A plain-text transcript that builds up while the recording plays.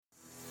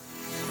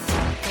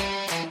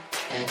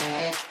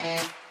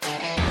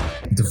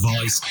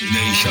Device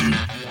Nation.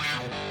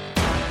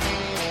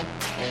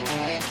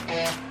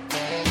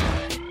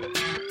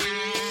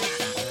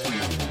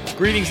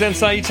 Greetings and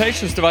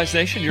salutations, Device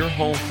Nation. You're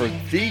home for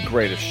the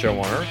greatest show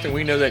on earth, and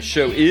we know that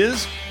show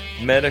is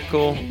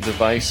Medical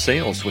Device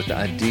Sales, with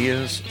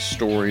ideas,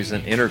 stories,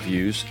 and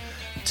interviews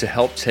to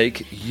help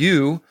take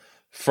you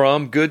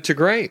from good to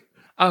great.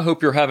 I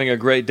hope you're having a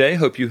great day.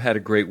 Hope you had a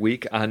great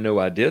week. I know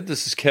I did.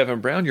 This is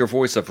Kevin Brown, your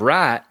voice of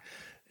right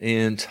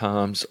in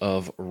times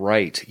of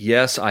right.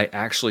 Yes, I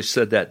actually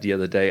said that the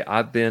other day.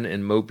 I've been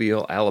in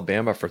Mobile,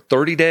 Alabama for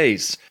 30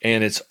 days,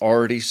 and it's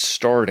already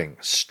starting,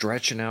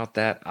 stretching out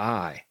that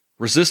eye.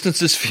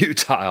 Resistance is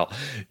futile.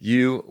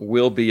 You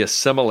will be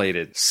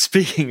assimilated.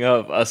 Speaking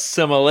of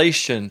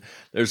assimilation,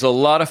 there's a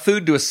lot of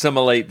food to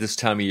assimilate this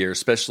time of year,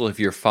 especially if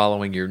you're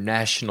following your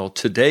National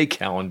Today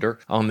calendar.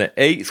 On the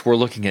 8th, we're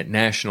looking at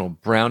National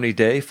Brownie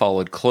Day,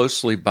 followed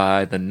closely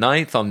by the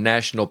 9th on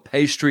National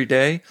Pastry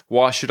Day.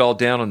 Wash it all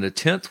down on the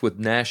 10th with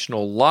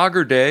National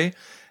Lager Day.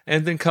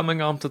 And then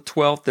coming on the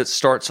 12th, it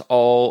starts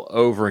all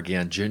over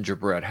again.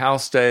 Gingerbread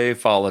House Day,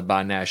 followed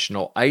by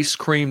National Ice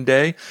Cream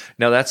Day.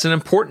 Now, that's an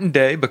important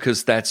day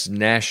because that's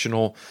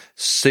National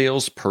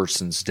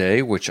Salesperson's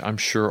Day, which I'm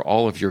sure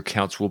all of your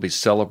accounts will be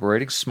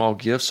celebrating. Small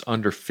gifts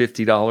under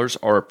 $50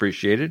 are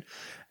appreciated,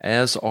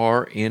 as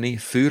are any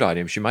food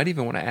items. You might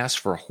even want to ask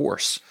for a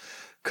horse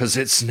because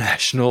it's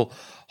National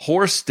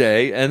Horse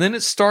Day. And then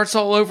it starts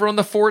all over on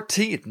the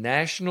 14th,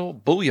 National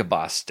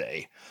Bouillabaisse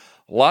Day.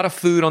 A lot of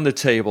food on the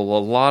table,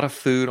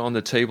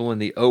 in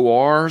the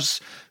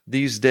ORs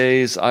these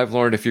days. I've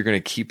learned if you're going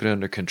to keep it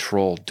under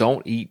control,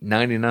 don't eat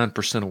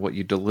 99% of what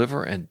you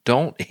deliver, and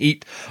don't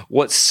eat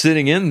what's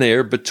sitting in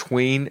there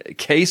between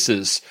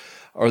cases,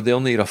 or they'll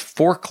need a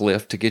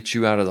forklift to get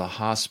you out of the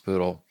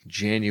hospital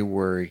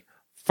January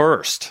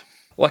 1st.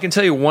 Well, I can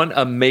tell you one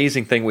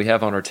amazing thing we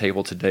have on our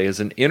table today is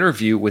an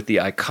interview with the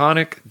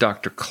iconic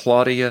Dr.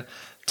 Claudia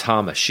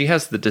Thomas. She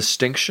has the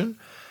distinction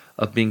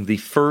of being the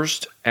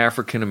first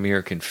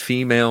African-American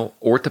female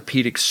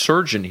orthopedic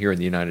surgeon here in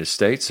the United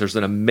States. There's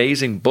an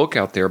amazing book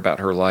out there about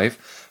her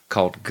life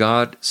called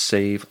God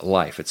Save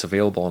Life. It's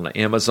available on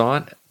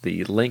Amazon.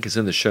 The link is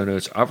in the show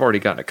notes. I've already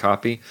gotten a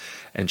copy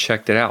and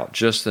checked it out.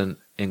 Just an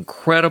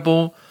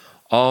incredible,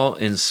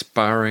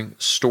 awe-inspiring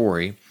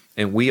story,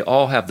 and we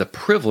all have the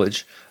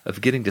privilege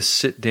of getting to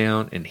sit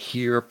down and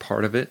hear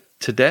part of it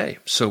today.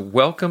 So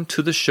welcome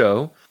to the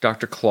show,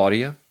 Dr.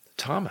 Claudia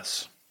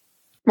Thomas.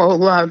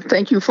 Well,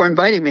 thank you for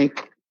inviting me.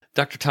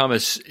 Dr.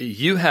 Thomas,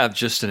 you have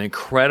just an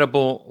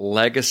incredible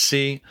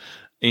legacy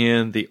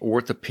in the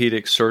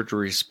orthopedic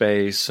surgery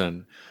space,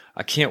 and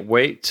I can't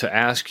wait to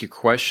ask you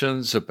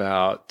questions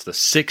about the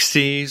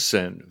 60s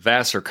and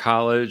Vassar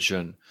College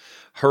and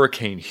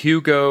Hurricane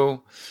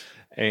Hugo,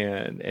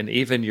 and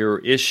even your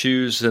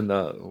issues in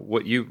the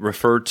what you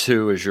referred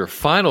to as your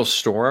final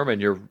storm and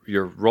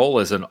your role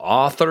as an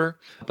author.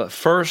 But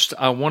first,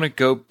 I want to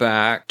go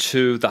back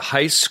to the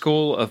High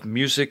School of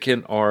Music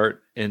and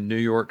Art in New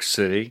York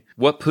City.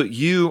 What put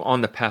you on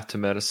the path to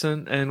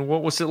medicine, and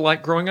what was it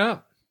like growing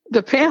up?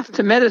 The path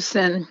to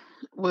medicine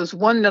was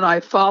one that I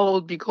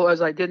followed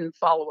because I didn't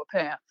follow a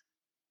path.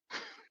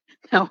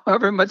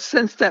 However much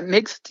sense that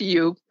makes to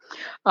you,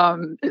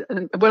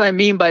 what I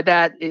mean by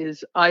that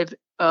is I've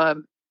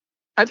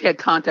had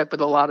contact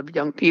with a lot of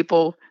young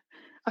people.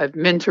 I've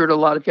mentored a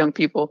lot of young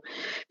people,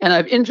 and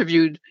I've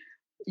interviewed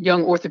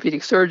young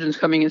orthopedic surgeons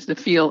coming into the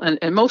field,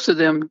 and most of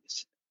them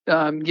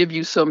give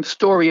you some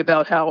story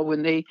about how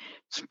when they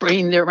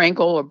sprained their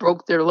ankle or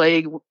broke their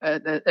leg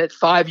at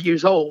 5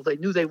 years old, they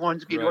knew they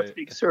wanted to be an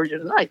orthopedic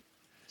surgeon. And I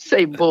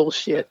say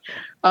bullshit.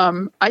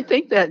 I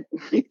think that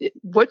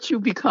what you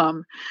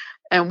become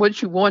and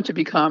what you want to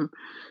become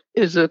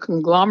is a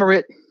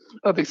conglomerate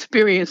of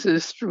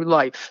experiences through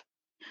life.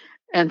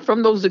 And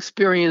from those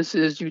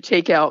experiences, you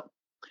take out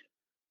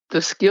the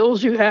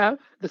skills you have,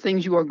 the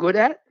things you are good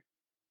at,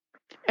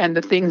 and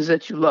the things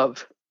that you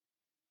love.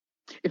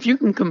 If you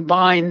can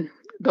combine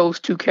those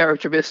two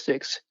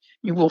characteristics,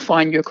 you will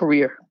find your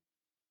career.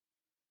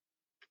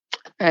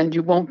 And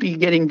you won't be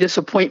getting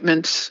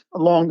disappointments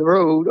along the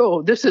road.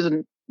 Oh, this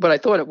isn't what I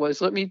thought it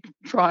was. Let me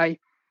try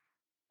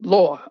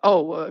law.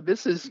 Oh,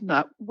 this is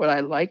not what I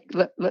like.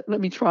 Let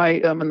me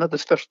try another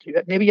specialty.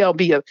 Maybe I'll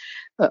be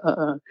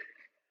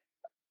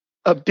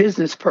a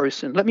business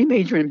person. Let me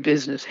major in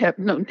business,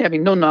 having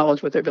no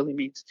knowledge what that really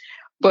means.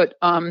 But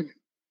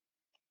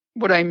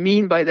what I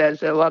mean by that is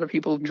that a lot of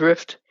people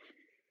drift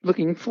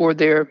looking for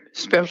their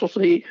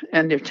specialty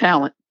and their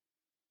talent.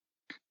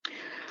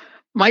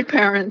 My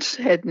parents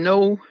had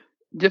no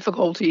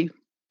difficulty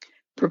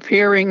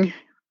preparing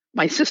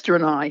my sister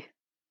and I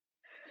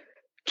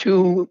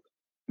to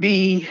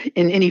be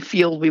in any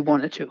field we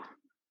wanted to.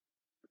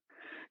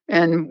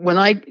 And when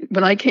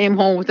I came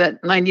home with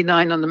that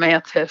 99 on the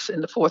math test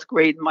in the fourth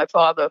grade, my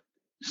father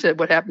said,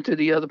 "What happened to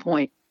the other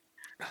point?"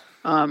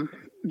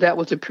 That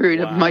was a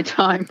period of my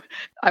time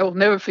I will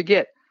never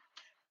forget.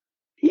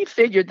 He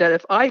figured that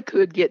if I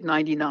could get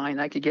 99,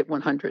 I could get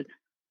 100.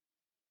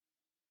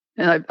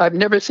 And I've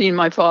never seen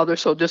my father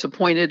so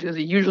disappointed, because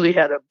he usually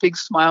had a big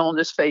smile on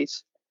his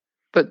face.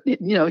 But,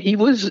 he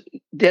was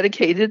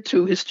dedicated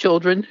to his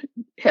children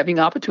having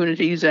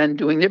opportunities and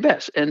doing their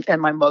best. And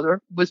my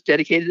mother was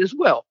dedicated as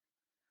well.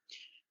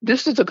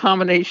 This is a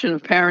combination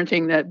of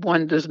parenting that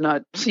one does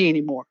not see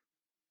anymore.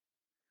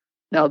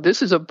 Now,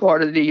 this is a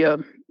part of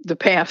the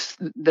past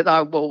that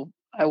I will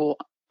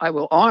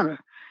honor.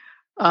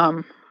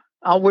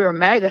 I'll wear a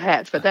MAGA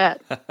hat for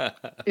that,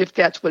 if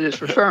that's what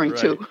it's referring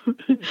to.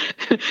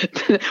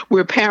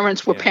 Where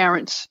parents were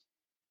parents,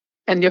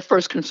 and their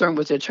first concern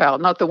was their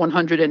child, not the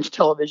 100-inch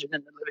television in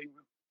the living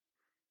room.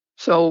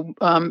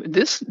 So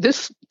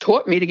this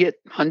taught me to get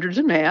hundreds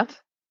in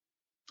math,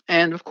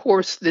 and of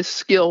course, this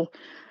skill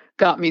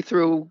got me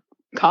through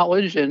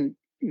college and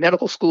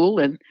medical school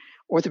and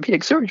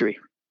orthopedic surgery.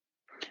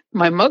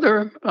 My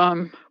mother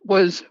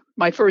was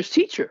my first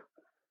teacher.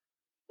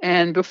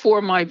 And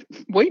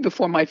way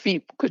before my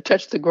feet could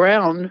touch the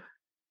ground,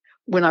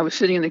 when I was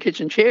sitting in the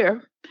kitchen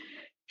chair,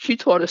 she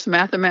taught us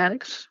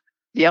mathematics,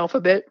 the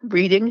alphabet,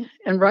 reading,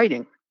 and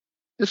writing.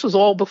 This was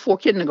all before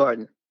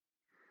kindergarten.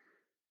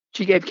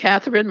 She gave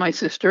Catherine, my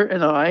sister,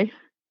 and I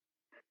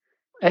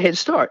a head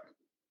start.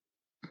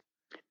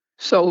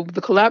 So the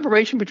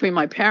collaboration between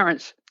my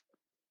parents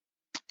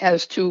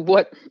as to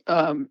what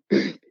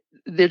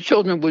their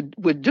children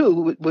would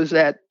do was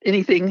that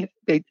anything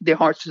their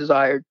hearts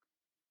desired,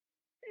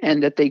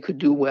 and that they could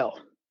do well.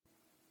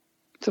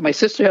 So my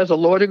sister has a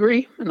law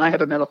degree, and I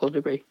have a medical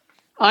degree.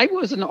 I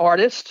was an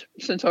artist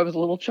since I was a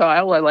little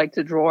child. I like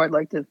to draw. I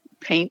like to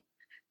paint.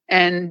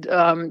 And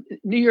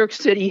New York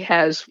City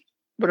has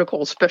what are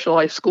called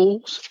specialized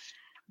schools,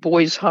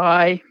 Boys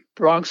High,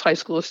 Bronx High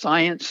School of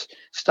Science,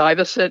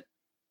 Stuyvesant.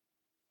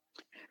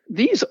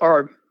 These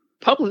are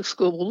public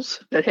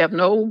schools that have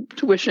no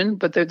tuition,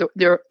 but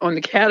they're on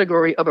the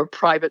category of a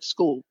private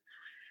school.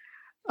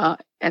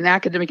 And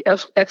academic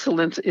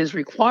excellence is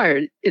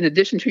required in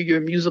addition to your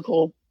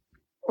musical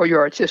or your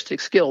artistic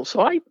skills.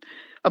 So I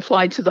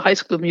applied to the High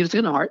School of Music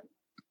and Art.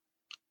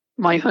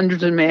 My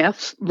hundreds in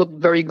maths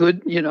looked very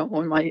good,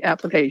 on my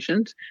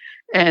applications.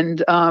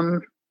 And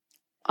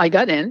I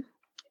got in,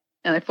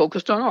 and I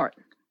focused on art.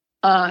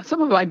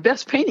 Some of my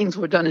best paintings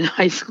were done in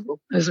high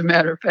school, as a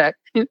matter of fact.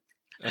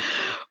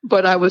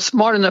 But I was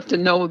smart enough to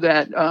know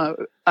that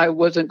I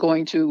wasn't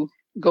going to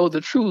go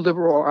the true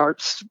liberal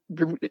arts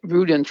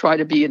route and try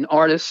to be an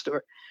artist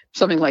or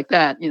something like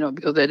that,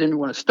 because I didn't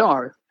want to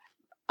starve.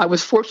 I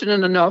was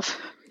fortunate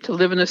enough to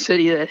live in a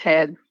city that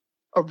had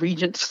a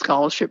Regent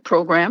scholarship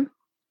program,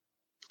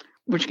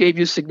 which gave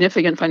you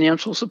significant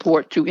financial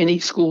support to any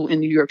school in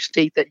New York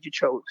State that you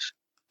chose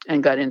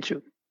and got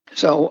into.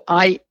 So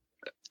I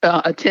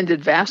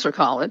attended Vassar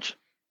College,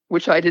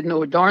 which I didn't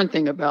know a darn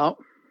thing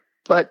about,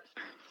 but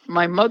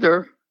my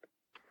mother,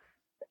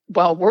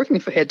 while working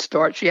for Head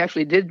Start, she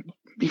actually did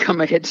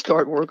become a Head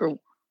Start worker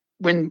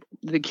when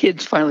the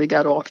kids finally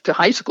got off to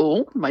high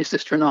school, my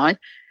sister and I,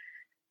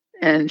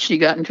 and she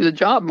got into the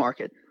job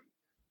market.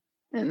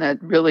 And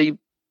that really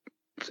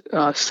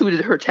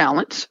suited her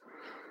talents.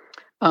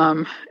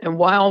 And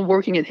while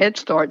working at Head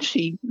Start,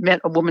 she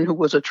met a woman who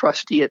was a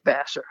trustee at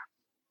Vassar.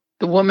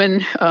 The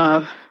woman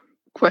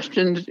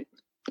questioned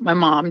my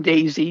mom,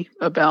 Daisy,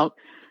 about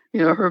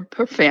her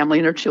family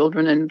and her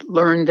children, and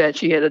learned that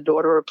she had a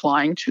daughter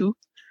applying to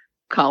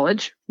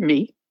college,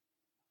 me,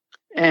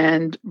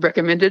 and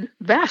recommended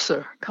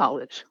Vassar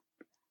College,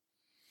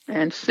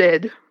 and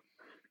said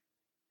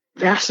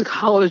Vassar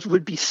College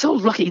would be so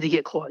lucky to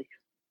get Claudia.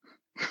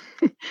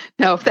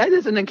 Now, if that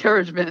is an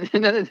encouragement,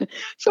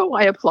 so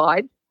I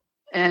applied,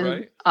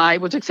 and I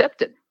was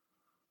accepted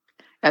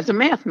as a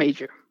math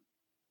major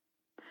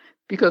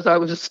because I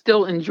was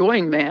still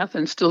enjoying math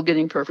and still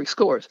getting perfect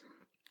scores.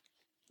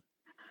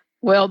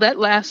 Well, that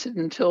lasted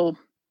until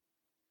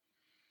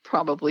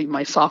probably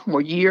my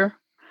sophomore year,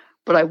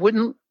 but I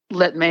wouldn't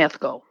let math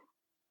go.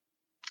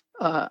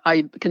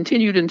 I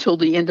continued until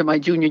the end of my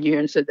junior year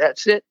and said,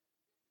 that's it.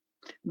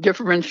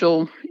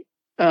 Differential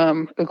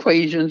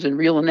equations and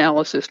real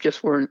analysis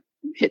just weren't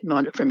hitting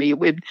on it for me.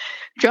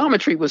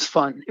 Geometry was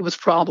fun. It was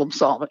problem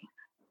solving.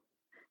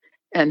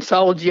 And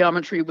solid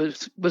geometry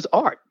was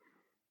art.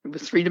 It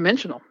was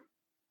three-dimensional.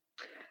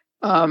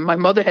 My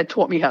mother had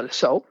taught me how to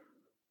sew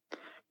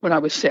when I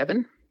was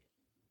 7.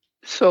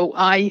 So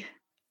I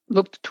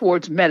looked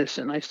towards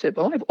medicine. I said,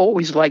 well, I've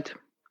always liked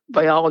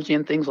biology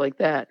and things like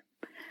that.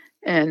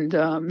 And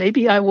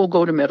maybe I will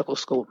go to medical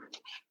school.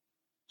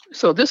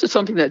 So this is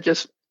something that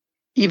just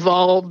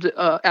evolved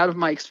out of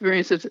my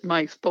experiences,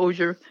 my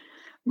exposure,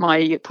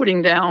 my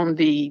putting down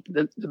the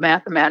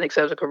mathematics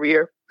as a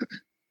career,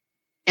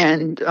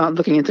 and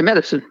looking into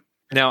medicine.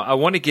 Now, I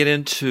want to get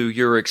into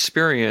your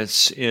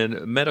experience in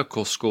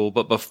medical school,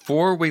 but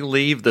before we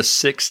leave the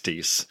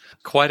 60s,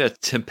 quite a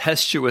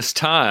tempestuous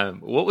time.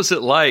 What was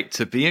it like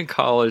to be in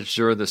college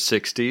during the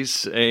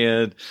 60s?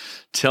 And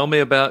tell me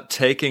about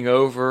taking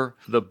over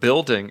the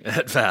building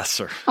at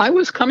Vassar. I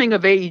was coming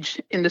of age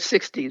in the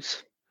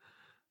 60s.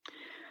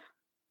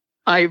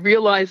 I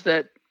realized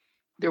that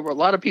there were a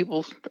lot of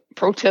people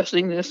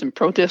protesting this and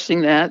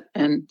protesting that,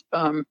 and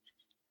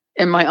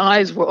my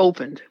eyes were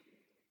opened.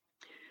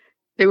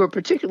 They were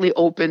particularly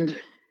opened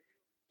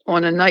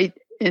on a night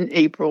in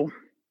April.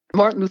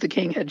 Martin Luther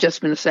King had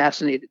just been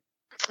assassinated,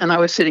 and I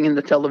was sitting in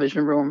the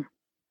television room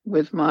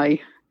with my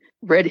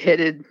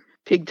red-headed,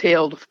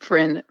 pigtailed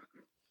friend,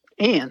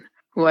 Anne,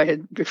 who I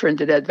had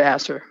befriended at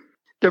Vassar.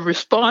 The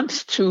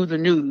response to the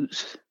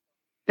news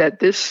that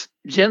this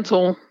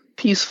gentle,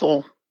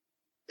 peaceful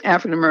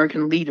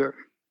African-American leader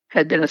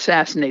had been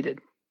assassinated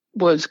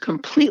was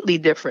completely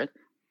different.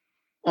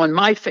 On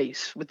my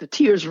face, with the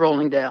tears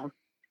rolling down,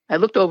 I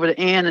looked over to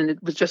Anne, and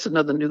it was just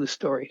another news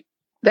story.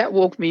 That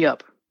woke me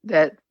up,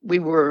 that we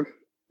were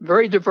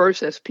very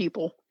diverse as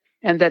people,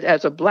 and that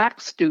as a Black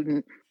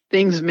student,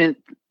 things meant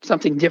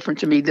something different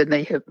to me than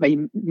they have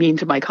mean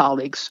to my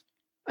colleagues.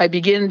 I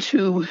began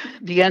to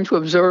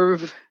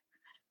observe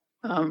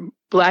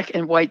Black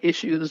and white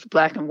issues,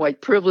 Black and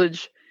white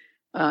privilege,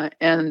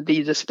 and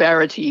the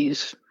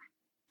disparities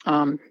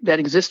that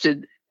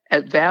existed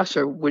at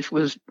Vassar, which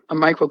was a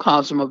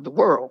microcosm of the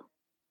world.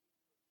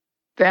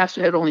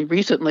 Vassar had only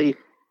recently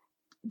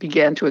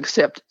began to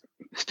accept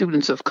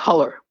students of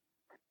color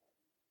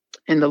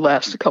in the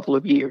last couple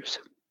of years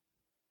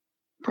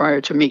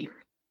prior to me.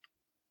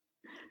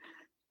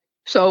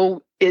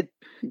 So it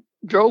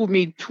drove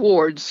me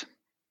towards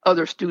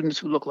other students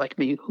who looked like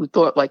me, who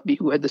thought like me,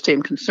 who had the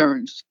same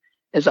concerns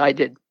as I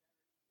did,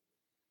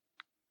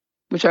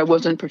 which I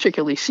wasn't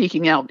particularly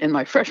seeking out in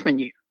my freshman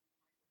year.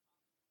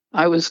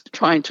 I was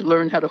trying to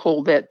learn how to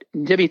hold that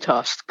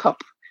Divitas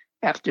cup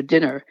after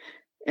dinner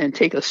and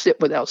take a sip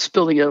without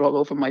spilling it all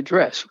over my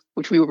dress,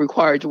 which we were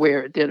required to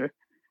wear at dinner.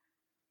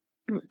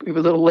 We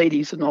were little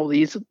ladies in all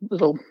these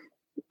little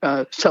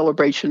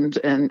celebrations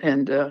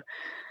and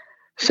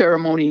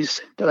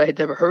ceremonies that I had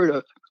never heard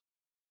of.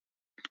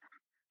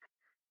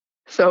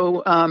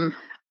 So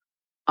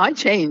I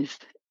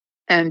changed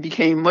and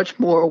became much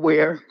more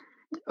aware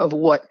of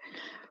what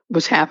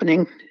was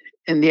happening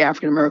in the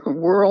African American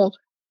world,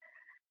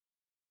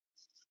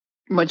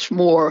 much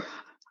more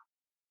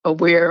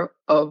aware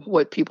of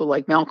what people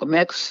like Malcolm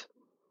X,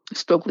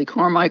 Stokely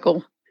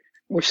Carmichael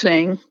were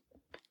saying,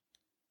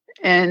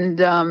 and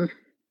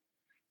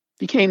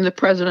became the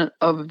president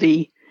of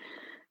the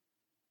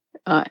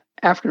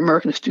African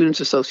American Students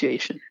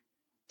Association.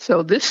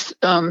 So this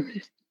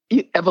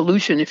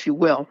evolution, if you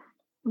will,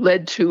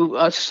 led to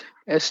us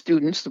as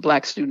students, the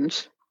Black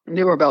students, and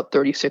there were about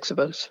 36 of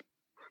us,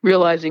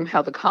 realizing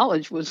how the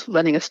college was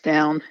letting us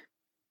down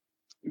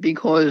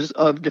because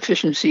of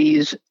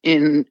deficiencies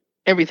in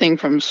everything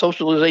from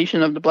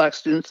socialization of the Black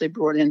students they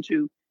brought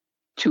into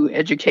to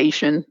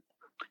education.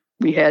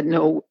 We had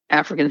no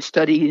African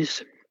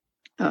studies,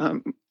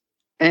 and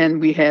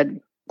we had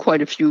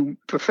quite a few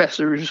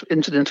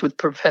incidents with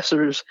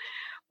professors,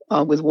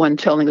 with one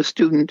telling a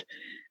student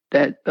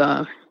that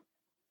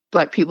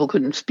Black people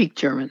couldn't speak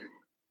German.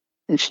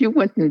 And she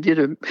went and did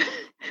a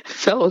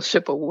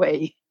fellowship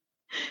away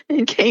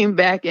and came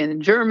back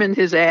and Germaned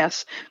his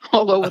ass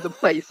all over the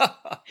place.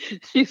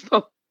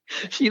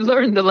 She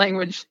learned the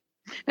language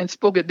and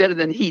spoke it better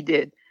than he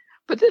did.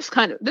 But this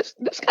kind of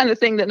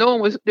thing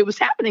that it was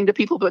happening to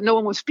people, but no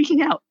one was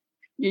speaking out.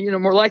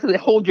 More likely to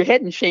hold your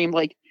head in shame,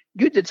 like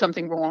you did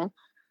something wrong,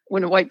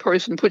 when a white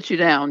person puts you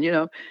down.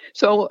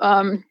 So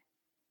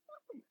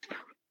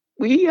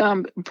we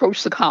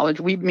approached the college.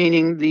 We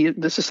meaning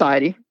the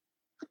society,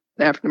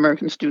 the African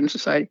American Student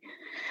Society,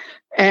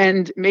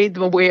 and made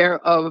them aware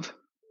of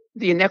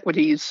the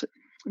inequities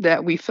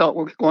that we felt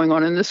were going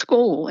on in the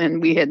school.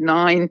 And we had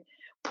 9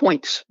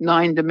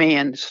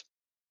 demands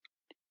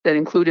that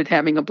included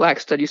having a Black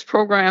Studies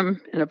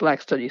program and a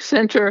Black Studies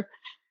Center,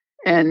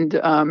 and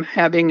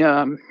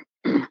having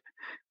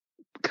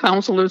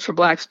counselors for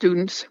Black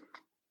students.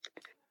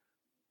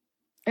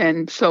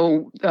 And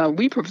so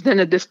we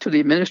presented this to the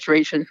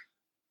administration,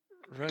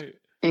 right,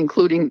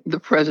 including the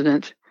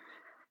president,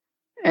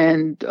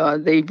 and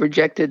they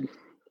rejected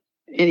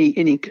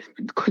any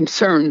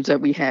concerns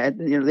that we had.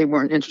 They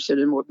weren't interested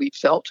in what we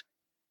felt.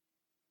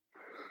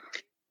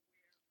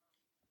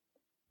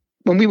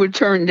 When we were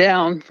turned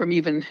down from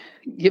even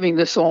giving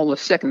this all a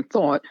second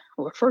thought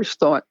or a first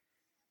thought,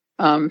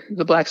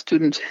 the Black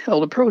students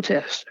held a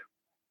protest.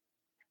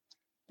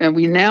 And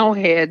we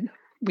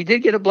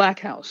did get a Black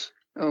house,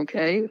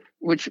 okay,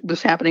 which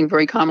was happening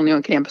very commonly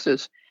on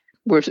campuses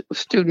where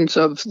students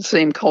of the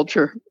same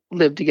culture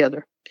lived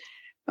together.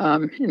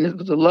 And it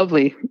was a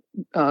lovely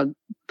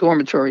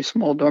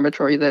small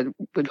dormitory that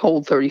would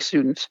hold 30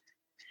 students.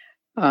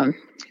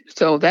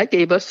 So that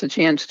gave us the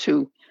chance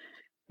to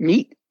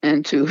meet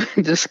and to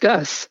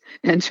discuss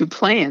and to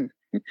plan.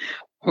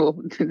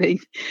 Well, they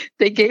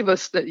gave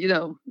us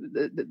the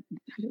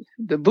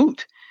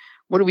boot.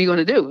 What are we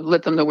going to do?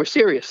 Let them know we're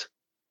serious.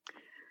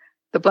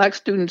 The Black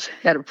students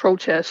had a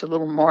protest, a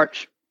little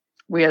march.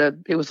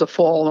 It was the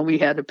fall, and we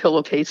had a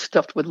pillowcase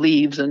stuffed with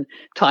leaves and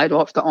tied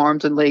off the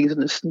arms and legs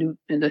and the snoot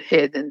and the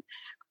head, and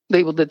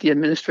labeled it the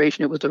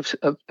administration. It was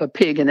a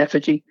pig in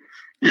effigy.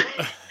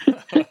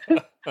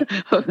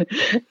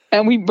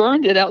 And we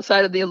burned it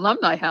outside of the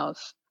alumni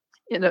house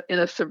in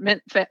a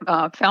cement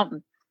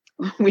fountain.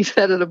 We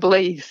set it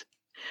ablaze.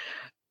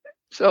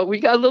 So we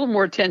got a little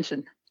more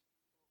attention.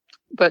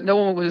 but no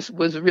one was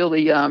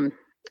really,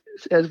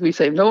 as we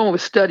say, no one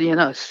was studying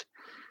us.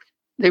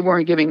 They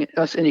weren't giving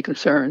us any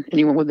concern,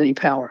 anyone with any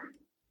power.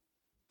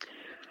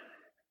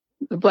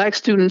 The Black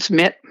students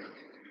met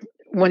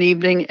one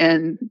evening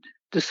and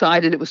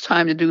decided it was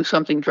time to do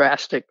something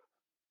drastic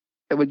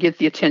that would get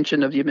the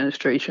attention of the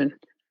administration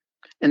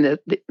and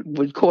that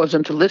would cause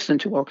them to listen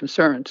to our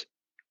concerns.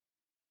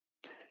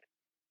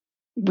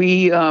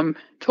 We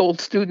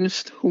told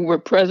students who were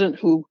present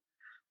who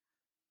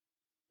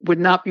would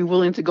not be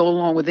willing to go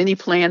along with any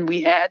plan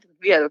we had.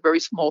 We had a very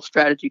small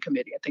strategy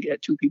committee. I think it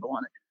had 2 people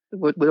on it.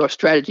 Would our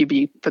strategy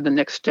be for the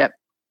next step?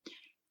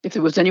 If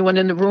there was anyone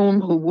in the room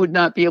who would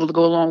not be able to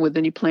go along with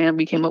any plan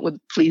we came up with,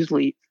 please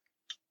leave.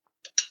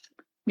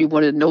 We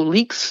wanted no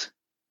leaks.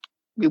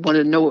 We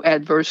wanted no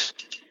adverse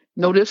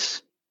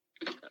notice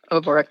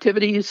of our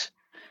activities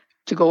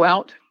to go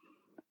out.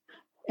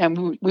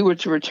 And we were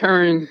to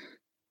return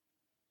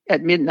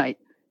at midnight.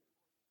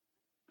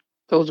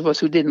 Those of us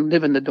who didn't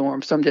live in the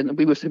dorm, some didn't.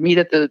 We were to meet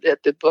at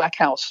the Black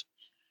House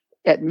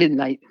at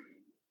midnight.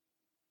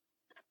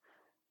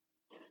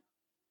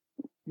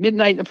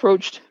 Midnight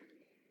approached,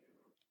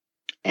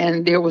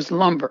 and there was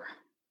lumber,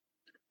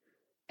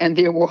 and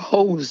there were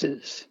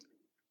hoses,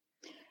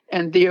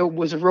 and there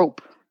was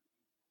rope,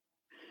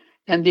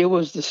 and there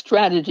was the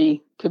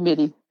strategy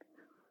committee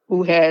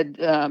who had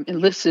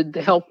enlisted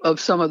the help of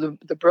some of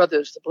the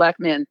brothers, the Black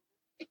men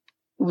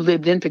who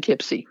lived in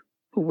Poughkeepsie,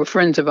 who were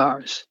friends of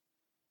ours.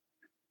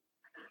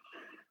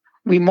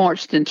 We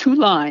marched in 2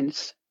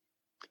 lines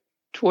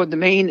toward the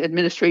main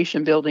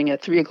administration building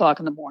at 3:00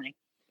 in the morning.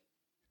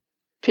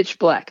 Pitch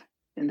black,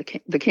 and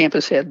the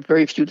campus had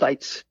very few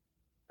lights.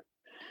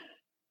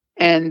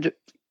 And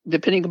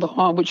depending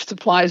upon which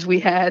supplies we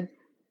had,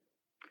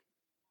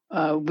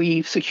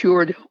 we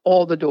secured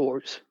all the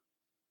doors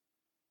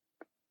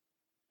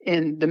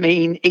in the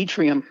main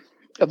atrium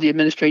of the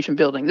administration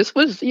building. This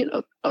was,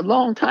 a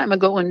long time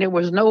ago, and there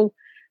was no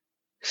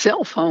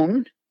cell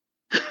phone.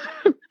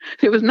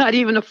 There was not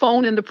even a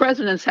phone in the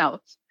president's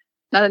house.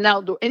 Not an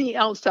outdoor. Any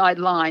outside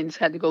lines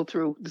had to go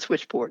through the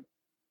switchboard.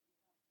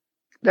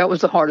 That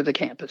was the heart of the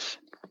campus.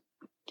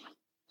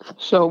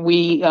 So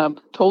we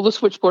told the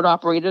switchboard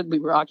operator we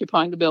were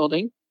occupying the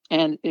building,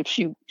 and if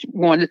she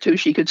wanted to,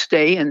 she could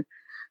stay and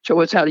show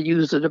us how to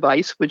use the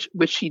device, which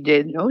she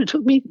did. It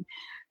took me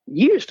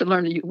years to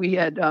learn. We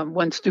had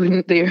one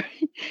student there,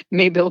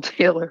 Maybelle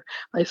Taylor.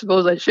 I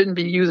suppose I shouldn't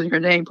be using her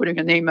name, putting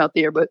her name out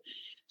there, but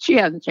she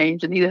hasn't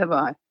changed, and neither have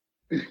I.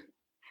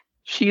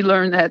 She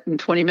learned that in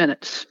 20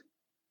 minutes.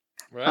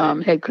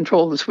 Right. Had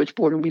control of the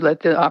switchboard, and we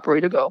let the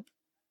operator go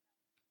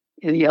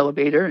in the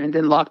elevator and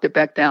then locked it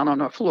back down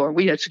on our floor.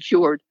 We had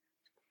secured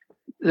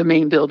the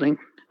main building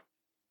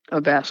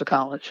of Vassar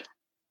College.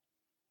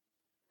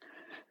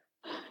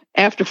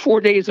 After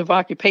 4 days of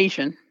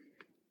occupation,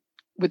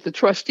 with the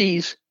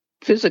trustees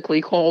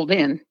physically called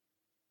in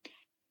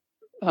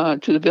to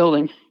the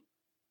building,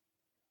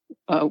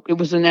 it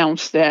was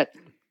announced that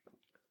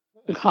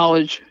the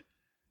college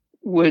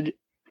would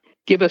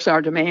give us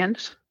our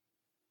demands.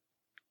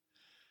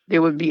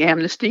 There would be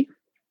amnesty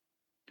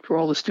for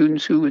all the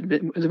students who had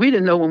been. We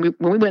didn't know when we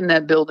went in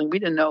that building. We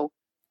didn't know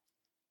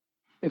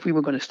if we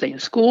were going to stay in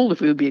school,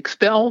 if we would be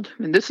expelled.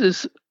 And this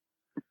is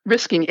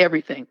risking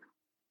everything.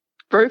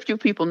 Very few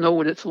people know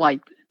what it's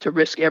like to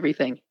risk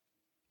everything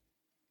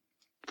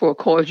for a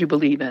cause you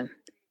believe in.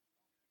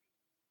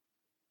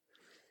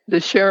 The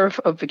sheriff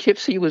of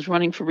Poughkeepsie was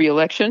running for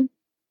re-election,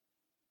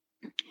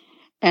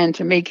 and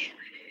to make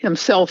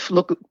himself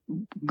look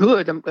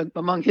good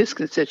among his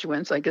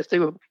constituents, I guess they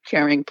were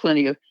carrying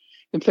plenty of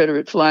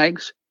Confederate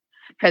flags,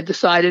 had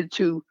decided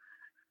to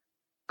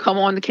come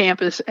on the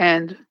campus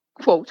and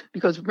quote,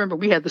 because remember,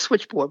 we had the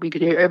switchboard, we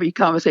could hear every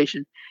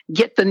conversation,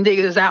 "Get the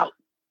niggers out."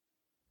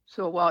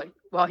 So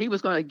while he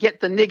was going to get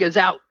the niggers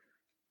out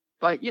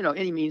by,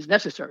 any means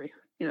necessary,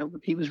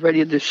 he was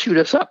ready to shoot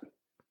us up.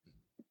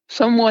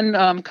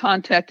 Someone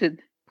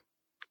contacted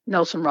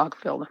Nelson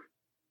Rockefeller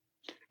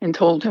and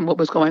told him what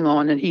was going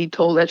on. And he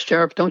told that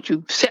sheriff, "Don't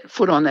you set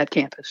foot on that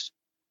campus."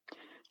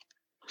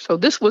 So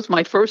this was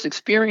my first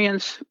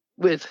experience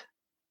with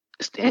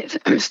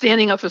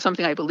standing up for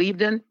something I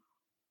believed in,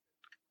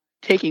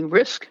 taking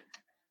risk,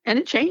 and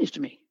it changed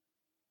me.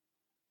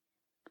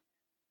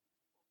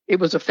 It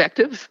was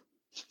effective.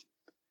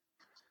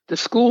 The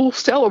school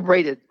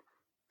celebrated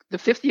the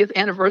 50th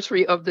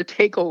anniversary of the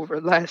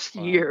takeover last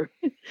year.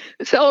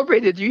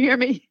 Celebrated, do you hear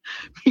me?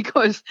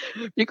 Because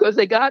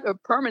they got a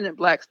permanent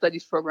Black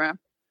Studies program.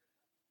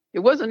 It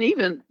wasn't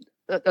even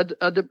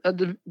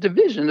a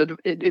division.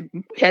 It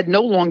had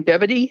no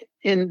longevity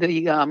in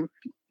the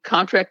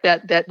contract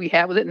that we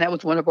have with it, and that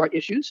was one of our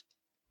issues.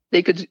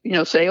 They could,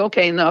 say,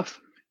 okay, enough.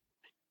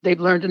 They've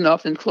learned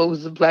enough and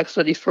close the Black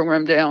Studies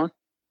program down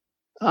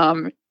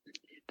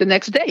the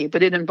next day.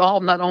 But it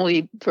involved not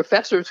only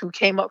professors who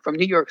came up from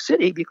New York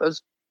City,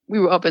 because we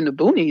were up in the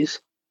boonies,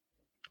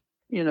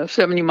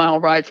 70-mile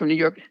ride from New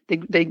York.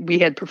 We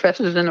had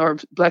professors in our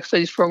Black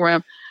Studies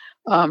program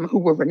who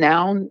were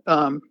renowned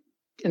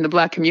in the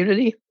Black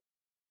community,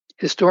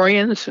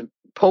 historians and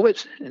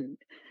poets and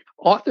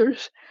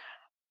authors,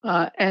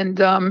 and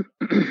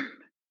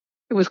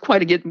it was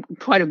quite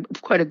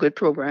a good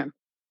program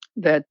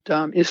that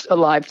is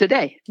alive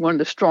today. One of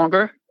the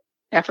stronger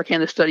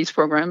Africana Studies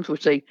programs,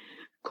 which they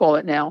call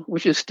it now,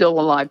 which is still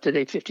alive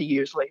today, 50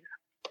 years later,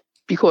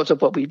 because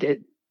of what we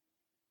did.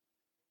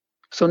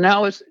 So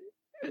now it's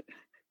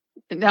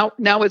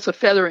a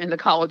feather in the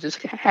college's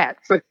hat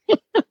for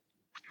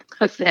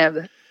us to have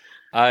that.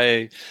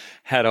 I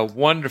had a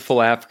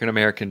wonderful African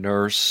American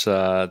nurse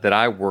that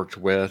I worked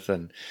with,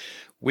 and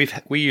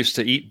we used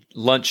to eat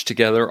lunch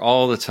together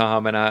all the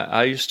time, and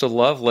I used to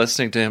love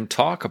listening to him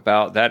talk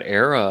about that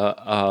era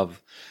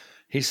of.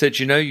 He said,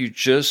 you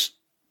just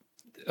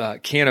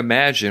can't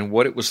imagine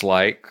what it was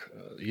like,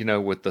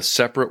 with the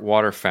separate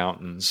water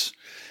fountains.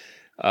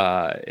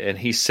 And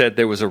he said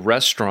there was a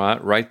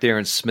restaurant right there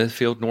in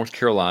Smithfield, North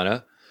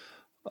Carolina,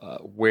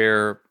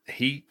 where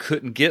he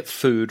couldn't get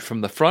food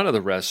from the front of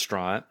the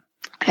restaurant.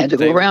 Had to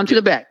go around to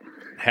the back.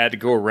 Had to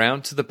go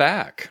around to the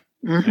back.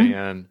 Mm-hmm.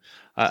 And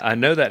I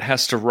know that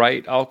has to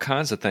write all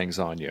kinds of things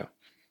on you.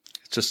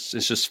 It's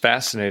just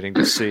fascinating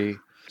to see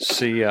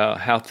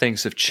how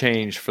things have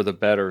changed for the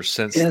better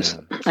since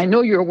then. I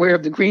know you're aware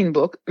of the Green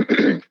Book,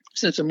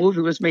 since a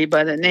movie was made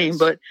by that name,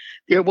 but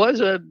there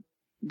was a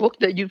book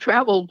that you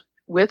traveled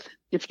with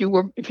if you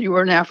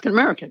were an African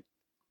American.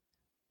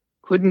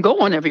 Couldn't go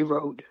on every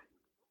road.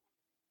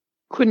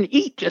 Couldn't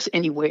eat just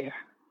anywhere.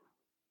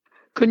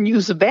 Couldn't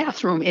use the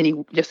bathroom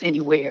just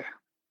anywhere.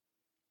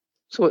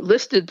 So it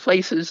listed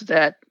places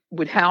that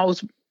would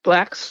house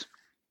blacks,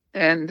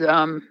 and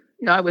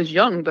I was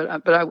young, but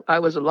I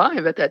was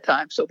alive at that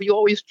time. So we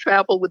always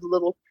traveled with a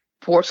little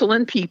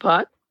porcelain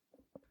teapot,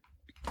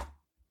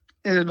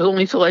 and it was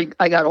only till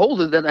I got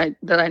older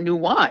that I knew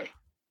why.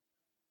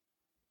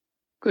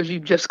 Because you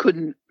just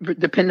couldn't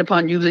depend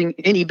upon using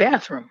any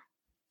bathroom.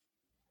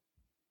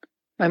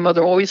 My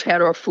mother always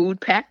had our food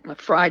packed, like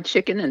fried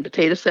chicken and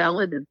potato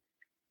salad, and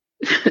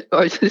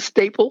or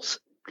staples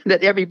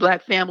that every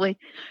black family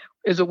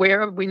is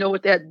aware of. We know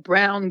what that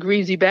brown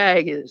greasy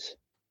bag is.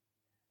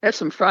 That's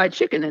some fried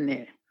chicken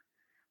in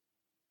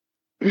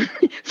there.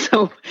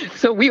 So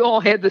we all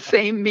had the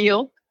same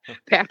meal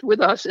packed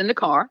with us in the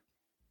car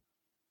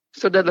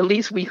so that at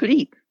least we could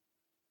eat.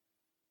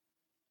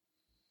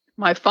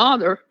 My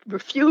father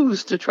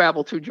refused to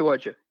travel through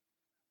Georgia.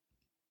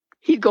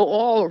 He'd go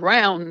all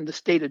around the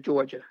state of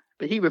Georgia,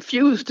 but he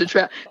refused to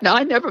travel. Now,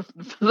 I never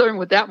learned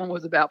what that one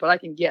was about, but I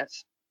can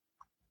guess.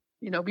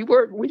 We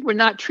were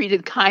not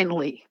treated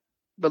kindly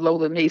below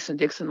the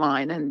Mason-Dixon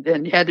line, and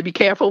you had to be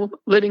careful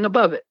living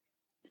above it.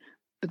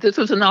 But this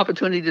was an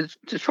opportunity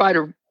to try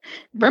to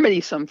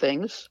remedy some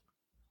things.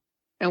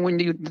 And when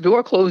the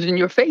door closed in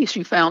your face,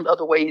 you found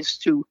other ways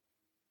to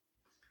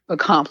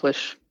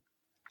accomplish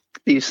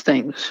these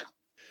things.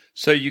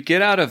 So you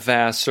get out of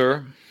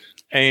Vassar,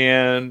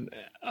 and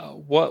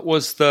what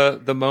was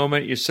the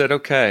moment you said,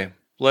 okay,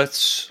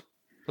 let's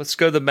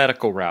go the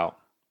medical route?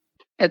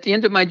 At the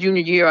end of my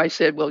junior year, I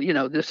said, well,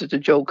 this is a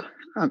joke.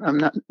 I'm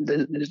not.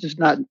 This is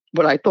not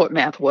what I thought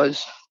math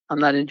was. I'm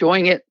not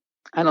enjoying it.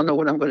 I don't know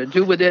what I'm going to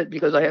do with it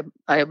because I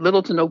have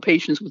little to no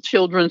patience with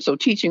children. So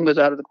teaching was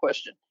out of the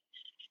question.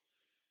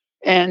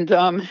 And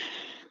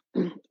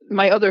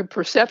my other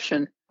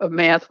perception of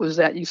math was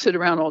that you sit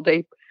around all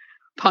day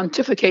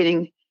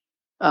pontificating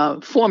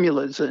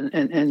formulas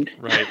and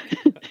right.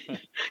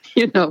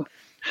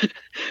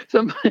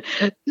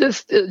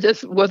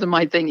 just wasn't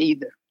my thing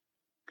either.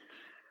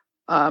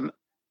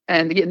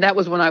 And again, that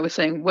was when I was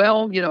saying,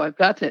 well, I've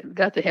got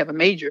to have a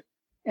major.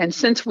 And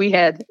since we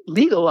had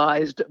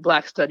legalized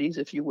Black studies,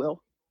 if you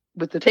will,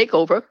 with the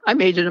takeover, I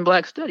majored in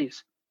Black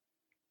studies.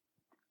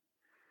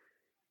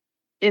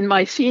 In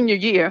my senior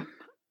year,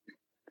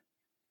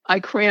 I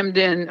crammed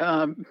in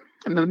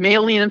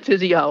mammalian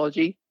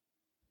physiology,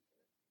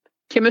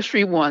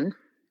 chemistry 1,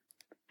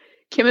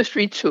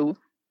 chemistry 2,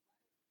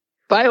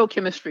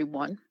 biochemistry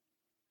 1.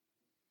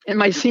 In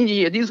my senior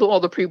year, these were all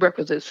the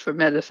prerequisites for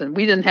medicine.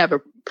 We didn't have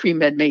a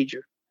pre-med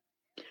major.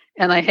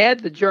 And I had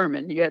the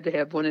German. You had to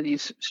have one of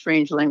these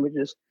strange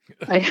languages.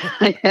 I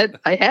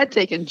had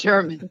taken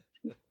German.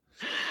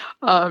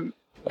 And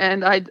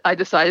I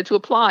decided to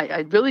apply. I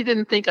really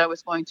didn't think I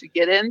was going to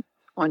get in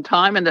on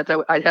time and that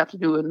I'd have to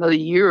do another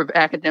year of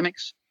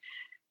academics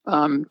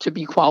to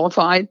be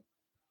qualified.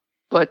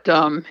 But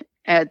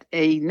at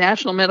a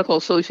National Medical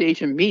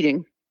Association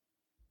meeting,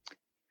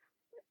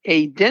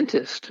 a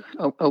dentist,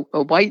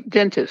 a white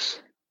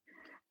dentist,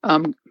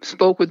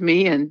 spoke with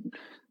me and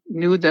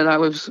knew that I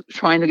was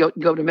trying to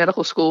go to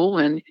medical school,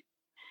 and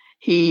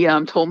he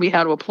told me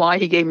how to apply.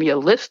 He gave me a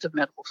list of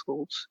medical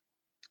schools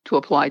to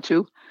apply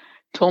to,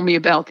 told me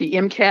about the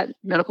MCAT,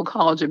 Medical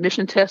College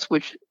Admission Test,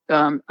 which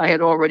I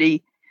had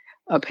already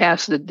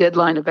passed the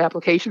deadline of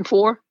application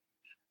for,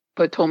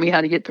 but told me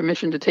how to get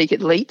permission to take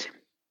it late.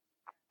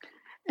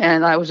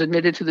 And I was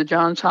admitted to the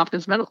Johns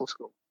Hopkins Medical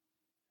School,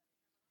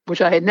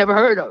 which I had never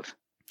heard of.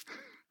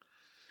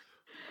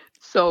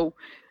 So,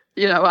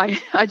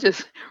 I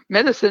just,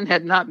 medicine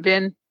had not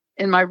been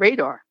in my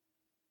radar.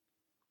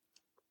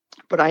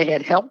 But I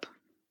had help.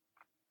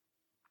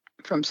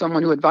 from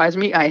someone who advised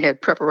me. I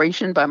had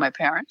preparation by my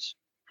parents.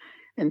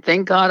 And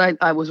thank God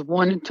I was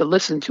one to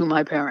listen to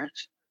my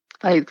parents.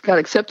 I got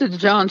accepted to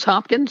Johns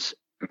Hopkins.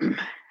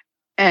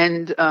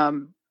 And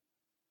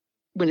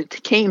when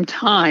it came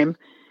time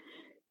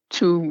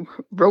to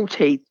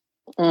rotate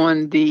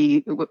on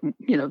the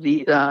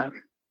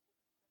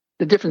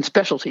different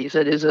specialties,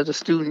 that is, as a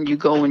student, you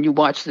go and you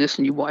watch this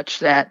and you watch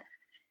that,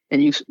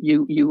 and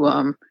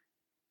you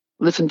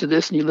listen to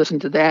this and you listen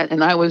to that.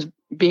 And I was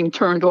being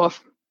turned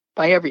off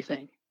by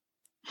everything.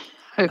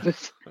 I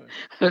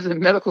was in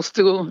medical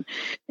school,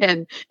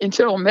 and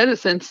internal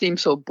medicine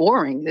seems so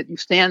boring that you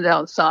stand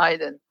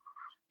outside and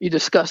you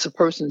discuss a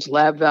person's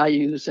lab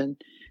values, and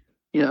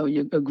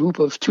you a group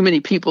of too many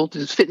people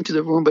to fit into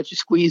the room, but you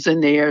squeeze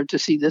in there to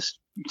see this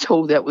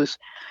toe that was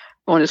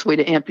on its way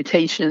to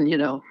amputation,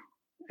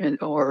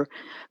 or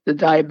the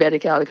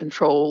diabetic out of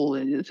control,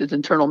 and it's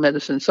internal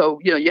medicine. So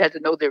you had to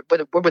know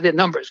what were their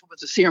numbers, what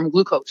was the serum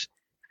glucose.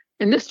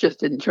 And this just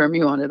didn't turn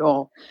me on at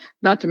all.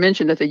 Not to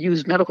mention that they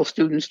used medical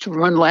students to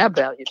run lab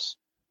values.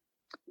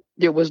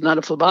 There was not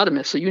a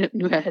phlebotomist, so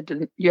you had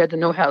to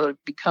know how to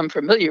become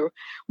familiar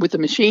with the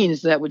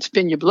machines that would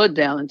spin your blood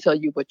down and tell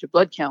you what your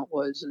blood count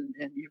was, and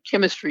your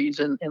chemistries,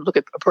 and look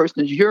at a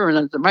person's urine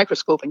under the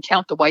microscope and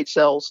count the white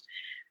cells,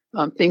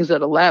 things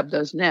that a lab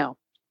does now.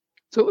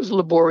 So it was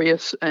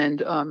laborious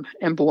and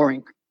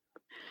boring.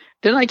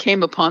 Then I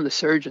came upon the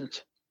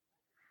surgeons,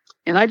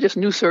 and I just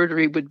knew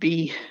surgery would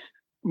be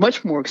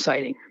much more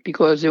exciting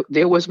because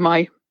there was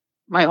my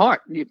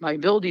art, my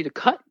ability to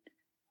cut.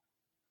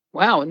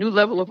 Wow, a new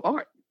level of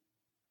art,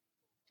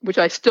 which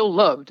I still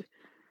loved,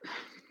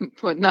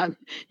 but not,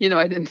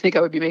 I didn't think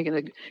I would be making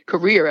a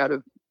career out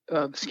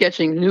of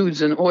sketching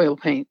nudes in oil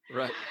paint.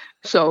 Right.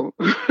 So,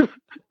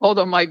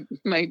 although my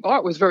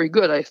art was very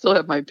good, I still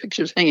have my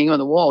pictures hanging on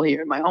the wall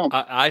here in my home.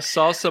 I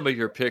saw some of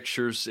your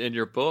pictures in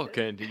your book,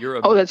 and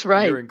oh, that's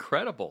right. You're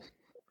incredible.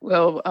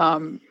 Well,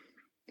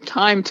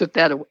 time took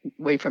that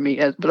away from me,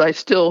 but I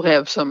still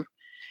have some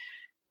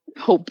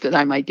hope that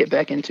I might get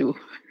back into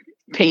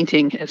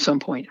painting at some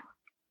point.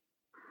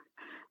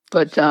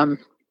 But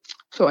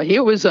so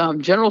here was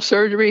general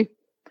surgery,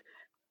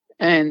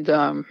 and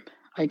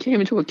I came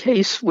into a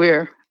case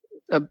where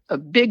a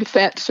big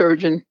fat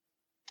surgeon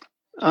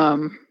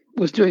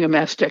was doing a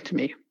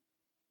mastectomy.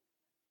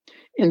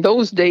 In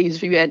those days,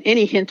 if you had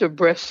any hint of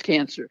breast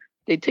cancer,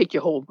 they'd take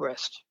your whole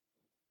breast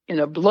in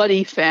a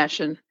bloody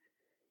fashion.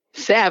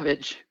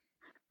 Savage,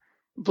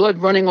 blood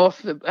running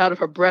out of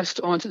her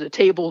breast onto the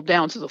table,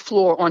 down to the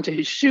floor, onto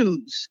his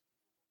shoes.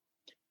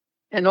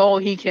 And all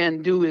he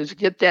can do is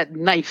get that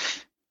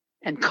knife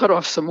and cut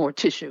off some more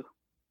tissue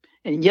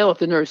and yell at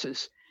the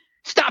nurses,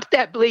 "Stop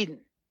that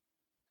bleeding.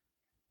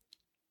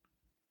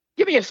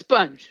 Give me a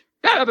sponge."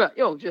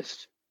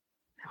 Just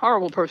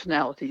horrible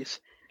personalities.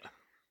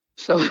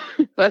 So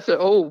I said,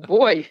 oh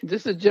boy,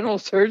 this is general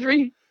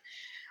surgery?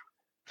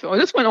 So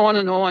this went on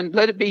and on.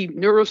 Let it be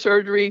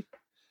neurosurgery,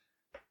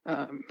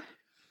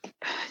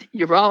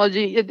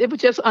 urology. It was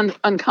just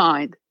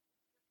unkind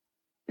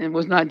and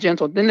was not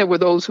gentle. Then there were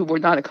those who were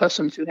not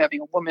accustomed to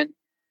having a woman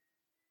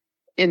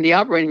in the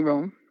operating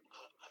room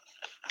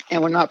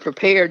and were not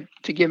prepared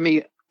to give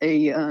me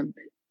a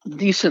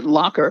decent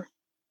locker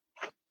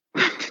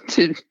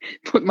to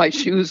put my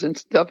shoes and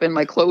stuff and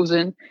my clothes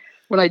in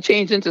when I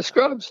changed into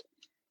scrubs.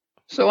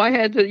 So I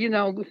had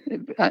to,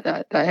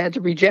 I had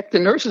to reject the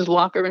nurse's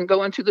locker and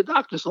go into the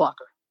doctor's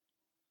locker.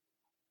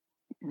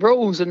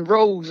 Rows and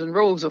rows and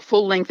rows of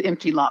full-length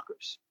empty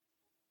lockers.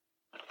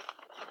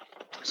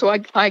 So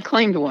I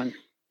claimed one.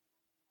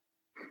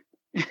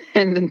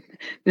 And then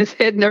this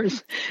head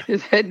nurse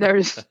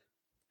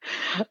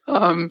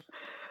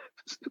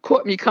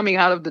caught me coming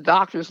out of the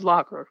doctor's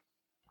locker.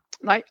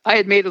 I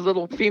had made a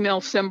little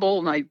female symbol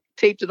and I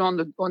taped it on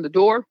the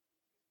door,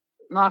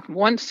 knocked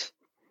once.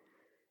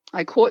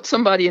 I caught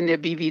somebody in their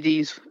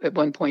BVDs at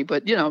one point,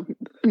 but they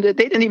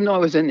didn't even know I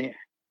was in there.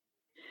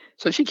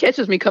 So she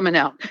catches me coming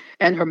out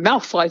and her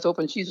mouth flies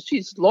open.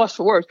 She's lost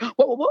for words.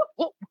 What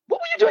were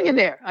you doing in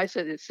there? I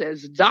said, it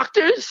says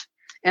doctors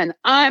and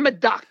I'm a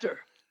doctor.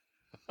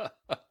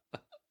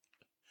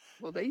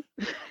 Well,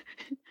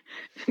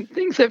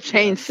 things have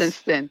changed since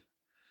then.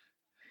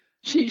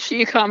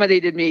 She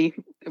accommodated me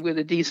with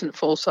a decent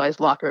full-size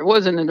locker. It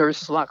wasn't a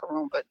nurse's locker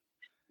room, but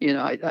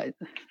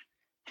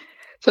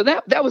so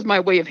that was my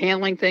way of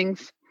handling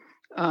things.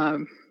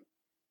 And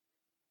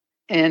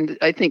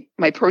I think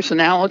my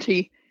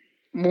personality,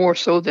 more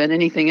so than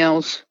anything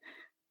else,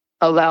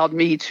 allowed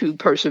me to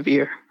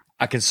persevere.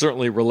 I can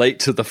certainly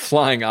relate to the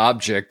flying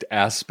object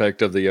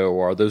aspect of the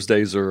OR. Those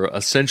days are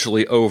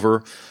essentially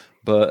over,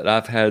 but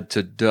I've had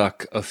to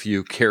duck a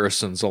few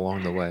Kerrisons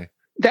along the way.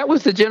 That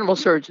was the general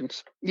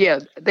surgeons. Yeah,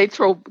 they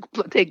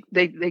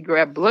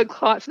grab blood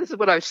clots. This is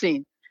what I've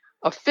seen.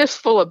 A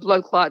fistful of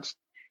blood clots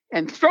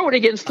and throw it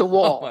against the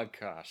wall. Oh, my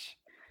gosh.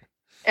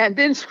 And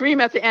then scream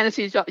at the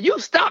anesthesiologist, "You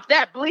stop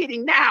that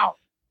bleeding now."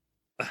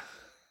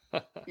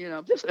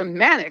 Just a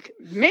manic.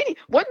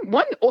 One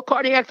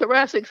cardiac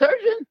thoracic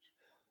surgeon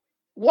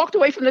walked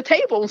away from the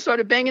table and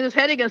started banging his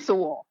head against the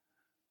wall.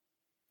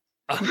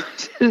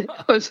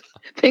 because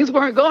things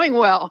weren't going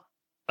well.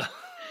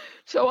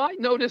 So I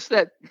noticed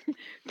that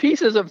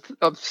pieces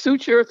of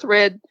suture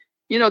thread,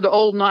 the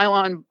old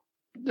nylon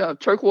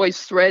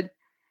turquoise thread.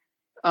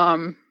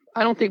 I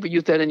don't think we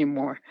use that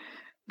anymore,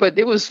 but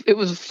it was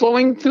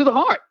flowing through the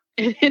heart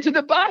into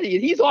the body,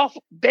 and he's off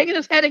banging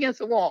his head against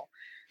the wall.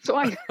 So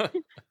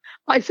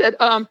I said,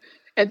 and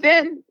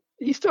then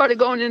he started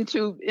going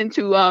into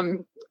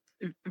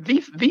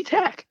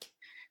VTAC,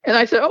 and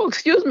I said, "Oh,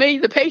 excuse me,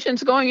 the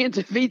patient's going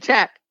into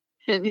VTAC,"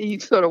 and he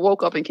sort of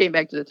woke up and came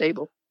back to the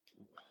table.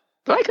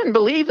 But I couldn't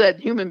believe that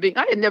human being.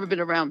 I had never been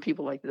around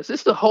people like this.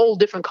 This is a whole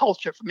different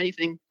culture from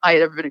anything I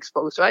had ever been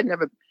exposed to. I'd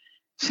never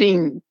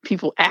seen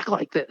people act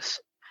like this.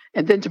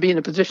 And then to be in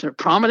a position of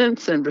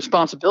prominence and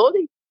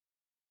responsibility.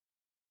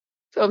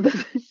 So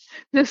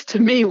this to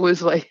me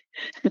was like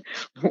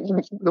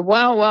the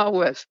wild, wild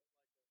west.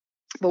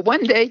 But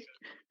one day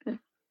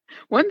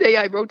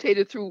I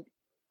rotated through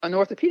an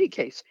orthopedic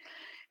case.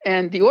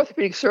 And the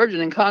orthopedic surgeon,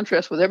 in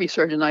contrast with every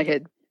surgeon I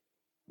had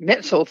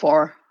met so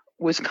far,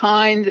 was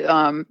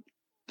kind,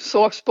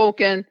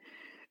 soft-spoken.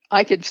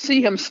 I could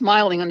see him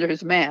smiling under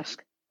his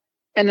mask,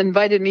 and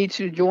invited me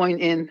to join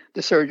in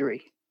the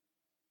surgery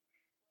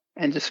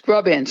and to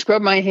scrub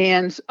my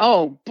hands.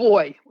 Oh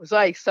boy, was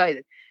I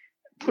excited.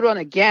 Put on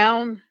a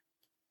gown.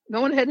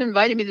 No one had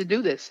invited me to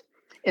do this.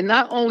 And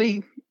not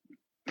only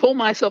pull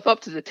myself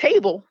up to the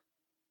table,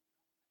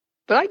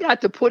 but I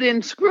got to put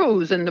in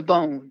screws in the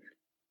bone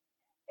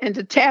and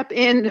to tap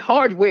in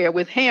hardware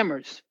with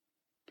hammers.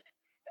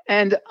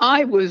 And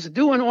I was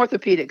doing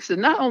orthopedics.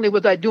 And not only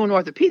was I doing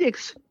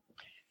orthopedics,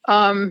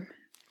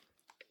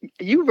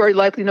 you very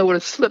likely know what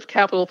a slipped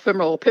capital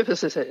femoral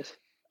epiphysis is.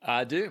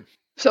 I do.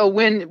 So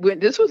when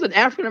this was an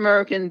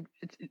African-American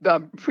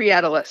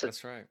pre-adolescent.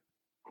 That's right.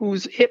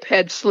 Whose hip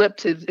had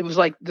slipped. It was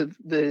like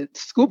the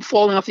scoop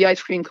falling off the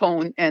ice cream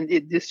cone, and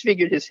it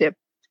disfigured his hip.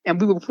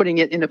 And we were putting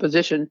it in a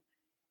position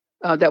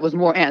that was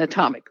more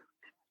anatomic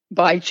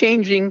by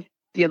changing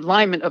the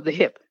alignment of the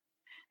hip.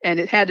 And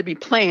it had to be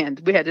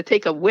planned. We had to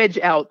take a wedge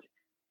out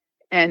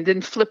and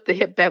then flip the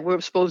hip back where it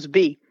was supposed to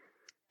be.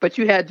 But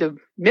you had to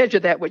measure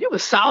that wedge. It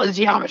was solid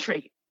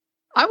geometry.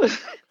 I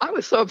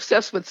was so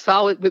obsessed with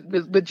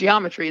with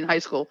geometry in high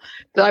school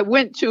that I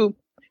went to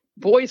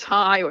Boys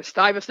High or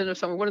Stuyvesant or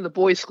somewhere, one of the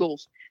boys'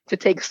 schools, to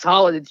take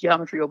solid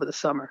geometry over the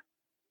summer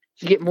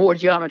to get more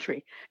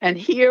geometry. And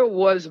here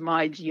was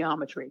my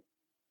geometry.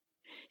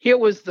 Here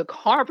was the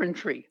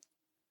carpentry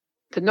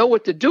to know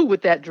what to do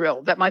with that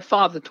drill that my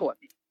father taught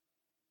me.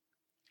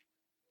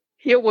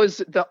 Here was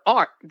the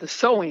art, the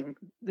sewing,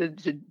 the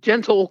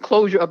gentle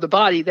closure of the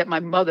body that my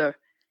mother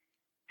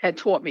had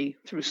taught me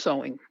through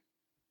sewing.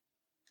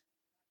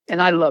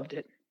 And I loved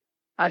it.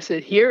 I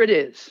said, here it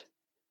is.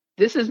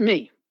 This is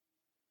me.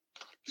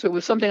 So it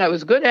was something I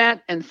was good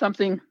at and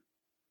something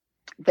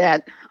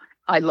that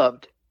I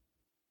loved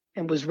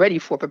and was ready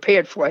for,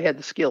 prepared for. I had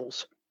the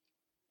skills.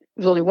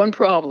 There was only one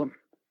problem.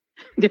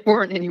 There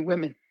weren't any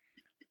women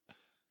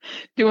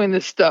doing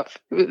this stuff.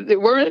 There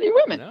weren't any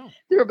women. No.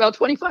 There were about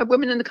 25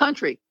 women in the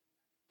country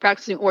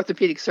practicing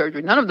orthopedic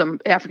surgery. None of them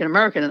African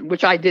American,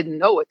 which I didn't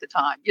know at the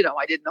time.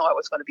 I didn't know I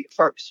was going to be a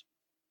first.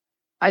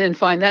 I didn't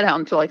find that out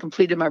until I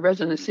completed my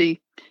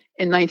residency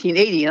in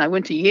 1980, and I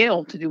went to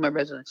Yale to do my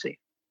residency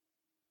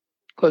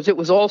because it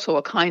was also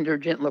a kinder,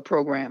 gentler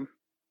program.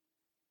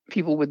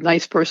 People with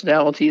nice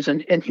personalities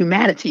and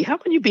humanity. How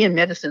can you be in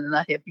medicine and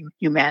not have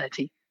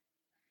humanity,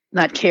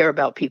 not care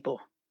about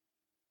people?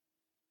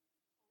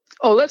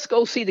 Oh, let's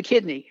go see the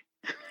kidney.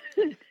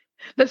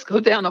 Let's go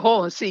down the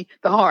hall and see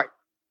the heart.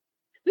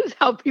 This is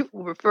how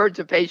people referred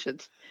to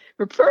patients,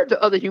 referred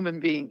to other human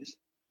beings.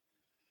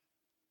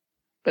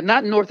 But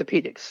not in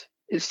orthopedics.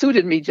 It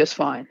suited me just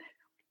fine,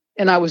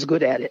 and I was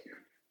good at it.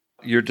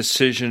 Your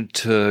decision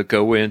to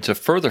go into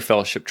further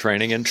fellowship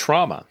training in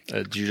trauma,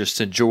 do you just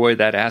enjoy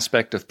that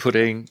aspect of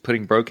putting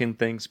broken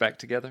things back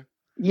together?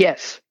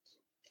 Yes,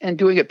 and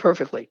doing it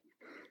perfectly.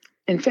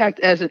 In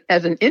fact, as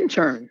an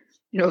intern,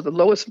 the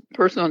lowest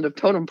person on the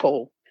totem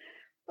pole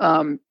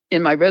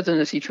in my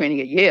residency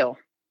training at Yale,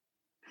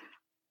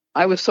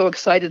 I was so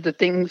excited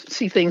to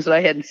see things that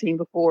I hadn't seen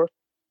before.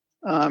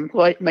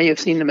 Well, I may have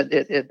seen them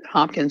at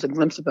Hopkins, a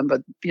glimpse of them,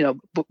 but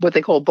what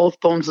they call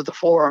both bones of the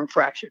forearm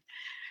fractured.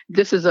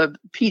 This is a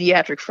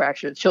pediatric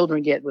fracture that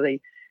children get where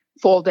they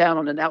fall down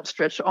on an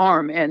outstretched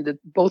arm and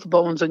both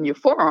bones in your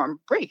forearm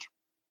break,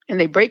 and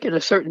they break in a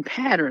certain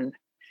pattern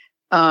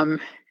that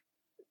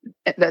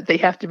they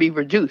have to be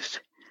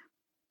reduced.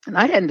 And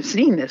I hadn't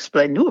seen this,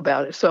 but I knew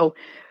about it. So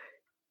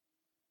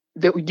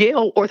the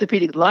Yale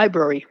Orthopedic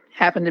Library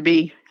happened to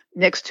be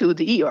next to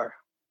the ER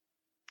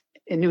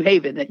in New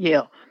Haven at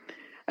Yale.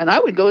 And I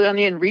would go down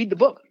there and read the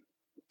book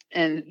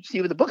and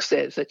see what the book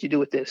says that you do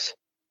with this.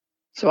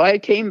 So I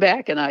came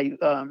back and I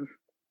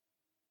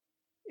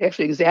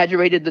actually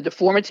exaggerated the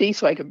deformity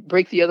so I could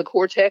break the other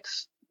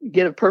cortex,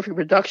 get a perfect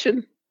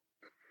reduction,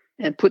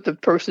 and put the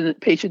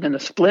patient in a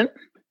splint.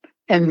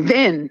 And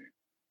then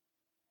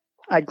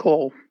I'd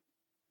call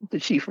the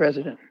chief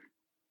resident.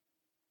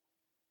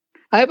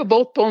 I have a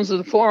both bones of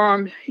the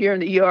forearm here in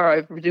the ER.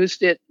 I've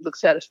reduced it.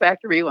 Looks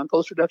satisfactory on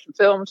post-production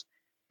films.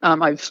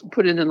 I've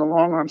put it in a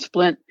long arm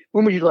splint.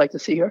 When would you like to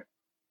see her?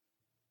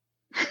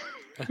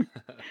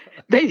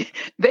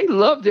 They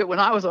loved it when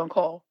I was on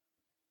call,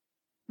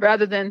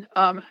 rather than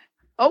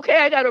okay,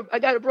 I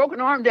got a broken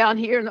arm down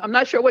here and I'm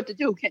not sure what to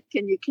do.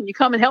 Can you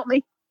come and help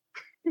me?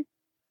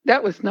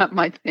 That was not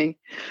my thing.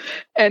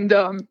 And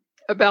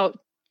about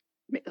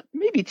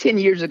maybe 10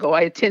 years ago,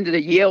 I attended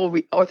a Yale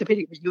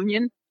orthopedic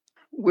reunion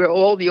where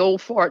all the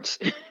old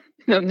farts,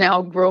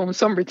 now grown,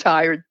 some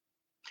retired,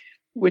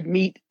 would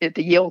meet at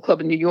the Yale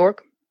Club in New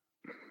York.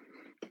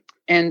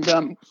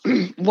 And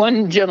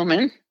one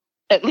gentleman,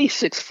 at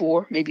least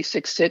 6'4", maybe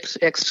 6'6",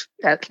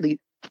 ex-athlete,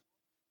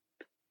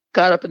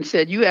 got up and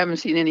said, "You haven't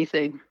seen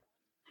anything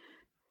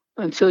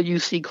until you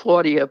see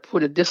Claudia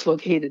put a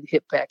dislocated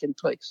hip back in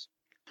place."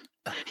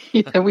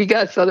 And we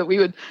got so that we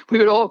would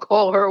all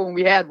call her when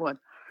we had one,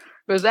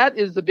 because that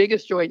is the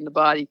biggest joint in the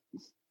body.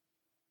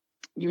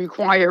 You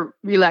require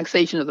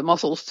relaxation of the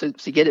muscles to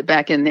get it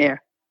back in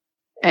there.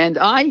 And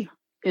I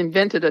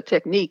invented a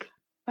technique.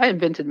 I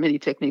invented many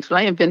techniques, but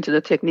I invented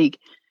a technique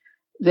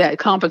that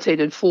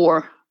compensated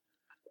for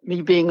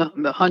me being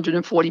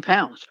 140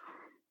 pounds,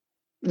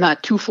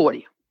 not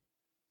 240.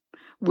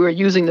 We're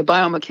using the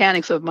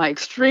biomechanics of my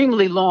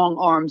extremely long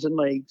arms and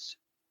legs.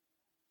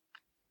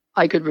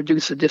 I could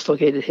reduce a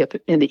dislocated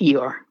hip in the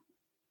ER.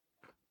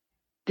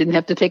 Didn't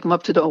have to take them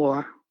up to the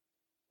OR.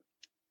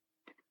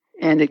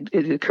 And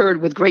it occurred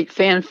with great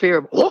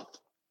fanfare. Whoop,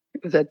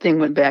 because that thing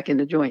went back in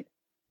the joint.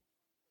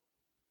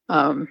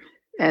 So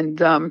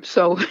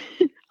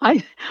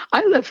I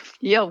left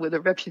Yale with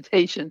a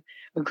reputation,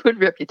 a good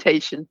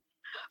reputation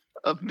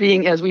of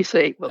being, as we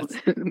say, well,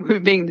 we're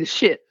being the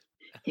shit.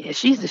 Yeah,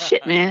 she's the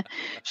shit, man.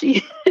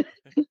 She.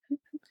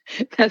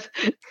 That's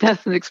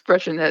an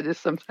expression that is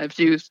sometimes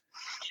used.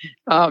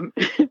 It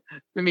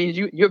means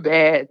you're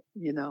bad.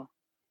 You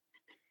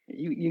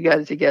got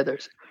it together.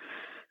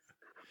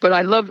 But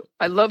I love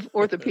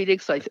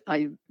orthopedics.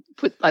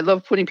 I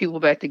love putting people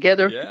back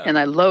together, and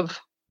I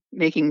love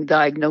making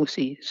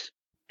diagnoses.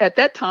 At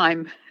that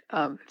time,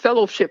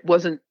 fellowship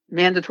wasn't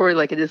mandatory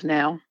like it is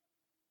now.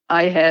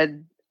 I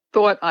had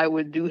thought I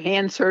would do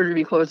hand surgery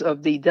because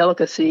of the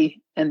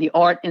delicacy and the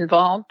art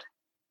involved.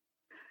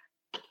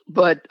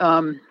 But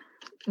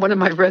one of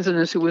my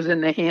residents who was in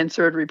the hand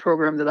surgery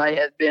program that I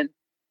had been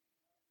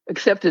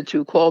accepted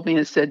to called me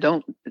and said,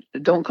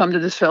 don't come to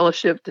this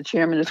fellowship. The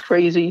chairman is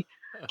crazy.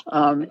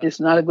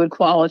 It's not a good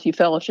quality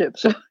fellowship.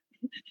 So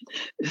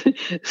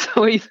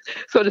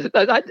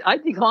I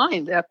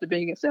declined after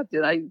being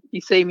accepted. He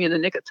saved me in the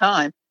nick of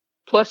time.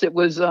 Plus it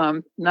was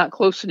not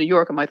close to New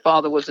York and my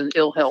father was in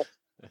ill health.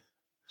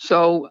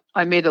 So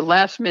I made a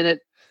last minute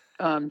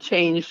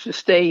change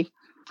to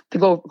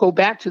go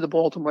back to the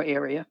Baltimore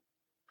area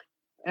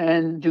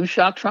and do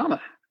shock trauma,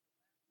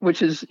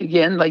 which is,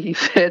 again, like you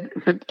said,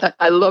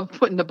 I love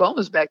putting the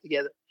bones back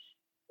together.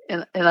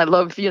 And I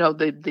love,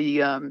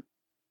 the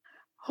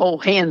whole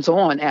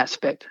hands-on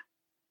aspect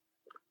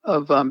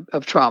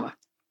of trauma.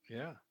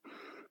 Yeah.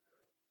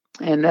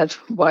 And that's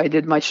why I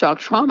did my shock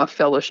trauma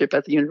fellowship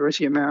at the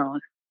University of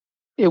Maryland.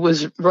 It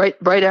was right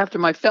after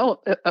my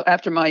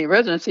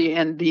residency,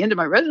 and the end of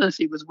my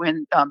residency was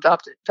when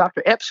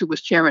Dr. Epps, who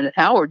was chairman at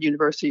Howard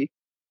University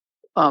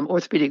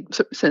Orthopedic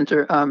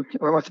Center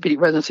or Orthopedic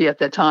Residency at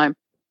that time,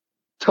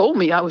 told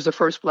me I was the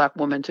first Black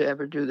woman to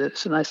ever do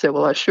this. And I said,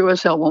 well, I sure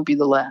as hell won't be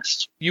the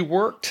last. You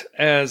worked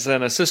as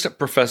an assistant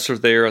professor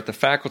there at the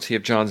faculty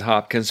of Johns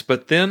Hopkins,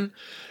 but then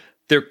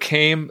there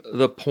came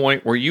the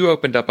point where you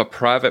opened up a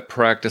private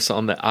practice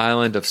on the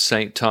island of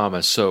St.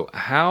 Thomas. So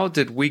how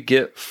did we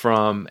get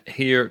from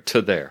here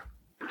to there?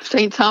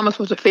 St. Thomas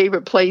was a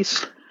favorite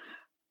place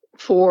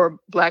for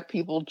Black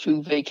people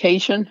to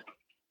vacation.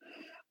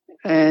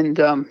 And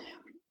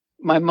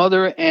my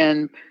mother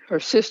and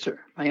her sister,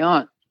 my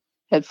aunt,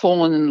 had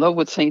fallen in love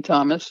with St.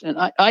 Thomas. And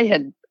I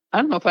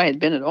don't know if I had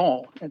been at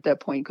all at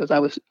that point because I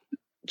was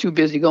too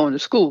busy going to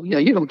school.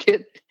 You don't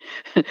get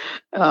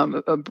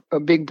a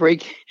big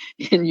break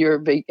in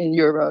your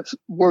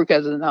work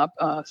as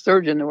a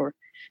surgeon or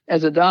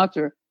as a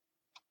doctor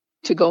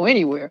to go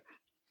anywhere.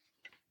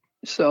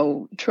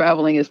 So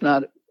traveling is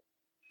not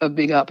a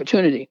big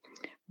opportunity.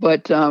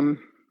 But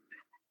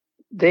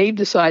they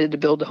decided to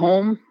build a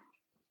home.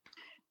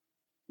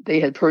 They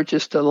had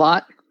purchased a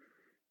lot.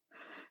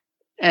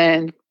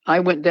 And I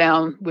went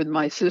down with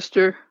my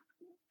sister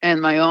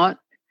and my aunt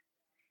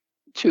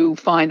to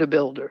find a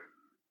builder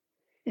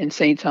in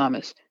St.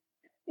 Thomas.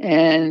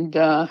 And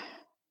I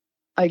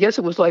guess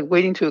it was like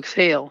Waiting to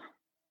Exhale.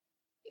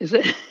 Is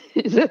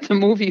that the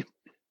movie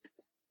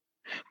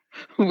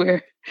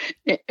where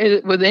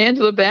with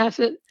Angela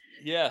Bassett?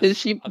 Yes.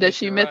 That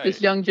she met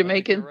this young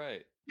Jamaican?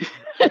 Right.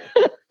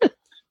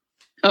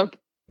 Okay.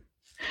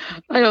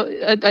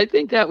 I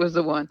think that was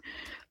the one.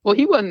 Well,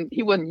 he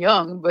wasn't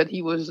young, but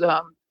he was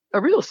a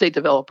real estate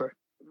developer.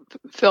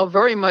 Fell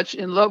very much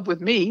in love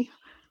with me,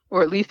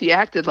 or at least he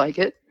acted like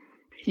it.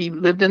 He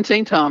lived in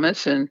St.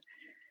 Thomas and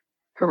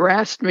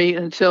harassed me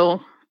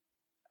until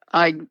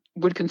I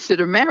would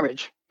consider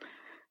marriage.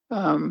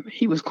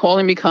 He was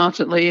calling me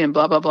constantly and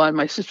blah, blah, blah. And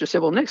my sister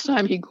said, well, next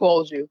time he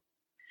calls you,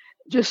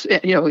 just,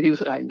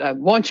 I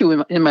want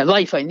you in my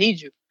life. I need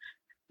you.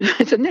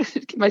 I said,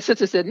 my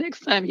sister said,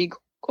 next time he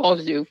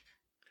calls you,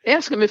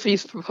 ask him if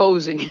he's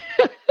proposing.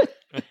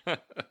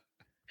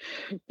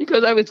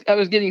 Because I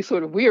was getting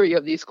sort of weary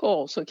of these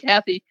calls. So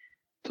Kathy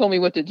told me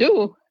what to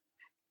do.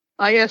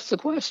 I asked the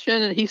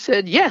question and he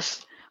said,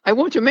 yes, I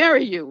want to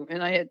marry you.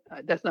 And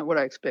that's not what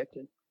I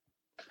expected.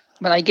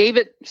 But I gave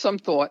it some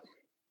thought.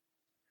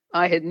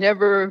 I had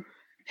never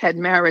had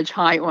marriage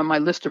high on my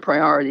list of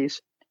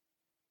priorities.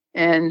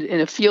 And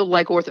in a field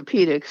like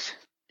orthopedics,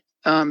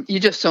 you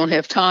just don't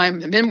have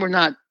time. Men were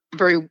not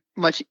very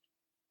much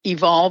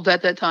evolved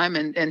at that time.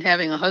 And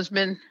having a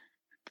husband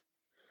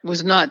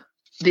was not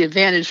the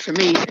advantage for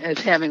me as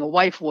having a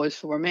wife was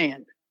for a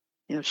man.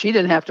 She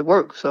didn't have to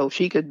work, so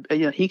she could,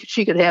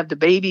 she could have the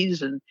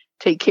babies and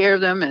take care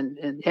of them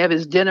and have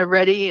his dinner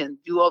ready and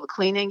do all the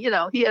cleaning.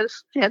 He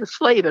had a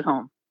slave at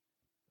home.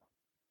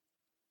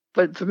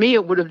 But for me,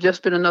 it would have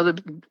just been another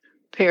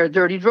pair of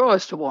dirty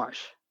drawers to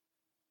wash.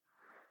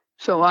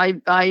 So I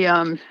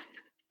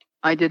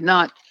did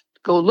not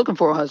go looking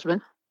for a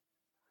husband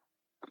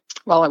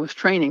while I was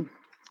training.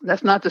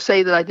 That's not to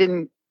say that I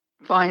didn't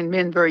find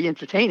men very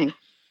entertaining.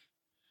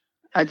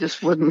 I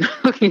just wasn't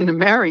looking to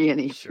marry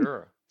any.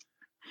 Sure.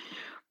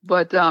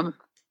 But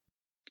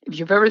if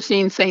you've ever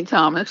seen St.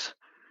 Thomas,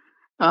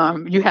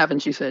 you haven't,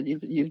 she said.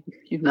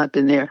 You've not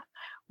been there.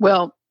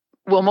 Well,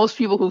 most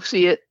people who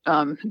see it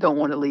don't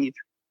want to leave.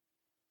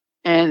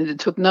 And it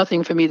took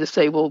nothing for me to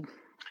say, well,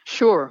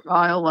 sure,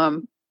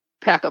 I'll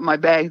pack up my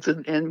bags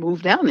and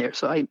move down there.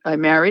 So I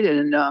married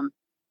in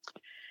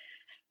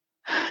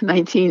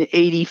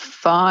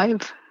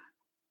 1985.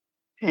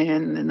 And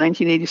in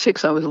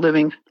 1986, I was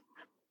living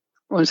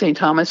on St.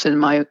 Thomas in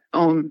my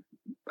own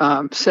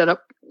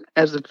setup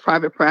as a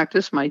private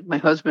practice. My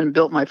husband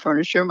built my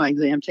furniture, my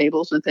exam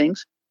tables and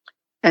things.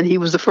 And he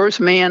was the first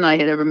man I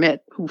had ever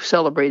met who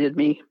celebrated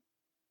me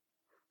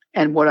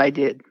and what I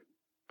did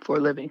for a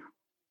living.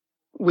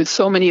 With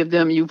so many of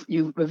them, you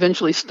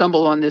eventually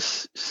stumble on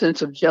this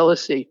sense of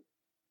jealousy,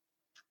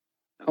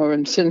 or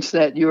in sense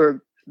that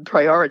you're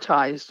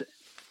prioritized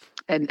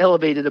and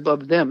elevated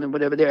above them and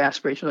whatever their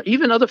aspirations are,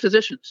 even other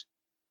physicians.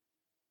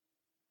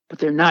 But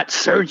they're not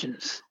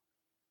surgeons.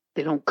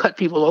 They don't cut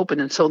people open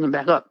and sew them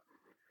back up.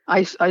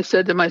 I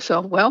said to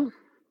myself, well,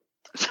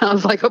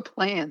 sounds like a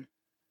plan.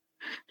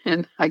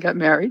 And I got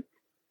married.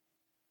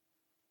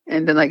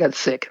 And then I got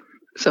sick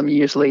some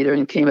years later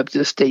and came up to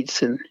the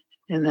States, and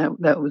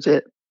that was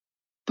it.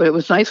 But it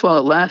was nice while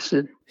it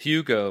lasted.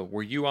 Hugo,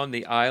 were you on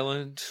the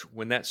island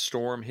when that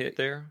storm hit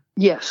there?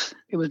 Yes,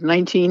 it was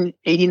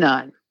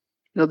 1989.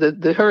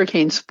 The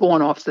hurricanes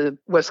spawn off the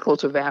west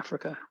coast of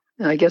Africa.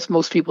 And I guess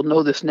most people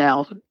know this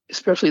now,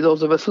 especially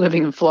those of us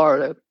living in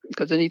Florida,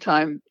 because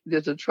anytime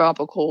there's a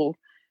tropical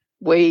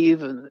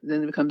wave and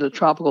then it becomes a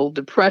tropical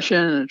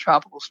depression and a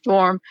tropical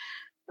storm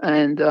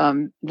and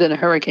then a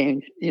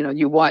hurricane,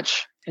 you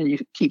watch and you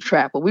keep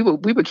track. Well,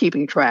 we were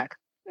keeping track.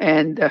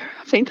 And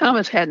St.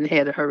 Thomas hadn't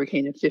had a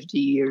hurricane in 50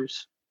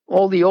 years.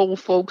 All the old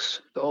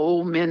folks, the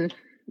old men,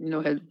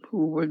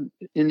 who were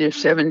in their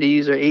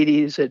 70s or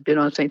 80s had been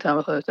on St.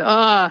 Thomas.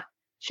 Said,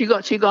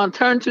 she gone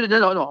turn to the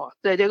north.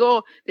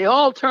 They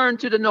all turn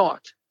to the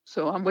north.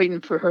 So I'm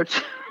waiting for her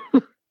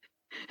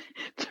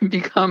to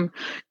become,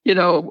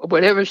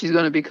 whatever she's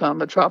going to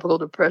become, a tropical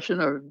depression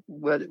or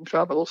a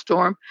tropical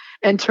storm,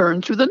 and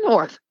turn to the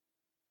north.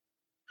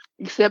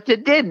 Except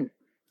it didn't.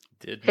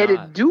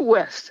 Headed due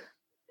west.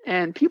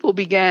 And people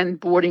began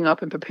boarding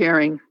up and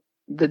preparing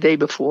the day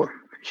before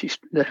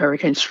the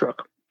hurricane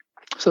struck.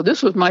 So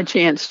this was my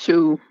chance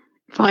to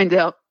find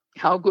out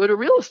how good a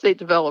real estate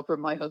developer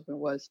my husband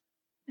was.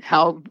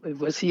 How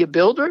was he a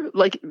builder?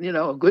 Like,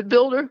 a good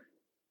builder?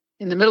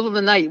 In the middle of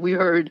the night, we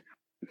heard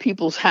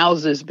people's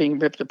houses being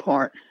ripped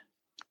apart.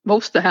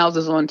 Most of the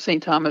houses on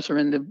St. Thomas or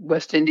in the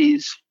West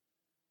Indies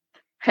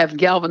have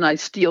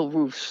galvanized steel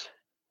roofs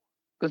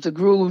because the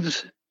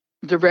grooves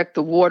direct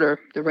the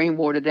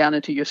rainwater down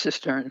into your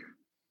cistern.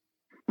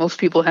 Most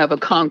people have a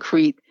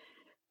concrete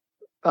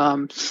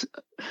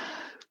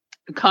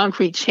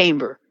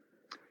chamber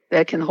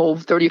that can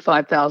hold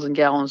 35,000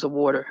 gallons of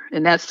water,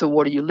 and that's the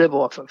water you live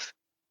off of.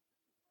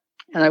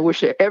 And I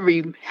wish that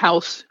every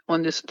house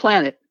on this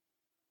planet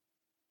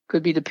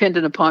could be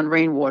dependent upon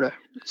rainwater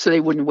so they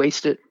wouldn't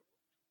waste it.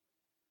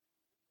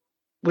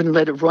 Wouldn't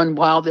let it run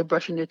while they're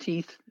brushing their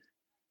teeth.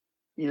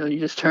 You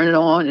just turn it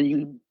on and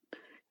you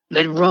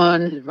let it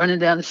run, running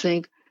down the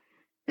sink,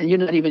 and you're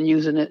not even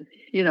using it.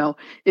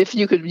 If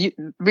you could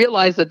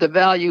realize that the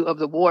value of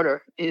the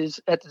water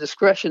is at the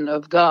discretion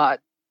of God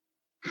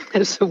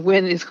as to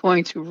when it's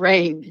going to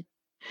rain,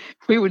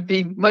 we would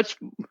be much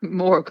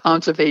more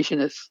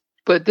conservationists.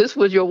 But this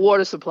was your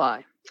water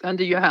supply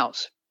under your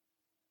house.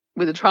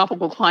 With a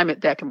tropical climate,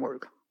 that can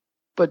work.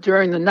 But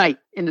during the night,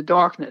 in the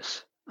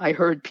darkness, I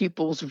heard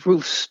people's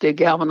roofs, their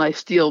galvanized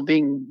steel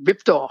being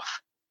ripped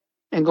off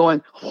and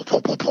going.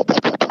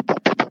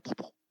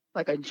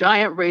 like a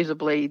giant razor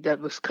blade that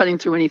was cutting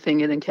through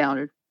anything it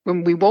encountered.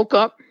 When we woke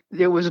up,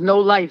 there was no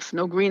life,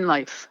 no green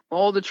life.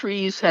 All the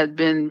trees had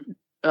been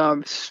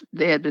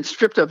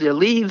stripped of their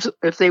leaves,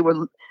 if they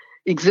were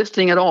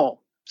existing at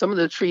all. Some of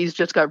the trees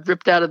just got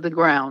ripped out of the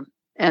ground.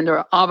 And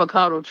our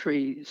avocado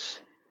trees,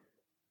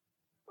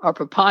 our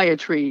papaya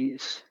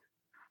trees,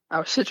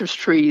 our citrus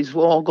trees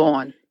were all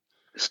gone.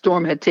 The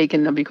storm had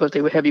taken them because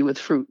they were heavy with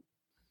fruit.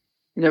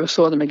 We never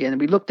saw them again.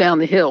 We looked down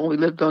the hill. We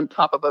lived on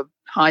top of a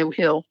high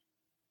hill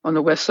on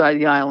the west side of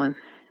the island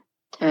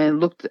and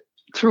looked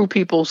through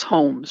people's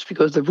homes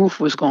because the roof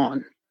was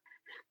gone.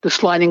 The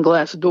sliding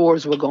glass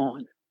doors were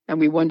gone. And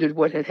we wondered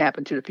what had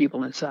happened to the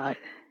people inside.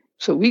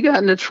 So we got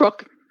in the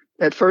truck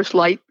at first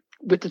light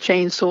with the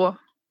chainsaw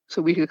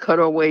so we could cut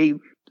our way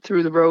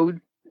through the road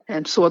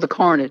and saw the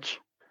carnage,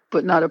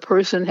 but not a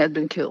person had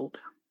been killed.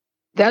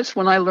 That's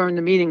when I learned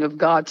the meaning of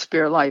God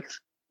Spare Life,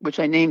 which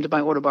I named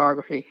my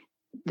autobiography.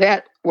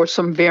 That, or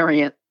some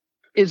variant,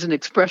 is an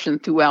expression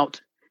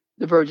throughout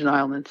the Virgin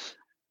Islands,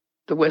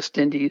 the West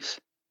Indies.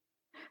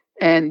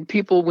 And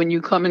people, when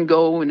you come and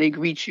go and they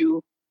greet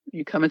you,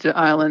 you come into the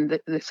island,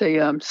 they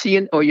say, see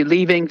you, or you're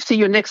leaving, see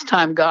you next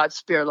time, God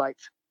spare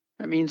life.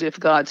 That means if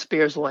God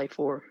spares life,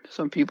 or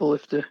some people,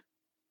 if the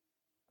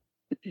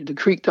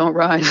creek don't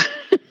rise.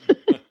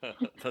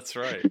 That's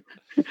right.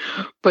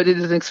 But it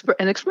is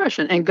an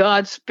expression, and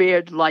God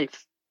spared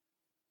life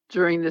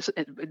during this,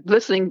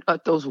 listening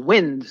at those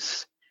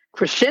winds,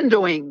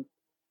 crescendoing.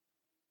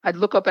 I'd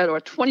look up at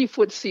our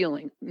 20-foot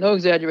ceiling, no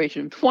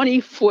exaggeration,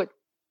 20-foot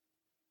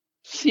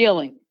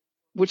ceiling,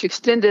 which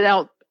extended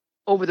out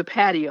over the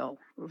patio.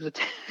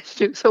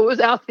 So it was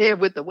out there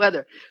with the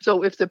weather.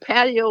 So if the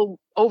patio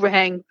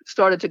overhang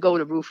started to go,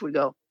 the roof would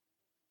go.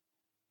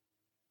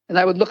 And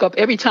I would look up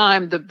every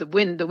time the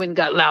wind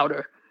got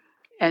louder,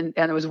 and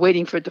I was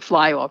waiting for it to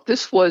fly off.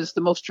 This was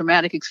the most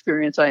traumatic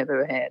experience I have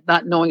ever had,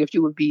 not knowing if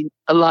you would be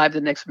alive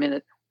the next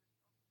minute,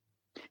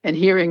 and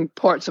hearing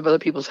parts of other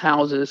people's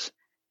houses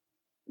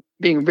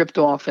being ripped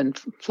off and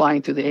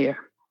flying through the air.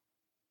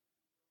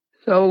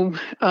 So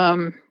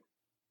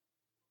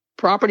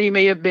property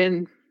may have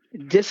been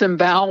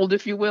disemboweled,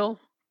 if you will,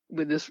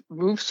 with its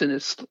roofs and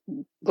its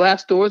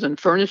glass doors and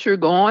furniture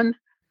gone.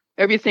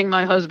 Everything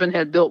my husband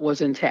had built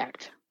was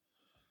intact.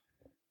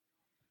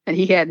 And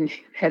he hadn't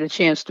had a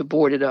chance to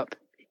board it up.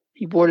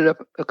 He boarded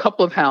up a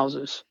couple of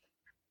houses,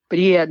 but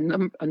he had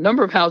a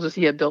number of houses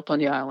he had built on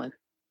the island.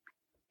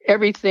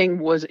 Everything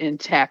was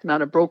intact,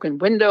 not a broken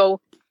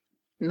window,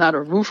 not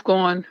a roof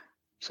gone.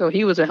 So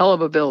he was a hell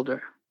of a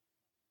builder.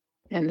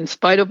 And in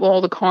spite of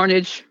all the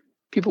carnage,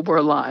 people were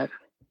alive.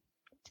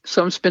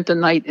 Some spent the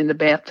night in the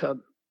bathtub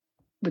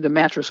with a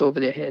mattress over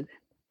their head.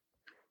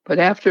 But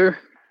after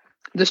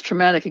this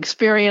traumatic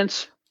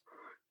experience,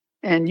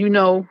 and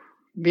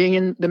being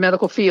in the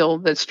medical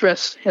field, that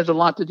stress has a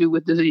lot to do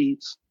with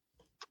disease.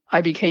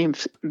 I became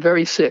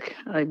very sick.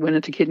 I went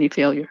into kidney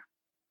failure.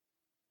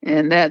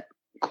 And that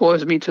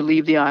caused me to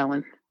leave the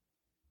island.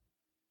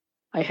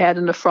 I had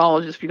a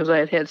nephrologist because I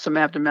had had some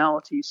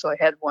abnormalities. So I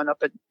had one up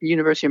at the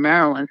University of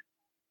Maryland.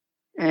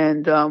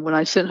 And when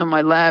I sent him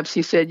my labs,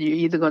 he said, you're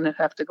either going to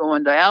have to go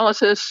on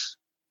dialysis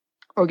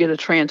or get a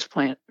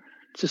transplant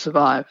to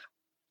survive.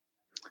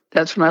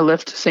 That's when I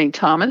left St.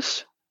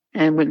 Thomas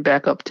and went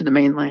back up to the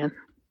mainland.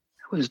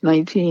 It was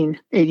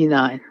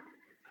 1989.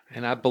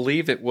 And I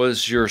believe it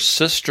was your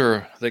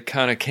sister that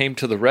kind of came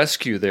to the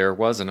rescue there,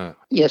 wasn't it?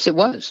 Yes, it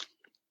was.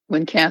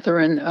 When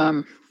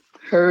Catherine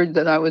heard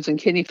that I was in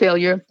kidney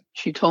failure,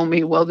 she told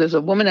me, well, there's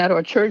a woman at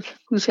our church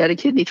who's had a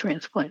kidney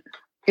transplant.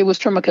 It was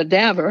from a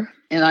cadaver,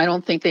 and I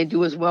don't think they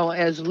do as well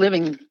as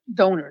living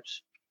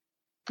donors.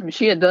 I mean,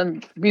 she had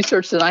done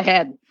research that I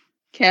hadn't.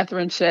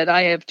 Catherine said,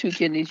 I have 2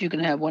 kidneys, you can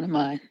have one of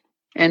mine.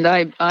 And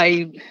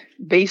I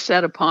based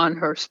that upon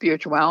her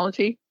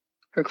spirituality,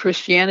 her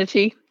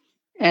Christianity,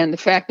 and the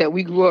fact that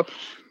we grew up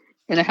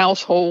in a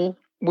household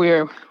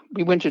where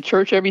we went to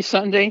church every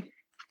Sunday.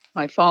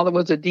 My father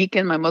was a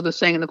deacon, my mother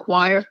sang in the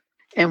choir.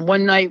 And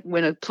one night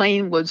when a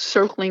plane was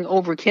circling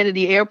over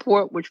Kennedy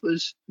Airport, which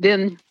was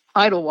then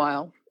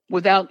Idlewild,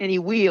 without any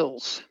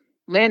wheels,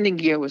 landing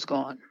gear was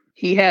gone.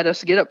 He had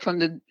us get up from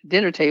the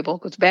dinner table,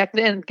 because back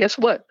then, guess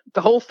what?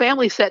 The whole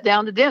family sat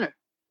down to dinner.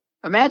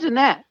 Imagine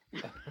that.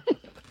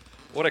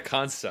 What a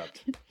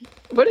concept.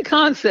 What a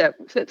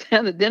concept. Sat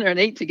down to dinner and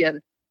ate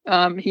together.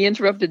 He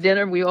interrupted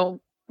dinner. We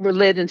all were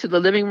led into the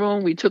living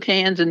room. We took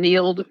hands and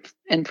kneeled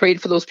and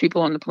prayed for those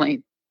people on the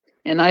plane.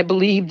 And I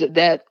believed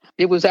that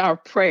it was our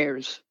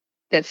prayers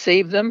that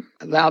saved them,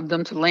 allowed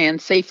them to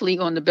land safely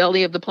on the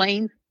belly of the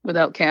plane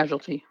without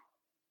casualty.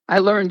 I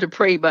learned to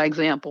pray by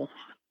example.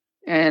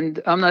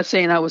 And I'm not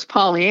saying I was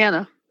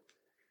Pollyanna.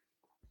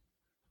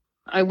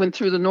 I went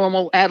through the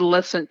normal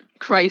adolescent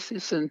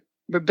crisis and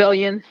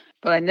rebellion,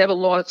 but I never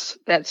lost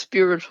that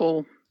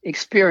spiritual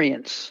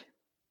experience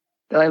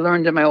that I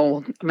learned in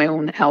my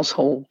own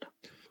household.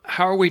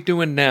 How are we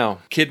doing now?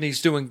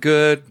 Kidneys doing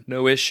good?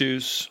 No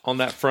issues on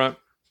that front?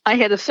 I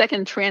had a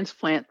second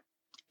transplant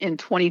in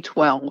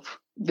 2012.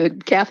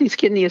 Kathy's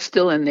kidney is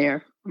still in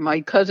there.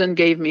 My cousin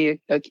gave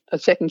me a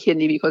second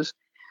kidney because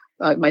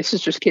My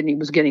sister's kidney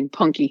was getting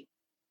punky,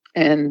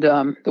 and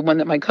the one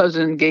that my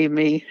cousin gave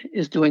me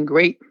is doing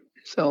great.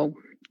 So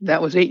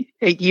that was eight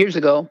years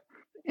ago,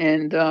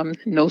 and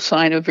no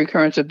sign of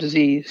recurrence of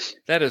disease.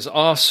 That is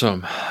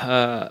awesome.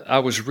 I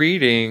was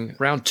reading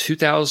around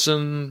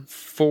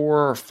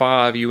 2004 or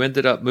 5, you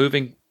ended up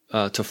moving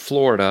to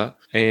Florida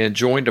and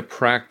joined a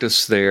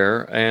practice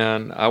there.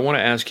 And I want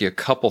to ask you a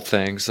couple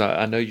things.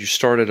 I know you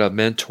started a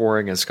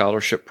mentoring and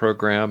scholarship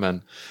program,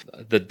 and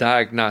the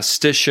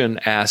diagnostician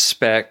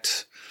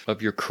aspect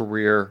of your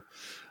career,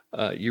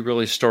 you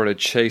really started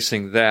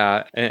chasing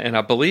that. And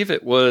I believe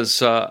it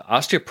was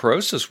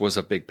osteoporosis was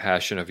a big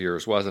passion of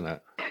yours, wasn't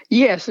it?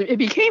 Yes, it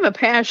became a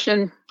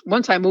passion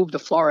once I moved to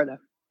Florida.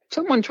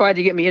 Someone tried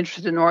to get me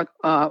interested in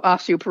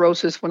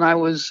osteoporosis when I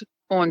was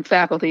on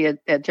faculty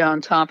at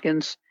Johns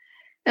Hopkins,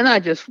 and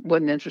I just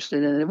wasn't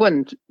interested in it. It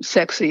wasn't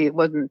sexy. It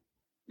wasn't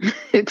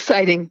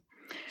exciting.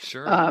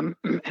 Sure.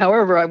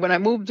 However, when I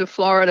moved to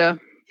Florida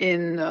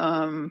in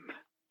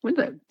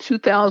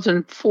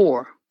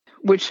 2004,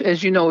 which,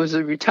 as you know, is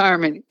the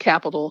retirement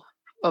capital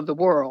of the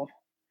world,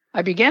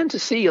 I began to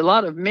see a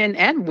lot of men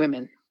and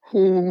women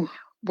who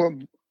were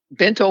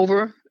bent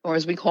over, or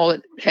as we call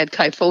it, had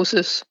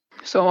kyphosis.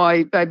 So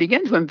I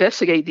began to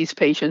investigate these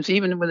patients,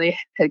 even when they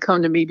had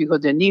come to me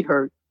because their knee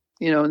hurt.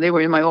 And they were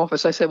in my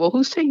office. I said, well,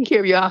 who's taking care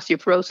of your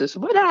osteoporosis?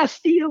 What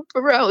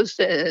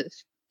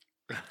osteoporosis?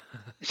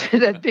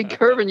 That big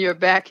curve in your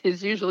back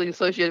is usually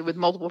associated with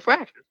multiple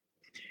fractures.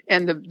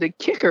 And the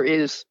kicker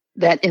is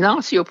that in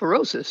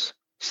osteoporosis,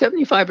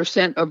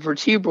 75% of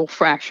vertebral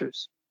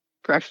fractures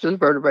of the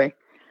vertebrae,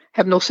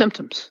 have no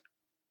symptoms.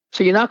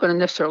 So you're not going to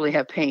necessarily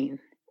have pain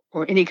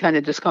or any kind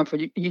of discomfort.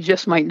 You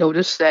just might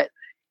notice that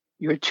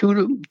you're 2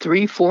 to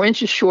 3, 4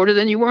 inches shorter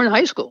than you were in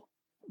high school.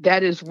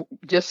 That is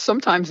just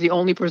sometimes the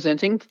only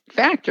presenting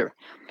factor.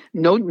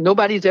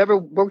 Nobody's ever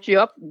worked you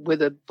up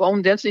with a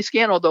bone density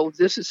scan, although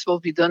this is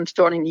supposed to be done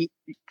starting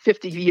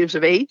 50 years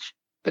of age.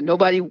 But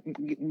nobody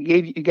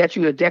got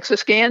you a DEXA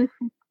scan.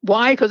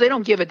 Why? Because they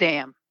don't give a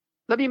damn.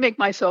 Let me make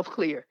myself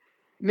clear.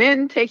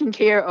 Men taking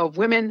care of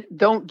women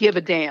don't give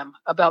a damn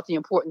about the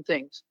important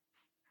things.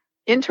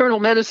 Internal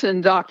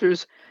medicine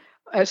doctors,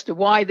 as to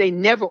why they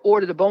never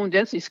ordered a bone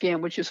density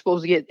scan, which you're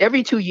supposed to get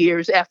every 2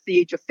 years after the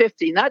age of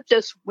 50, not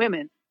just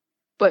women,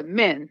 but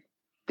men.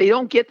 They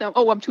don't get them,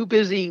 oh, I'm too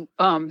busy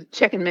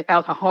checking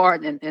out her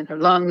heart and her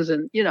lungs,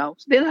 and,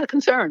 they're not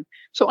concerned.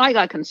 So I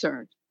got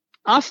concerned.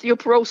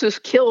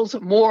 Osteoporosis kills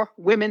more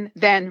women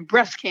than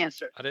breast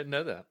cancer. I didn't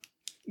know that.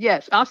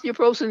 Yes,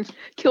 osteoporosis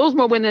kills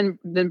more women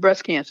than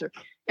breast cancer.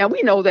 And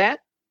we know that,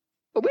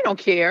 but we don't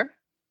care.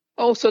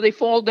 Oh, so they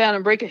fall down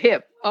and break a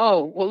hip.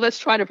 Oh, well, let's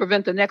try to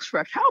prevent the next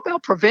fracture. How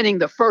about preventing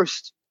the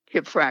first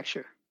hip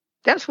fracture?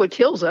 That's what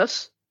kills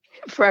us.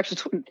 Hip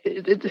fractures.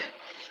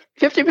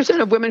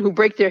 50% of women who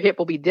break their hip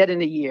will be dead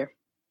in a year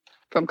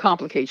from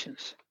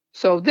complications.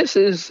 So this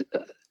is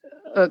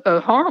a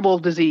horrible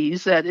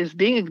disease that is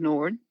being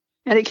ignored,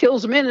 and it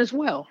kills men as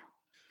well.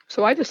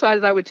 So I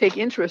decided I would take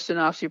interest in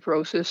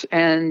osteoporosis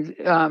and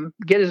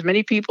get as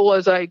many people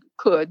as I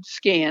could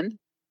scanned,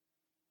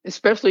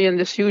 especially in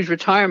this huge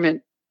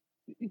retirement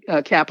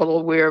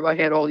capital where I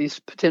had all these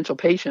potential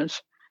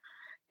patients,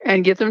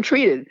 and get them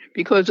treated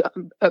because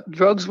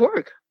drugs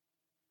work.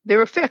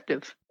 They're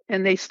effective,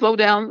 and they slow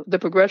down the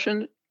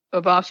progression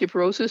of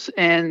osteoporosis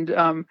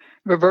and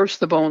reverse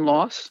the bone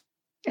loss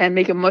and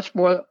make it much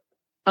more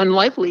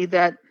unlikely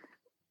that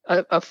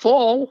a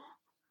fall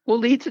will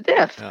lead to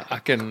death. I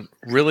can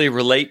really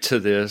relate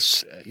to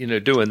this.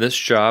 Doing this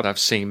job, I've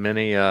seen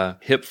many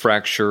hip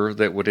fracture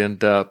that would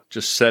end up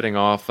just setting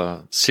off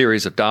a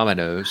series of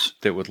dominoes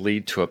that would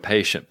lead to a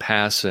patient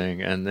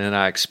passing. And then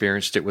I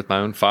experienced it with my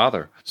own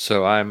father.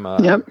 So I'm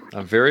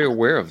very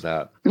aware of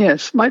that.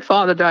 Yes. My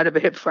father died of a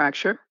hip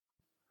fracture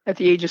at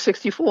the age of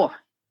 64.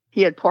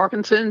 He had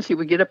Parkinson's. He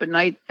would get up at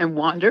night and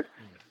wander.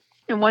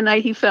 And one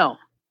night he fell,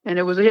 and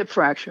it was a hip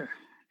fracture.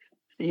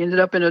 He ended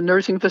up in a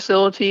nursing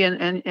facility,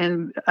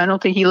 and I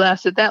don't think he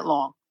lasted that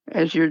long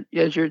as your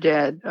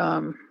dad.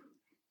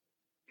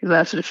 He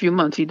lasted a few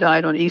months. He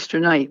died on Easter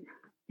night.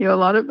 A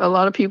lot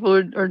of people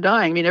are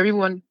dying. I mean,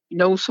 everyone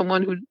knows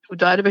someone who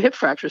died of a hip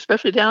fracture,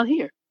 especially down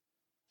here.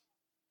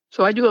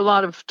 So I do a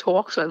lot of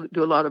talks. I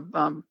do a lot of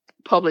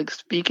public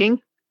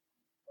speaking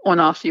on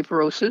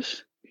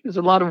osteoporosis because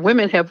a lot of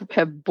women have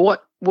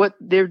bought what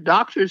their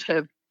doctors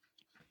have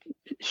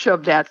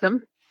shoved at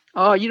them.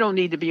 Oh, you don't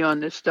need to be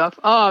on this stuff.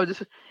 Oh,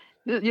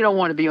 you don't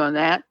want to be on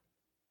that.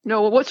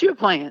 No, well, what's your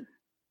plan?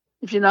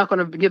 If you're not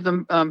going to give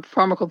them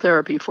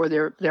pharmacotherapy for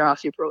their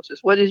osteoporosis,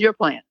 what is your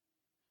plan?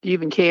 Do you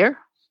even care?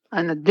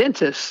 And the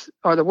dentists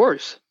are the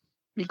worst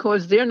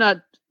because they're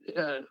not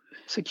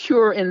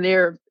secure in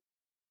their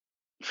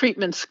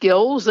treatment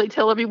skills. They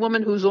tell every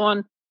woman who's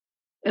on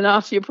an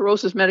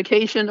osteoporosis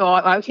medication, oh,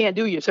 I can't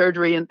do your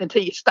surgery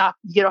until you stop,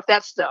 get off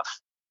that stuff.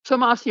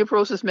 Some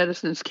osteoporosis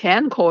medicines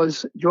can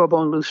cause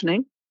jawbone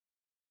loosening,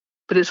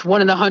 but it's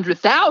 1 in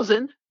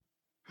 100,000.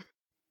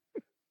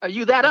 Are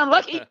you that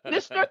unlucky,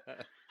 mister?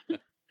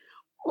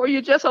 Or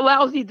you're just a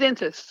lousy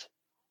dentist?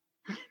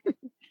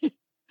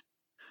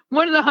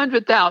 1 in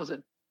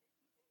 100,000.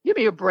 Give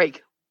me a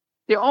break.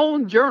 Their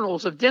own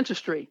journals of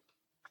dentistry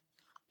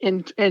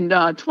in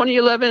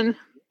 2011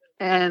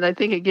 and I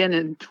think again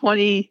in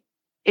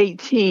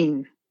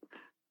 2018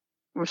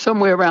 or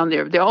somewhere around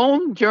there. Their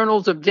own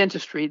journals of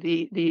dentistry.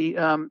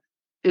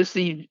 Is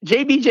the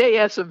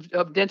JBJS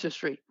of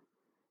dentistry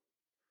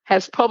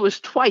has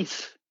published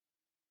twice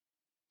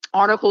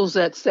articles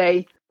that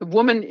say the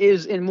woman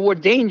is in more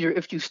danger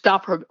if you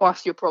stop her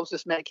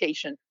osteoporosis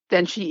medication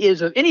than she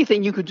is of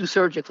anything you could do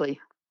surgically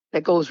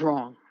that goes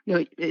wrong.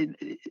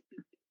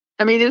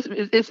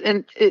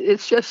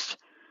 It's just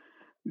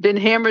been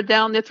hammered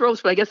down their throats,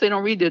 but I guess they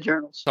don't read their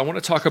journals. I want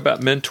to talk about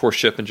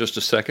mentorship in just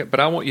a second, but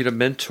I want you to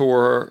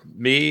mentor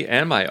me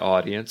and my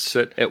audience.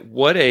 At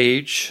what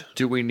age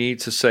do we need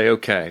to say,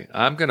 okay,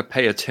 I'm going to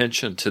pay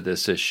attention to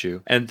this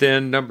issue? And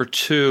then number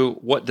 2,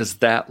 what does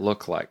that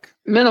look like?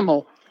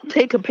 Minimal.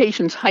 Take a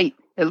patient's height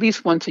at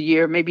least once a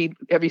year, maybe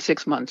every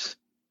 6 months,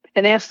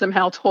 and ask them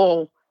how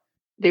tall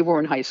they were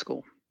in high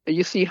school. If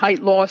you see height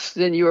loss,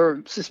 then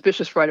you're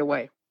suspicious right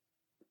away.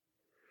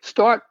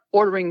 Start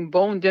ordering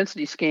bone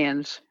density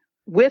scans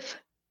with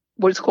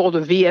what's called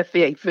a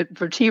VFA,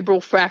 vertebral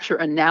fracture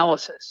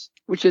analysis,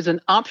 which is an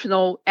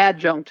optional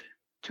adjunct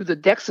to the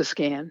DEXA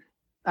scan.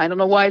 I don't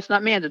know why it's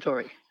not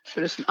mandatory,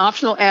 but it's an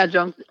optional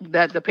adjunct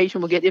that the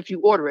patient will get if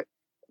you order it,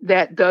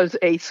 that does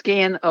a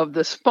scan of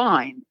the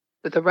spine,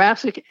 the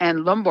thoracic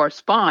and lumbar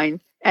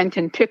spine, and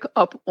can pick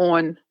up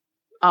on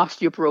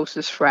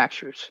osteoporosis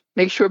fractures.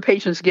 Make sure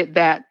patients get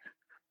that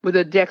with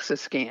a DEXA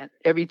scan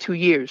every 2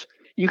 years.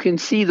 You can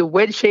see the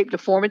wedge-shaped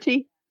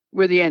deformity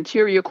where the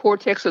anterior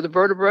cortex of the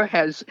vertebra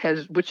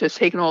which has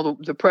taken all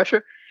the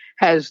pressure,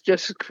 has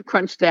just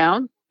crunched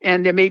down,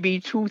 and there may be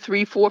 2,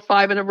 3, 4,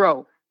 5 in a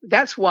row.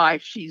 That's why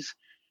she's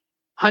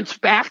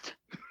hunchbacked.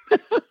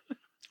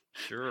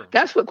 Sure.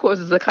 That's what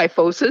causes the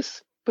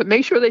kyphosis. But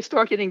make sure they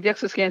start getting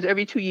DEXA scans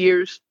every 2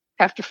 years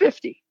after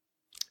 50.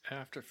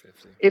 After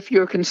 50. If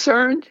you're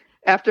concerned,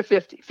 after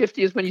 50.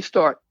 50 is when you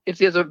start. If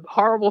there's a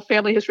horrible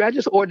family history, I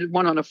just ordered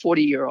one on a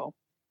 40-year-old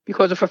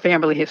because of her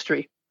family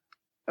history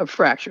of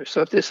fractures.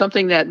 So if there's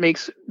something that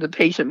makes the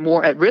patient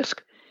more at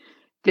risk,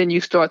 then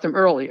you start them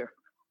earlier.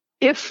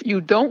 If you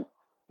don't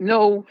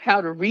know how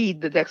to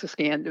read the DEXA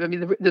scan,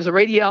 there's a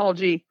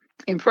radiology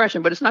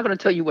impression, but it's not going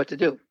to tell you what to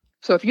do.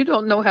 So if you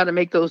don't know how to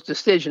make those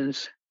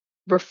decisions,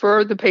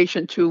 refer the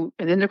patient to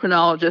an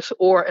endocrinologist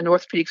or an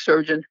orthopedic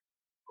surgeon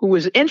who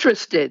is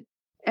interested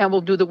and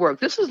will do the work.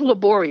 This is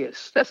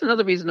laborious. That's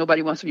another reason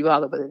nobody wants to be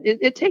bothered with it.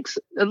 It takes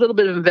a little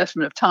bit of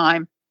investment of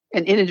time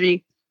and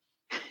energy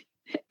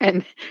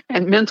and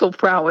mental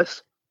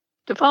prowess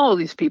to follow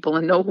these people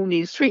and know who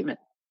needs treatment.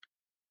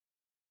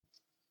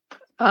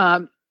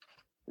 There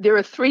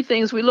are 3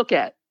 things we look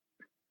at.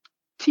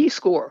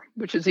 T-score,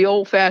 which is the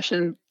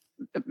old-fashioned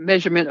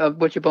measurement of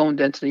what your bone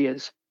density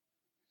is.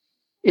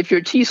 If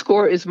your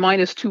T-score is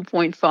minus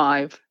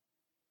 2.5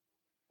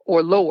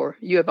 or lower,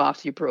 you have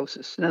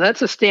osteoporosis. Now,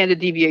 that's a standard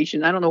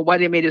deviation. I don't know why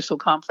they made it so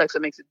complex.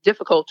 It makes it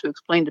difficult to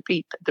explain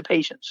to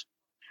patients.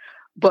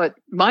 But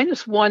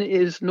minus 1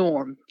 is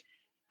norm.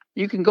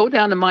 You can go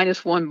down to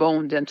minus 1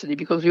 bone density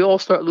because we all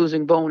start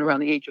losing bone around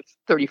the age of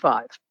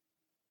 35.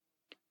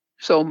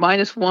 So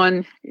minus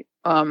 1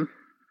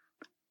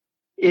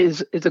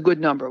 is a good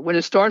number. When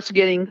it starts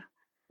getting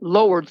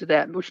lower to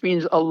that, which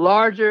means a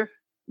larger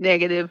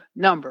negative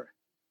number,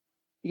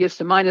 it gets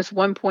to minus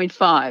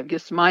 1.5,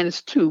 gets to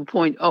minus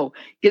 2.0,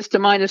 gets to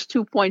minus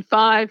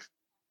 2.5,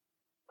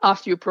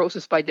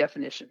 osteoporosis by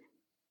definition.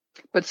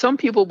 But some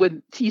people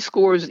with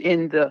T-scores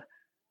in the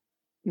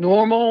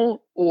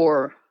normal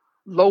or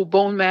low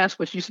bone mass,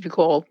 which used to be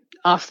called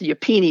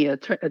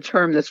osteopenia, a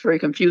term that's very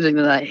confusing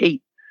that I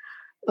hate.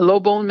 A low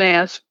bone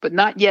mass, but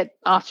not yet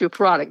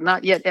osteoporotic,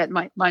 not yet at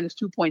minus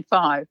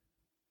 2.5,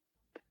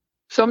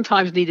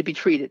 sometimes need to be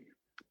treated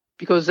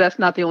because that's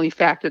not the only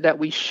factor that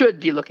we should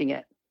be looking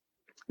at.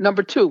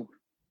 Number 2,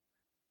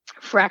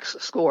 FRAX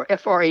score,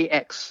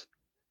 F-R-A-X.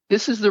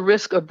 This is the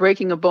risk of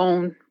breaking a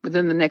bone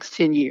within the next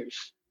 10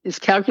 years. It's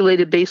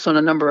calculated based on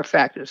a number of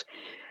factors.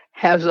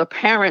 Has a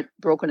parent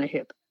broken a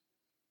hip?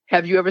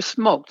 Have you ever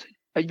smoked?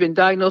 Have you been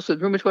diagnosed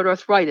with rheumatoid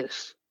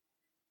arthritis?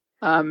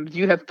 Do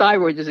you have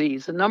thyroid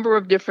disease? A number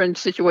of different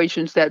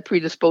situations that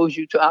predispose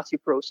you to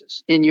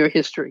osteoporosis in your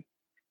history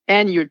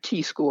and your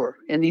T-score,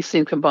 and these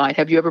things combined.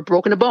 Have you ever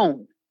broken a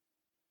bone?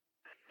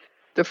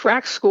 The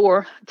FRAX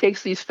score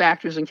takes these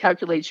factors and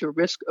calculates your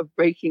risk of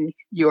breaking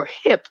your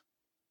hip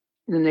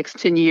in the next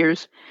 10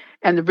 years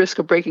and the risk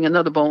of breaking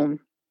another bone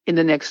in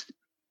the next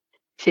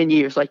 10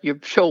 years, like your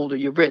shoulder,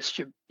 your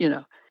wrist,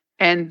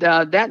 and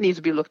that needs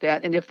to be looked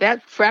at. And if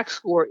that FRAX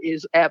score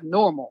is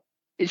abnormal,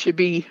 it should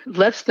be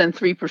less than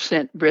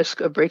 3% risk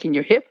of breaking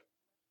your hip,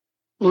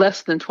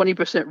 less than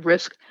 20%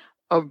 risk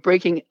of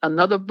breaking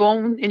another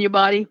bone in your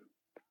body.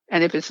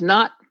 And if it's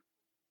not,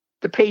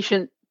 the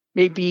patient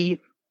may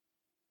be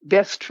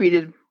best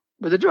treated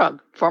with a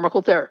drug,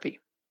 pharmacotherapy,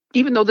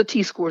 even though the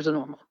T-scores are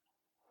normal.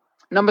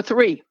 Number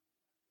 3,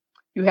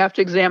 you have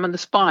to examine the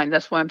spine.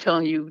 That's why I'm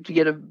telling you to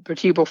get a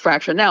vertebral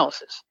fracture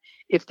analysis.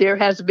 If there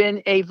has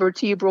been a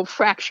vertebral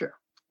fracture,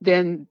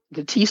 then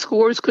the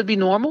T-scores could be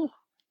normal.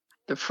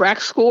 The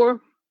FRAX score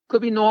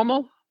could be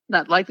normal.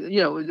 Not like,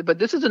 but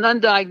this is an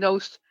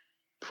undiagnosed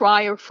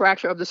prior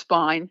fracture of the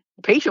spine.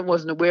 The patient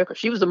wasn't aware because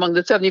she was among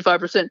the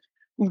 75%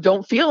 who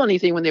don't feel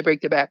anything when they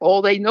break their back.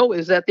 All they know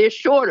is that they're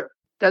shorter.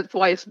 That's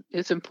why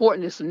it's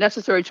important. It's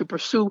necessary to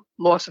pursue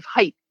loss of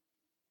height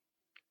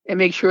and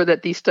make sure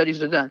that these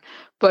studies are done.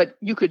 But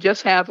you could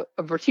just have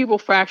a vertebral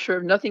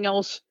fracture. Nothing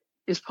else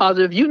is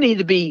positive. You need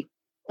to be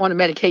on a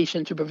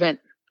medication to prevent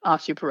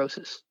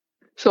osteoporosis.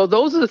 So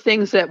those are the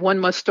things that one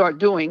must start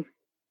doing.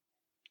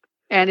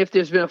 And if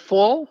there's been a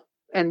fall,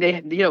 and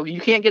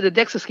you can't get a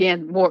DEXA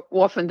scan more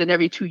often than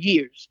every 2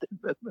 years.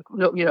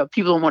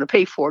 People don't want to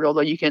pay for it,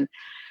 although you can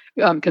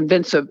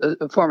convince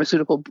a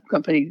pharmaceutical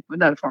company,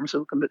 not a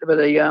pharmaceutical company, but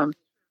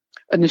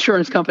an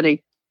insurance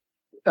company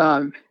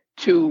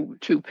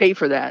to pay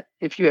for that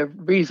if you have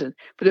reason.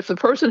 But if the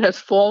person has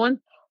fallen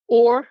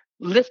or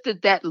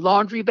lifted that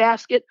laundry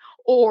basket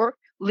or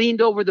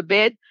leaned over the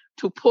bed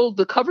to pull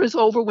the covers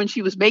over when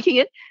she was making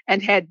it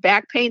and had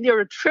back pain, there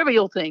are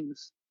trivial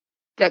things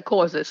that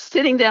cause this.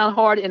 Sitting down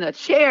hard in a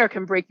chair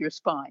can break your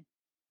spine.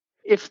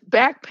 If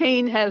back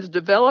pain has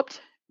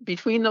developed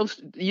between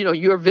those,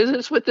 your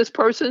visits with this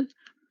person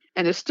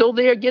and it's still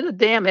there, get a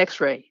damn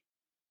x-ray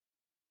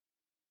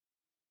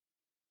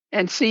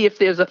and see if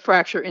there's a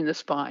fracture in the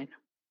spine,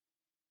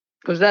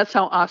 because that's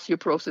how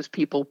osteoporosis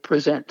people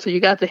present. So you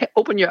got to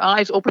open your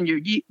eyes, open your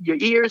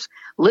ears,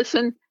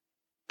 listen,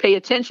 pay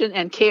attention,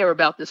 and care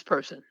about this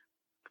person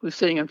who's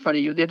sitting in front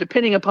of you. They're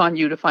depending upon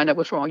you to find out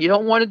what's wrong. You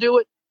don't want to do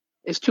it.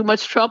 It's too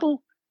much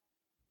trouble.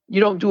 You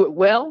don't do it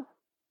well.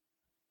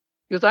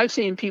 Because I've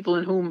seen people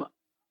in whom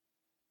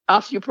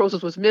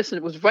osteoporosis was missing.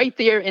 It was right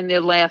there in their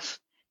last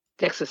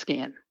DEXA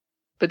scan,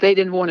 but they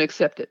didn't want to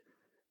accept it.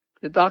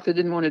 The doctor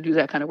didn't want to do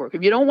that kind of work.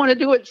 If you don't want to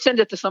do it, send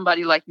it to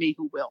somebody like me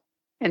who will,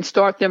 and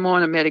start them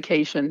on a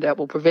medication that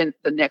will prevent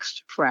the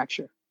next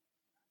fracture.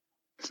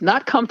 It's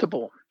not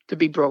comfortable to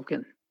be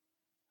broken.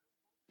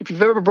 If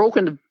you've ever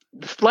broken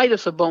the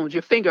slightest of bones,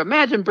 your finger,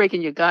 imagine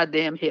breaking your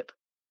goddamn hip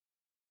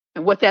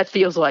and what that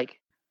feels like.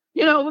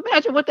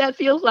 Imagine what that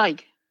feels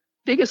like.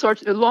 Biggest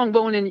long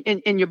bone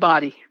in your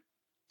body.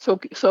 So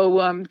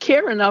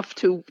care enough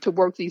to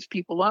work these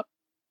people up.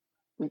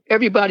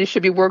 Everybody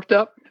should be worked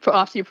up for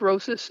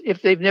osteoporosis.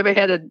 If they've never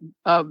had a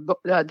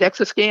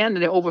DEXA scan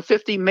and they're over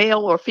 50,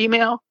 male or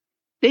female,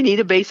 they need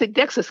a basic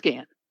DEXA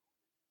scan,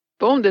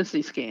 bone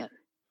density scan.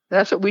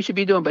 That's what we should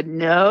be doing. But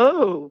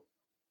no.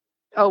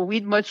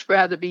 We'd much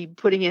rather be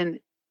putting in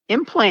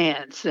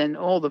implants and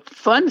all the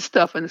fun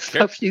stuff and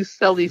stuff you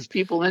sell these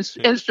people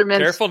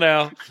instruments. Careful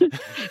now.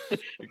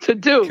 To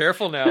do.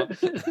 Careful now.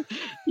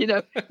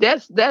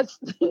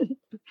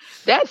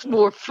 That's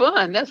more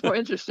fun. That's more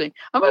interesting.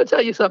 I'm going to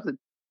tell you something.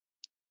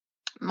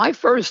 My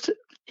first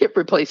hip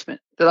replacement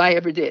that I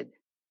ever did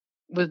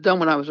was done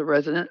when I was a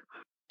resident,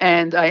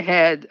 and I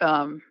had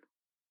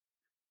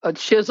a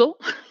chisel,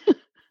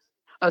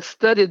 a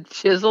studded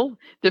chisel.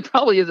 There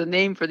probably is a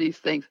name for these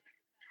things,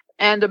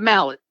 and a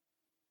mallet.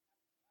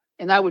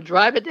 And I would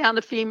drive it down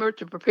the femur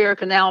to prepare a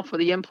canal for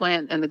the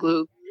implant and the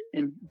glue,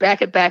 and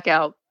back it back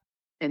out,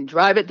 and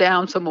drive it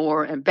down some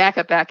more, and back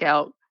it back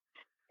out,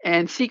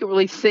 and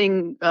secretly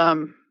sing,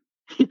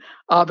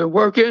 I've been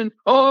working,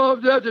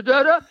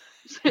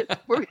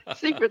 We're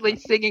secretly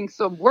singing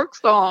some work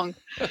song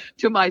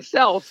to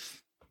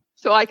myself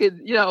so I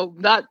could,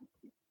 not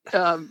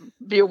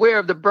be aware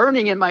of the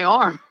burning in my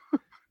arm.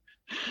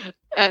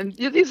 And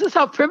this is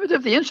how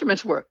primitive the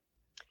instruments were.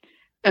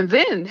 And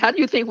then, how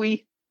do you think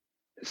we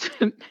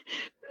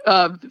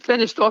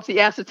finished off the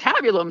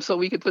acetabulum so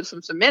we could put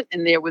some cement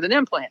in there with an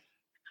implant?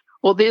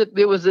 Well,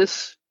 there was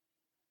this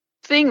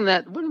thing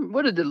that,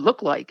 what did it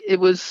look like? It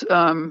was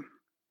a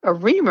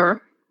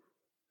reamer,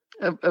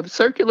 a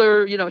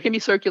circular,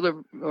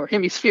 hemicircular or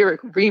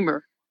hemispheric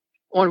reamer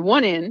on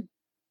one end,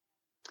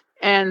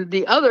 and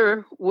the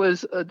other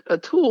was a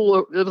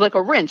tool. It was like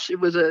a wrench.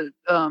 It was a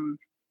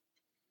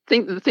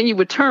the thing you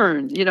would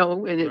turn,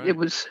 and it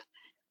was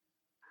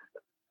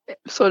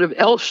sort of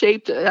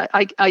L-shaped.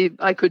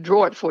 I could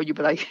draw it for you,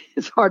 but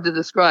it's hard to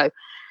describe.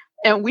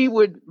 And we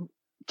would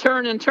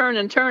turn and turn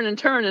and turn and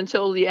turn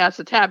until the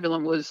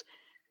acetabulum was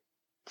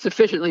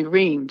sufficiently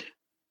reamed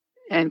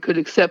and could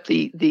accept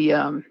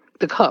the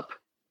cup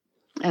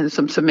and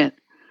some cement.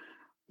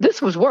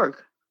 This was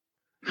work.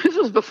 This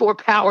was before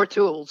power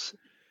tools,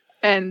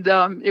 and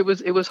it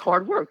was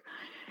hard work.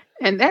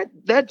 And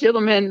that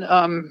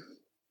gentleman,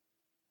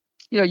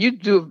 you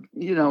do,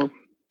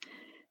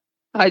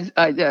 I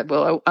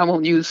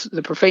won't use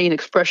the profane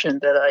expression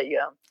that I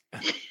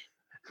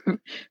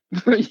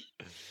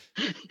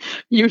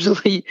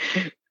usually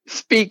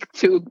speak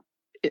to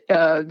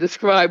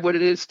describe what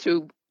it is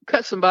to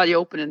cut somebody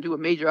open and do a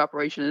major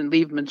operation and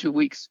leave them in 2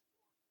 weeks,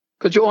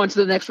 because you're on to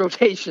the next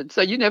rotation.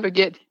 So you never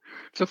get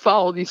to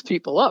follow these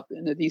people up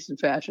in a decent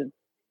fashion.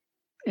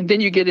 And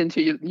then you get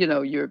into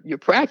your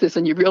practice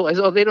and you realize,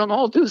 they don't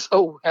all do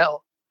so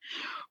well.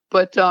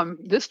 But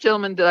this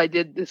gentleman that I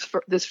did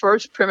this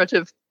first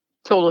primitive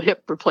total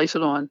hip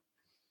replacement on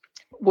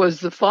was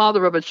the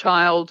father of a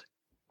child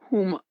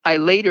whom I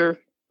later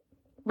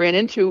ran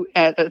into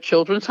at a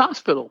children's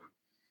hospital.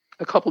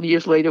 A couple of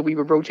years later, we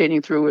were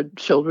rotating through a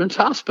children's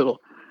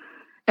hospital,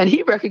 and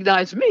he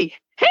recognized me.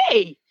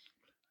 Hey,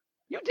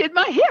 you did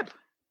my hip.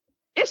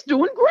 It's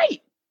doing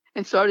great.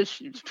 And started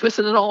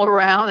twisting it all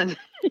around. And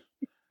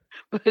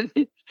but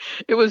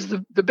it was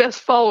the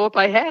best follow-up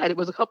I had. It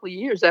was a couple of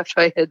years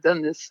after I had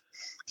done this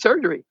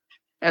surgery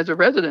as a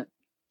resident.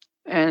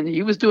 And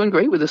he was doing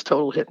great with his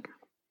total hip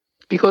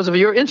because of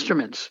your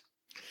instruments.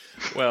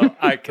 Well,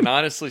 I can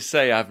honestly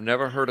say I've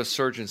never heard a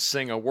surgeon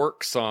sing a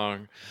work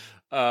song,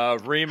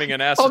 reaming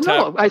an acetate.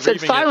 Oh, no, I said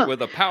silent.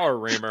 With a power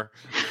reamer.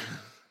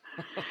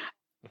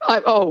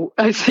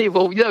 I see.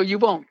 Well, no, you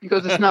won't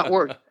because it's not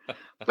work.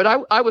 But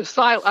I was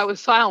silent. I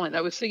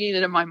was singing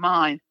it in my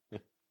mind,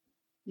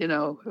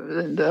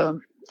 and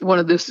one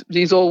of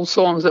these old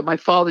songs that my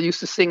father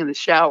used to sing in the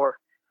shower.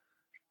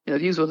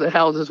 These were the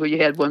houses where you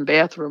had one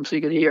bathroom, so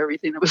you could hear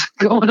everything that was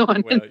going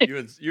on. Well,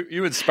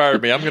 you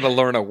inspired me. I'm going to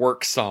learn a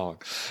work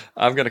song.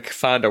 I'm going to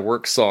find a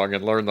work song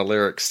and learn the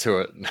lyrics to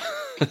it.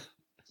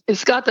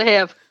 It's got to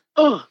have,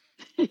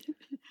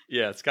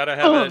 Yeah, it's got to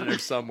have it in there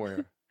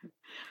somewhere.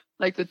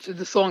 Like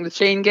the song "The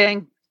Chain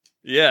Gang."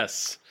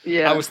 Yes.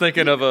 Yeah. I was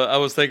thinking of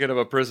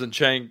a prison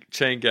chain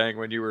gang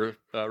when you were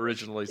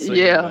originally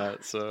singing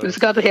that. So it's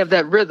got to have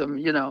that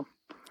rhythm,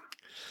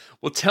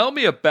 Well, tell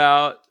me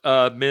about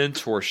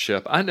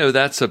mentorship. I know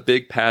that's a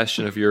big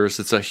passion of yours.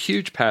 It's a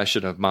huge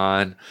passion of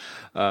mine.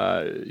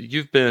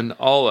 You've been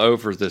all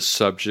over this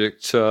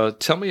subject.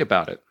 Tell me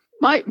about it.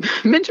 My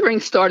mentoring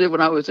started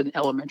when I was in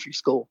elementary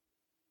school.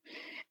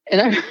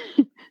 And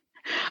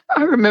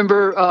I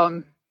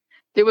remember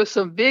there was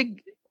some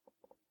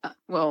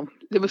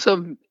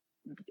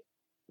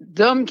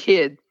dumb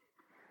kid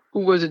who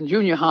was in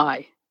junior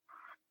high.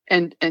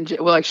 And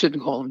I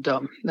shouldn't call him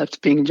dumb. That's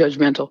being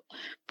judgmental.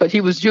 But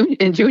he was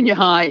in junior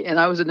high, and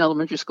I was in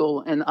elementary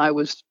school, and I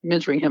was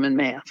mentoring him in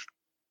math.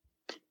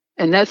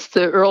 And that's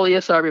the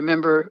earliest I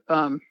remember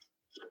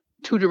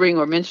tutoring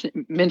or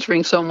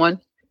mentoring someone.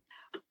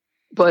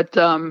 But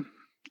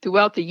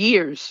throughout the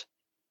years,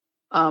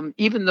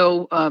 even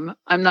though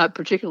I'm not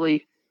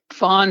particularly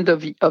fond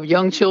of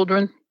young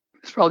children,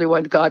 it's probably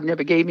why God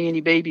never gave me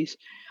any babies.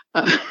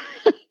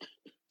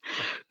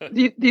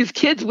 These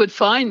kids would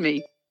find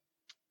me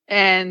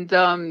and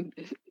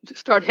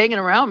start hanging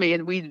around me,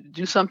 and we'd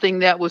do something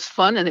that was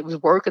fun, and it was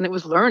work, and it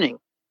was learning.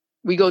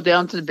 We go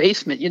down to the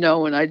basement,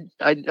 and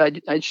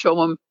I'd show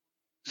them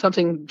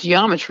something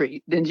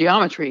geometry,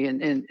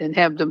 and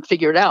have them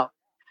figure it out.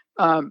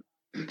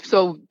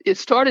 So it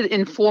started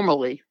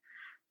informally,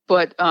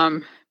 but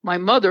my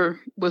mother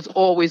was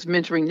always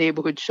mentoring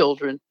neighborhood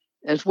children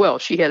as well.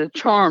 She had a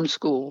charm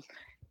school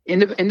in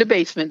the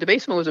basement. The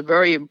basement was a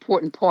very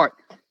important part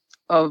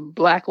of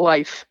Black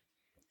life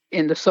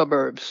in the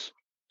suburbs,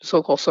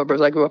 so-called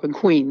suburbs. I grew up in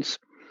Queens,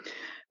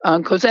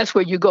 because that's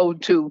where you go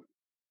to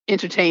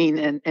entertain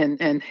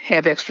and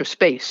have extra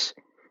space.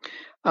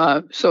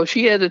 So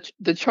she had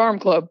the charm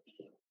club,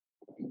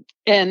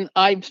 and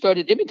I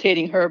started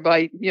imitating her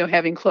by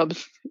having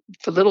clubs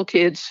for little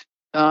kids,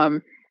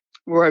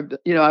 where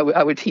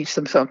I would teach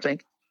them something.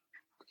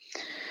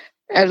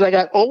 As I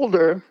got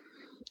older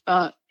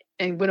and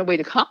went away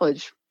to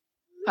college,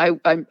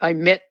 I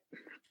met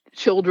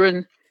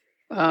children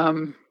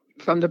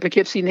from the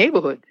Poughkeepsie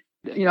neighborhood.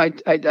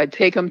 I'd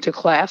take them to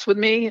class with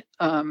me.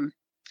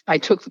 I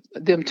took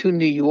them to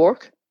New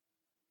York.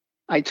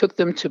 I took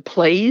them to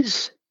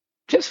plays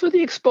just for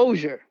the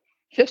exposure,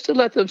 just to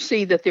let them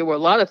see that there were a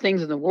lot of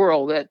things in the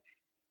world that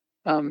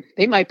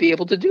they might be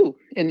able to do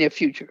in their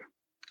future.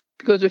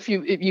 Because if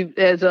you,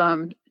 as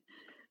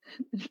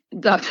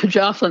Dr.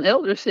 Jocelyn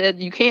Elder said,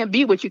 you can't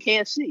be what you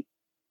can't see.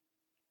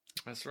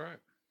 That's right.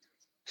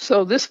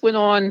 So this went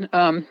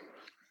on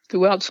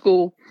throughout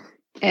school.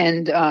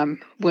 And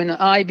when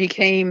I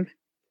became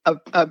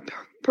a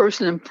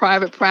person in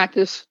private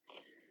practice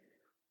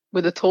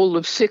with a total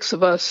of 6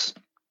 of us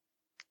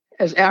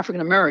as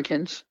African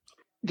Americans,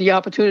 the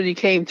opportunity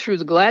came through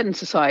the Gladden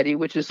Society,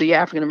 which is the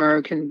African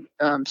American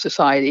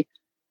Society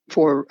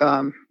for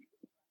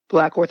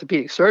Black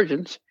orthopedic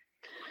surgeons.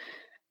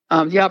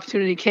 The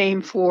opportunity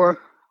came for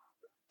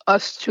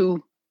us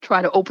to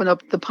try to open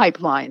up the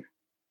pipeline.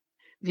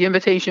 The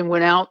invitation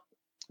went out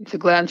to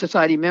Gladden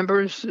Society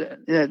members.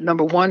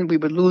 Number one, we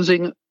were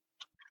losing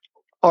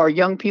our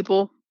young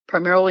people,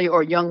 primarily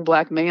our young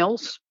Black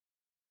males.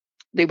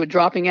 They were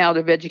dropping out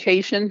of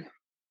education,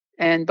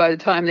 and by the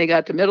time they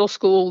got to middle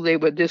school, they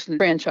were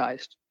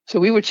disenfranchised. So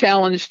we were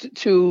challenged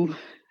to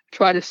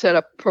try to set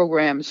up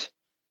programs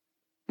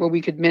where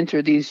we could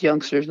mentor these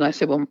youngsters. And I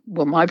said, well,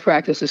 my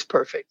practice is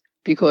perfect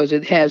because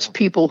it has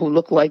people who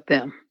look like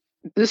them.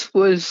 This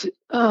was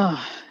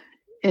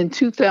in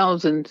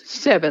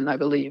 2007, I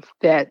believe,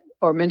 that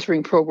our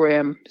mentoring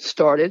program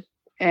started.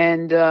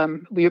 And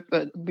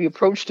we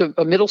approached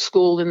a middle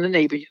school in the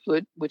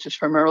neighborhood, which is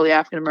primarily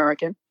African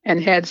American,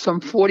 and had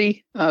some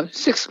 40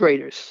 sixth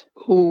graders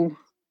who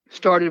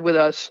started with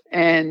us.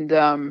 And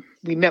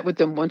we met with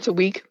them once a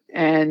week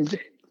and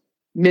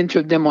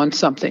mentored them on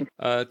something.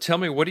 Tell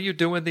me, what are you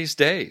doing these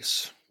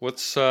days?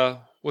 What's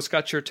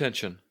got your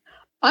attention?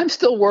 I'm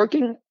still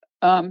working.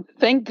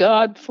 Thank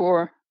God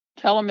for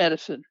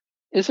telemedicine.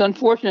 It's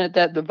unfortunate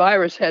that the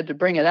virus had to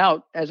bring it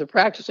out as a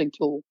practicing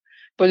tool,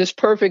 but it's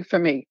perfect for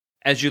me.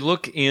 As you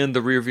look in the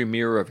rearview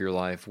mirror of your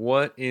life,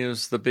 what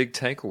is the big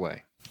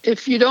takeaway?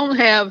 If you don't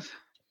have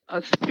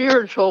a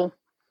spiritual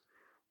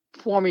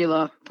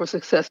formula for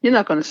success, you're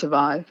not going to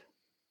survive.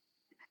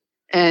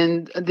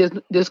 And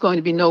there's going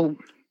to be no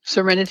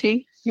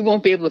serenity. You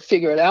won't be able to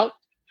figure it out.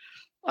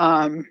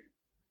 And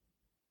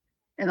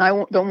I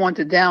don't want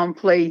to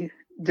downplay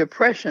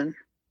depression,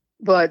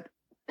 but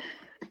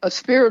a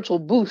spiritual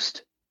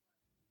boost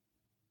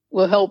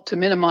will help to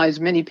minimize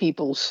many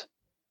people's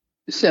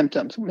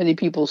symptoms, many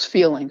people's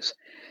feelings.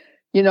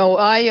 You know,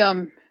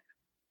 I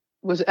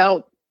was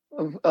out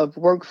of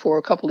work for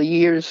a couple of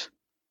years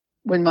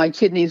when my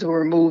kidneys were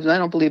removed. And I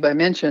don't believe I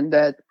mentioned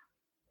that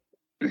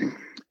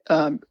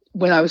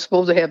when I was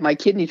supposed to have my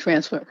kidney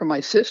transplant from my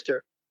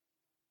sister,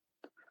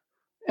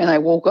 and I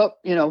woke up,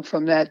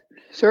 from that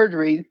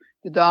surgery,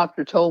 the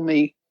doctor told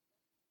me,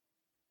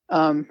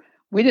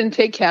 we didn't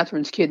take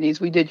Catherine's kidneys.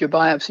 We did your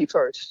biopsy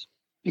first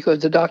because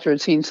the doctor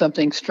had seen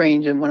something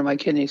strange in one of my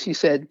kidneys. He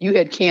said, you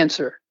had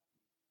cancer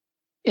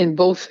in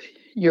both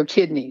your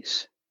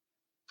kidneys.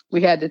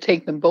 We had to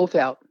take them both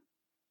out.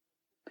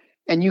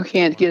 And you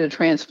can't get a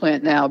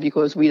transplant now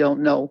because we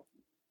don't know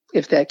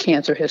if that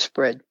cancer has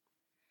spread.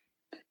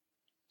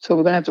 So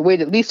we're going to have to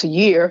wait at least a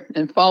year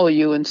and follow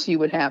you and see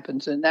what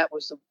happens. And that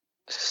was the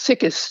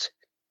sickest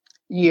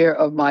year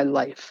of my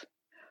life.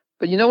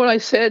 But you know what I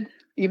said?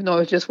 Even though I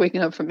was just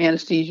waking up from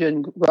anesthesia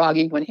and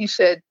groggy, when he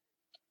said,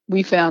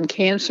 we found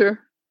cancer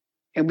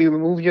and we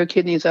removed your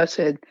kidneys, I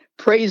said,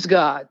 praise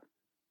God.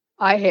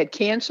 I had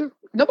cancer.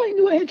 Nobody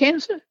knew I had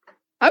cancer.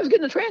 I was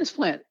getting a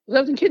transplant. I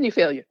was in kidney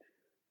failure.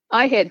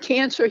 I had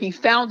cancer. He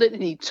found it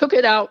and he took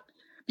it out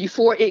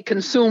before it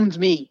consumed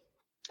me.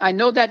 I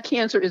know that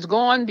cancer is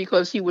gone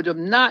because he would have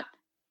not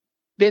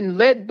been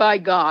led by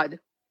God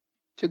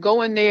to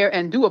go in there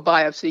and do a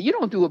biopsy. You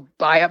don't do a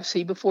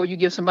biopsy before you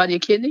give somebody a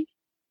kidney.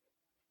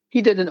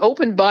 He did an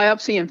open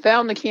biopsy and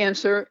found the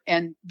cancer.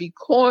 And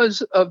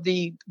because of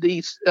the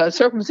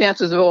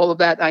circumstances of all of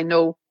that, I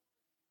know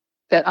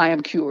that I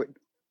am cured.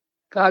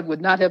 God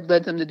would not have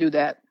led them to do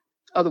that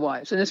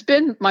otherwise. And it's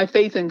been my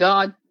faith in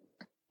God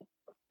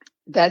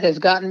that has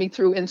gotten me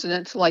through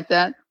incidents like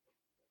that,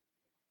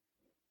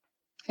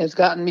 has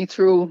gotten me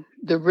through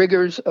the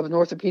rigors of an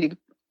orthopedic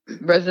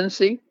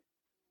residency.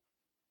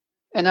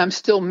 And I'm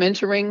still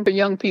mentoring for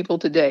young people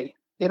today.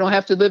 They don't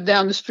have to live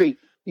down the street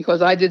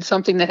because I did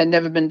something that had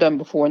never been done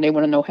before and they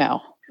want to know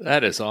how.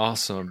 That is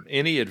awesome.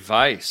 Any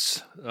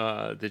advice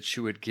that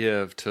you would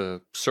give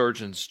to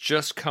surgeons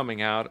just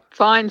coming out?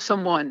 Find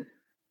someone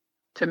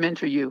to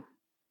mentor you.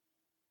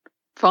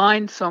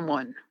 Find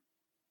someone.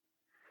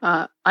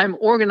 I'm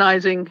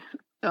organizing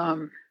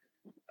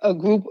a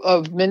group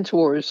of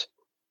mentors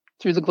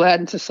through the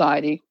Gladden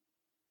Society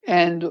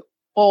and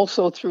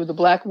also through the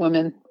Black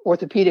Women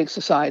Orthopedic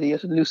Society,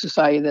 as a new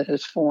society that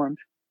has formed.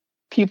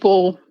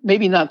 People,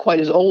 maybe not quite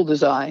as old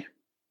as I,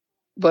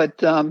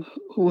 but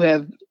who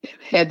have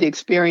had the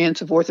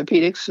experience of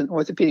orthopedics and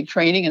orthopedic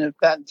training and have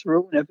gotten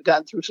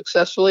through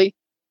successfully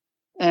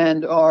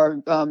and are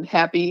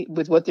happy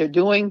with what they're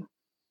doing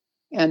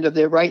and of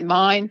their right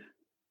mind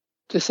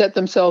to set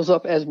themselves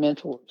up as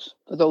mentors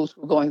for those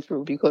who are going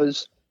through.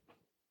 Because,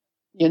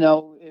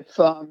 if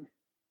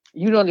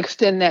you don't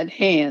extend that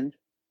hand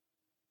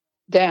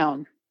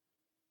down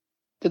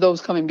to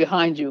those coming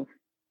behind you,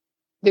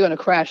 they're going to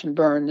crash and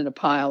burn in a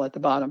pile at the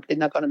bottom. They're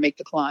not going to make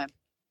the climb.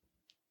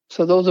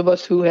 So those of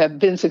us who have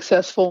been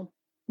successful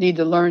need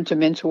to learn to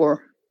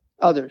mentor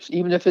others,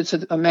 even if it's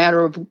a matter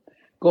of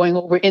going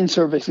over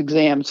in-service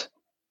exams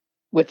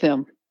with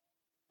them.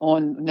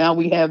 Now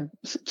we have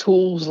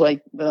tools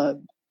like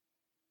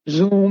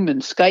Zoom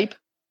and Skype.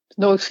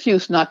 No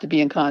excuse not to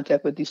be in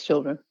contact with these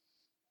children.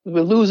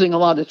 We're losing a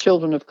lot of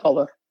children of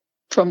color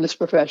from this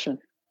profession.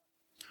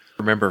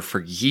 I remember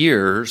for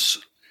years,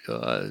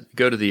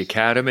 go to the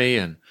academy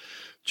and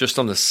just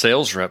on the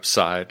sales rep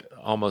side,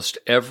 almost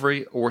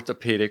every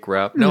orthopedic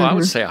rep, I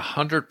would say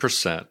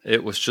 100%,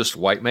 it was just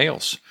white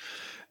males.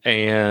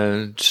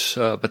 And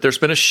but there's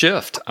been a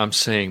shift. I'm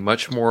seeing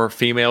much more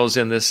females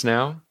in this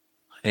now.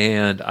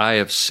 And I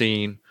have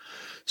seen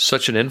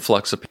such an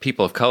influx of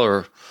people of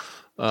color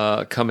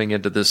coming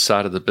into this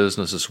side of the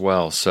business as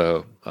well.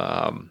 So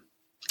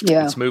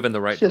it's moving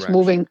the right direction. Just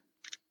moving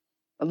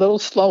a little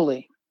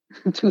slowly,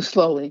 too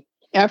slowly.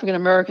 African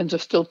Americans are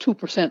still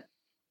 2%,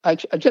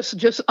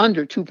 just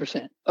under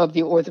 2% of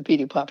the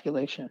orthopedic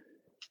population.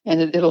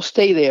 And it'll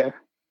stay there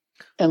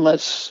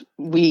unless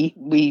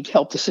we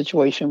help the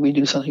situation, we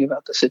do something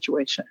about the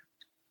situation.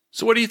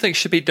 So what do you think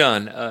should be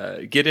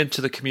done? Get into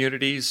the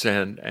communities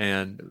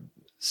and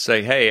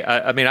say, hey,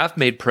 I've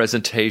made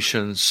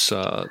presentations.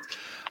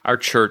 Our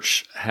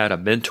church had a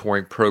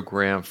mentoring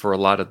program for a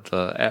lot of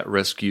the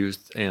at-risk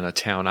youth in a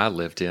town I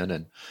lived in.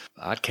 And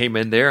I came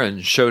in there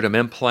and showed them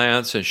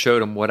implants and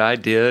showed them what I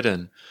did.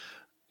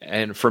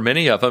 And for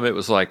many of them, it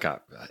was like, I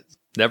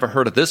never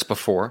heard of this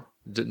before.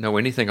 didn't know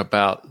anything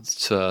about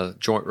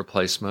joint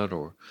replacement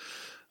or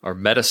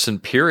medicine,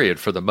 period,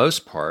 for the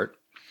most part.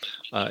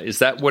 Is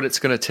that what it's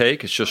going to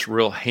take? It's just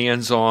real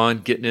hands-on,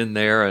 getting in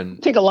there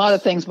and take a lot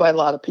of things by a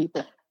lot of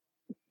people.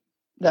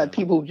 That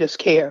people who just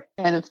care.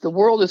 And if the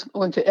world is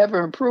going to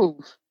ever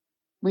improve,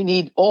 we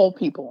need all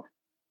people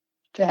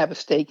to have a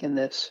stake in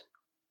this.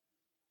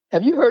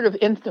 Have you heard of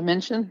Nth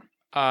Dimension?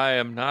 I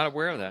am not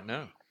aware of that,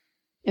 no.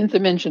 Nth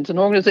Dimension is an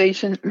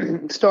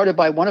organization started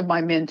by one of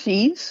my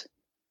mentees,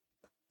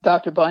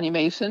 Dr. Bonnie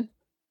Mason,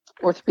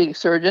 orthopedic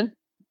surgeon.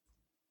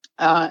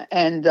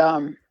 And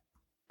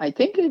I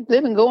think they've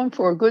been going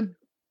for a good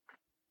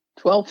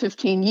 12,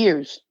 15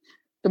 years.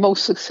 The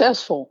most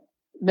successful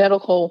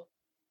medical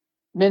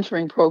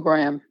mentoring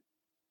program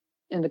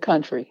in the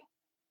country.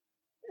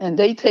 And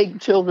they take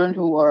children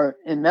who are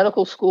in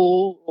medical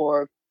school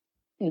or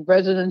in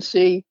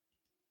residency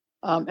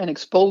and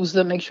expose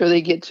them, make sure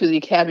they get to the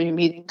academy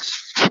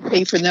meetings,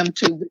 pay for them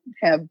to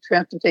have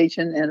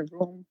transportation and a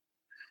room,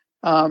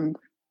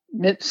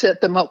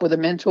 set them up with a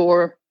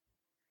mentor,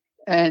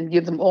 and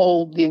give them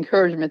all the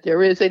encouragement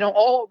there is. They don't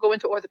all go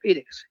into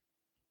orthopedics.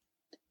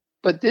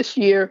 But this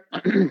year,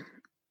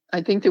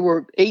 I think there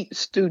were 8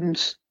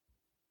 students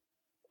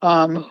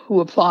who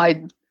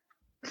applied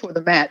for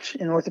the match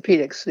in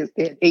orthopedics.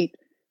 They had 8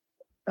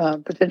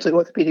 potentially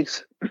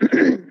orthopedics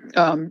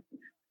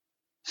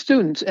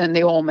students, and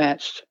they all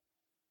matched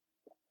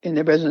in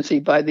their residency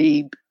by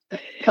the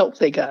help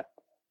they got.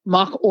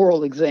 Mock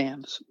oral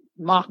exams,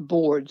 mock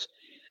boards.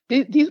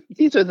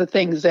 These are the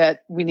things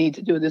that we need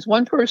to do. There's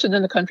one person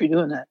in the country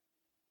doing that,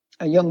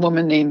 a young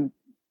woman named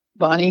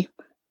Bonnie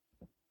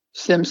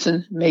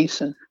Simpson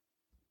Mason.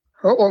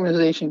 Her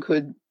organization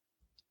could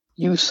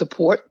use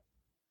support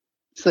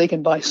so they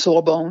can buy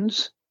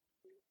sawbones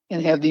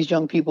and have these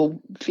young people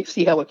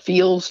see how it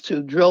feels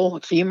to drill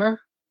a femur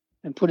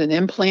and put an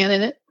implant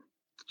in it,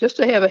 just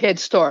to have a head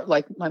start,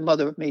 like my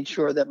mother made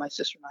sure that my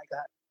sister and I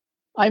got.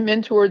 I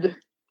mentored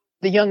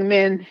the young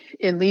men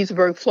in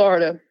Leesburg,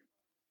 Florida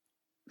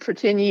for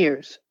 10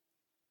 years.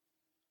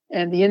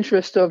 And the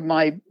interest of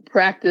my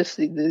practice,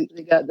 they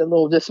got a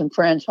little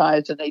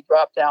disenfranchised and they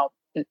dropped out.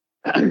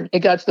 It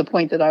got to the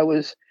point that I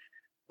was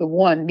the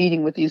one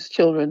meeting with these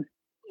children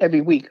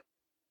every week.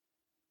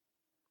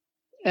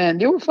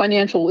 And there were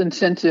financial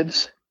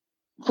incentives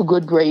for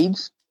good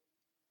grades,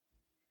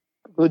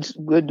 good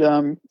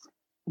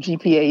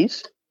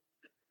GPAs.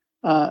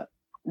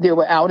 There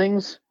were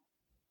outings.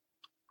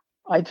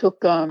 I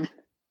took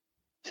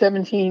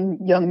 17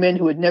 young men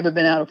who had never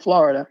been out of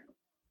Florida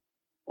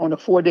on a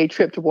 4-day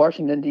trip to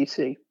Washington,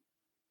 D.C.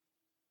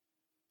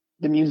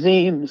 The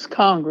museums,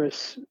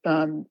 Congress,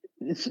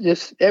 it's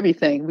just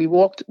everything. We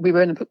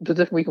were in a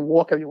position we can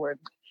walk everywhere.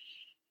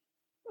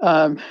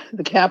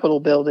 The Capitol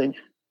building.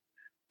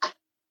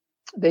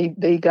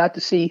 They got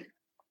to see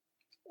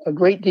a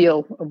great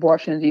deal of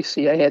Washington,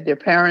 D.C. I had their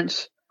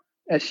parents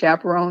as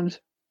chaperones,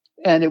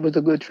 and it was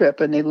a good trip,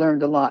 and they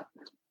learned a lot.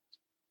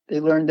 They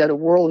learned that a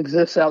world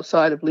exists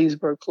outside of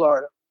Leesburg,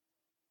 Florida,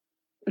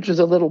 which is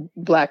a little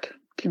Black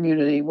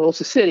community. Well,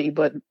 it's a city,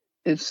 but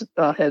it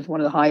has one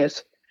of the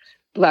highest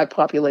Black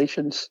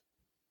populations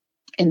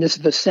in this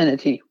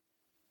vicinity.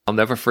 I'll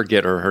never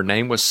forget her. Her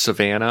name was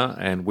Savannah,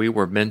 and we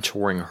were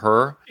mentoring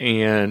her.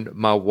 And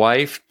my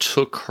wife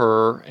took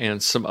her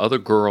and some other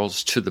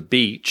girls to the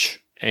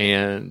beach,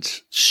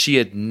 and she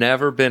had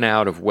never been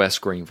out of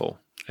West Greenville.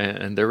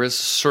 And there is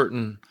a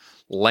certain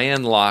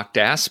landlocked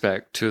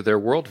aspect to their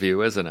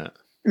worldview, isn't it?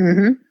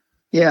 Mm-hmm.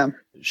 Yeah.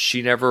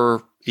 She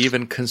never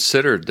even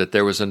considered that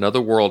there was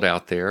another world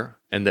out there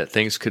and that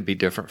things could be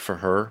different for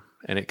her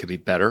and it could be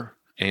better.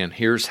 And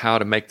here's how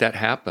to make that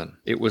happen.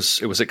 It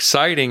was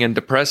exciting and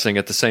depressing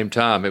at the same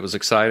time. It was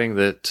exciting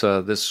that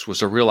this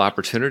was a real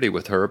opportunity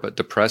with her, but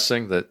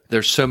depressing that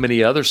there's so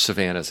many other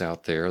Savannahs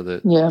out there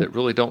that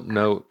really don't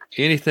know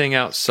anything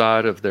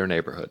outside of their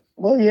neighborhood.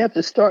 Well, you have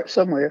to start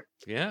somewhere.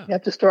 Yeah. You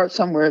have to start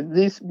somewhere.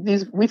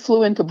 We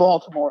flew into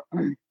Baltimore.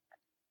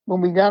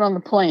 When we got on the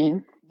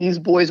plane, these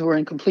boys were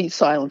in complete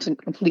silence and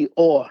complete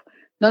awe.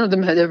 None of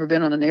them had ever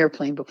been on an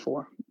airplane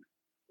before.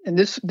 And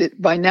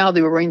by now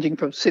they were ranging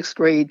from 6th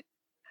grade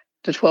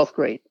to 12th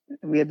grade.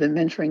 We had been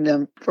mentoring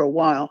them for a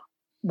while.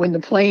 When the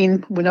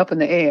plane went up in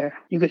the air,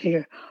 you could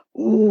hear,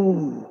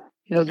 ooh,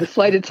 the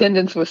flight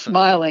attendants were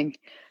smiling.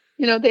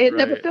 They had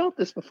never felt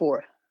this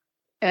before.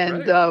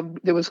 And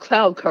there was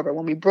cloud cover.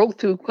 When we broke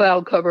through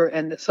cloud cover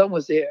and the sun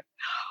was there,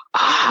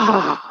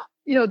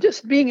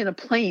 just being in a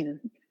plane and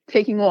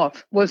taking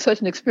off was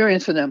such an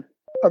experience for them.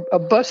 A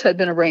bus had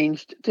been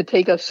arranged to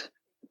take us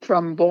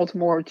from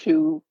Baltimore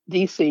to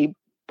D.C.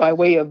 by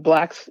way of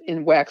Blacks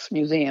in Wax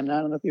Museum. Now,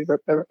 I don't know if you've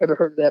ever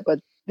heard of that, but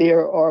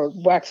there are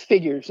wax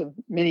figures of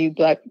many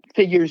Black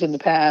figures in the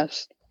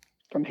past,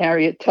 from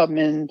Harriet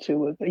Tubman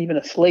to even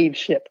a slave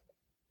ship.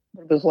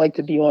 What it was like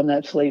to be on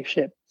that slave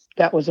ship.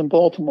 That was in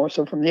Baltimore.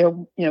 So from there,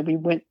 we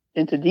went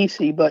into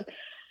D.C., but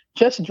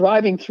just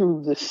driving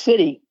through the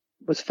city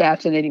was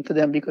fascinating for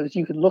them because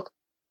you could look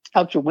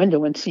out your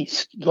window and see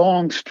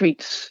long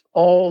streets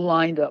all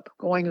lined up,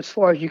 going as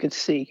far as you could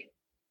see.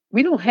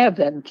 We don't have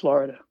that in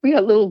Florida. We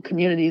got little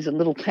communities and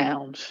little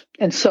towns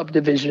and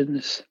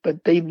subdivisions,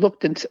 but they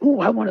looked and said, "Oh,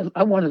 I want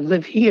to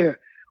live here.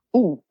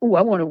 Oh,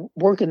 I want to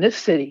work in this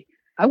city.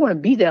 I want to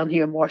be down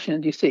here in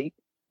Washington, D.C."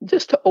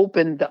 Just to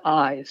open the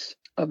eyes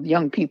of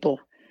young people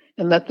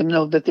and let them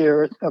know that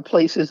there are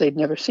places they've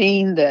never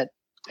seen that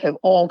have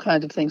all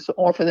kinds of things to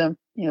offer them.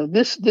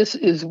 This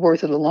is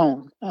worth it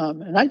alone.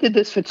 And I did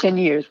this for 10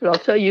 years, but I'll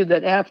tell you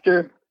that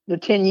after the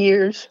 10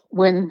 years,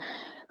 when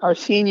our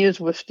seniors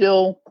were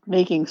still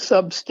making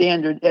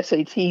substandard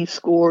SAT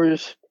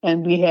scores,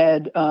 and we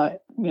had,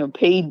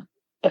 paid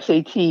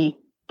SAT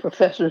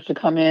professors to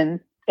come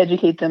in,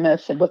 educate them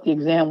as to what the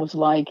exam was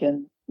like,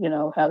 and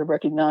how to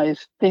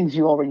recognize things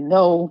you already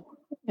know.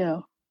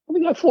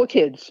 We got 4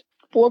 kids.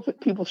 4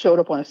 people showed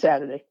up on a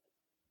Saturday.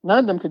 None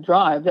of them could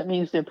drive. That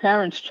means their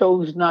parents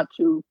chose not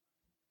to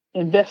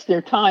invest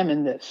their time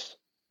in this.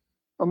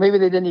 Or maybe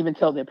they didn't even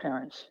tell their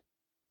parents.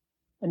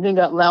 And then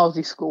got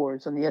lousy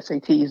scores on the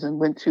SATs and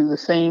went to the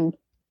same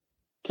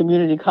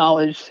community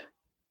college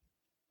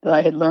that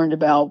I had learned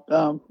about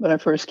when I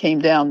first came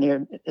down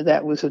there.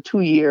 That was a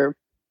 2-year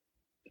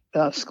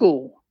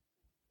school.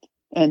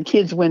 And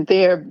kids went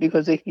there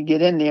because they could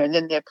get in there. And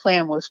then their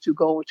plan was to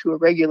go to a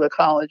regular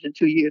college in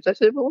 2 years. I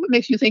said, well, what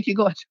makes you think you're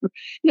going to?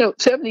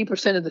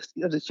 70%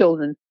 of the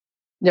children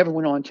never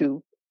went on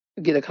to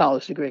get a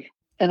college degree.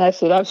 And I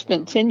said, I've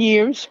spent 10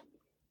 years,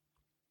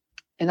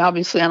 and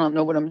obviously I don't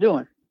know what I'm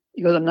doing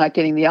because I'm not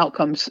getting the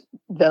outcomes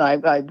that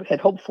I had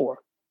hoped for.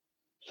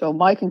 So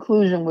my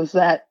conclusion was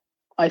that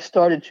I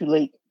started too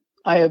late.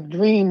 I have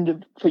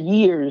dreamed for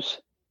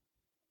years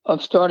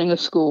of starting a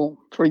school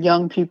for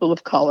young people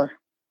of color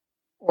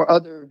or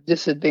other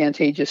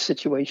disadvantageous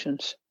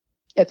situations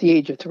at the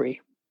age of 3.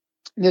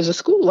 And there's a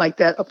school like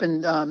that up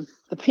in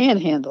the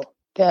Panhandle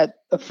that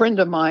a friend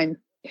of mine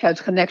has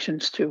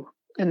connections to.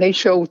 And they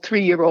show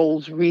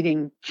 3-year-olds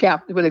reading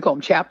what they call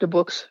them, chapter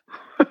books.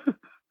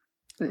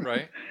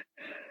 Right.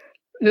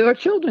 Our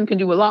children can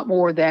do a lot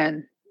more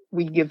than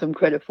we give them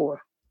credit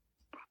for.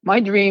 My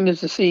dream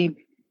is to see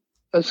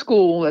a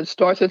school that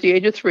starts at the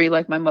age of 3,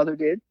 like my mother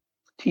did,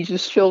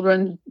 teaches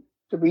children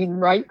to read and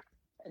write,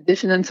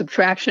 addition and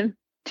subtraction,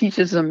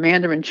 teaches them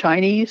Mandarin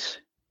Chinese,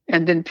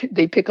 and then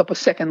they pick up a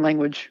second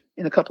language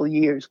in a couple of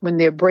years when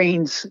their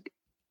brains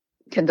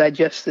can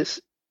digest this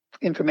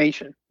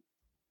information.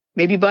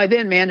 Maybe by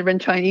then Mandarin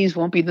Chinese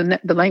won't be the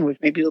language.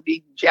 Maybe it'll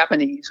be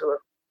Japanese or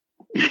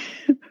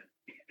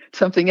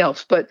something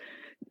else. But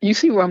you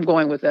see where I'm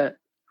going with that.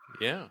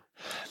 Yeah.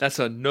 That's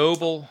a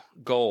noble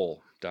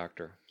goal,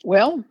 Doctor.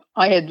 Well,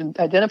 I had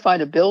identified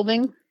a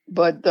building,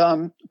 but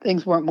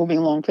things weren't moving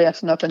along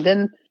fast enough. And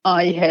then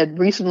I had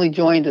recently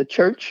joined a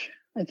church.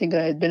 I think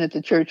I had been at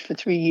the church for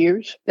 3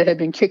 years that had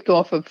been kicked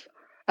out of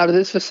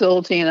this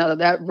facility and out of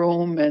that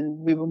room. And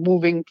we were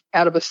moving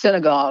out of a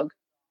synagogue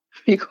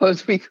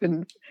because we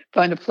couldn't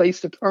find a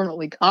place to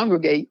permanently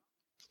congregate.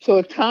 So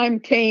a time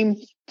came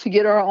to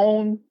get our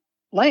own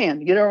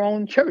land, get our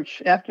own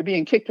church after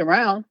being kicked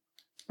around.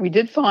 We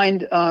did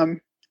find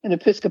an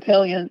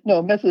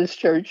Methodist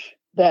church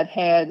that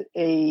had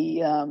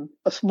a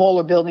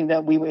smaller building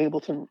that we were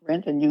able to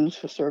rent and use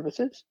for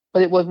services,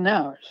 but it wasn't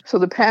ours. So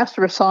the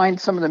pastor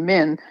assigned some of the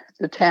men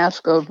the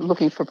task of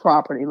looking for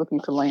property,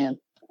 looking for land.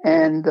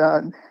 And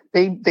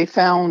they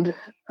found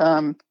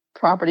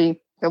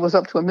property that was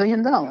up to $1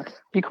 million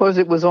because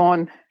it was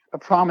on a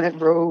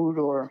prominent road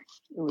or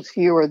it was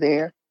here or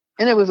there.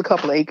 And it was a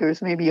couple of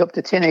acres, maybe up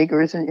to 10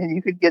 acres, and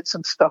you could get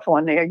some stuff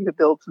on there. You could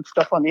build some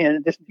stuff on there in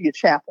addition to your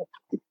chapel.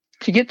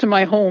 To get to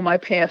my home, I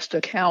passed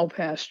a cow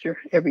pasture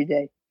every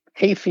day,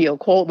 hayfield,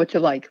 call it what you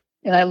like.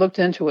 And I looked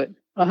into it,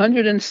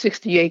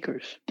 160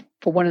 acres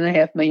for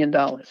 $1.5 million.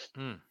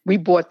 We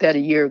bought that a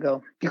year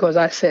ago because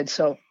I said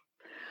so.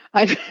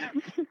 If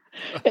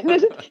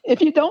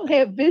you don't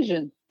have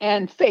vision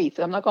and faith,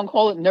 I'm not going to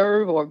call it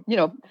nerve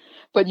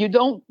but you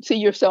don't see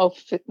yourself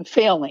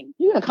failing,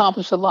 you can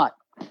accomplish a lot.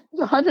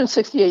 It's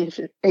 168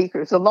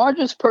 acres, the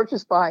largest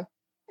purchased by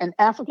an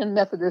African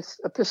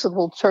Methodist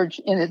Episcopal church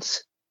in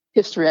its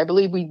history. I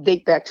believe we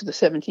date back to the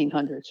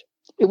 1700s.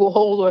 It will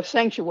hold a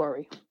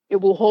sanctuary. It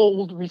will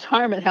hold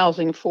retirement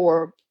housing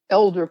for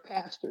elder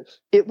pastors.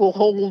 It will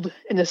hold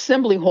an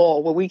assembly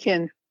hall where we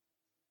can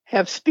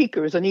have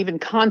speakers and even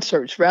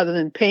concerts rather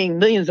than paying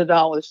millions of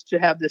dollars to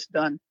have this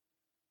done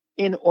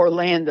in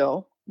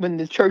Orlando when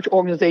the church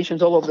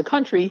organizations all over the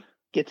country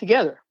get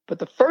together. But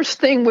the first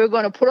thing we're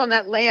going to put on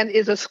that land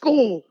is a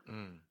school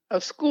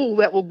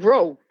that will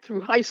grow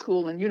through high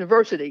school and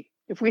university.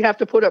 If we have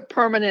to put up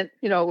permanent,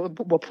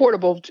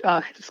 portable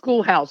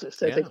schoolhouses,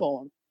 as they call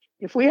them.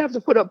 If we have to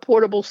put up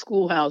portable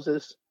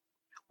schoolhouses,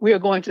 we are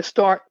going to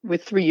start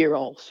with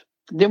 3-year-olds.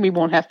 Then we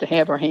won't have to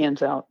have our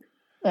hands out.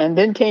 And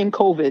then came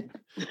COVID.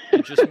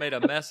 You just made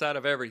a mess out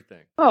of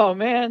everything. Oh,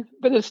 man.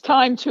 But it's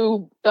time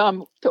to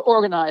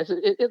organize.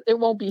 It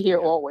won't be here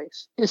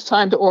always. It's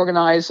time to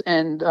organize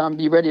and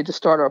be ready to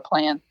start our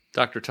plan.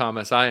 Dr.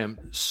 Thomas, I am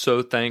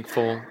so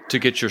thankful to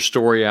get your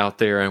story out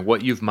there, and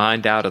what you've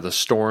mined out of the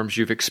storms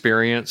you've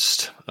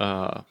experienced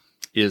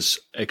is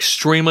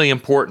extremely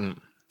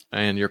important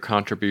and your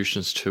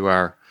contributions to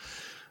our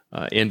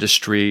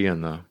industry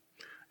and the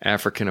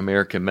African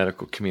American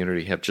medical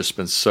community have just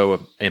been so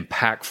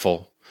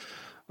impactful.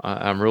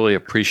 I'm really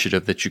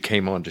appreciative that you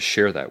came on to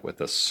share that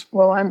with us.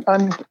 Well,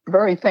 I'm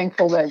very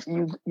thankful that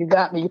you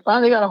got me. You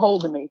finally got a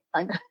hold of me.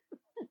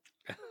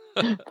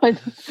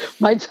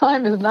 My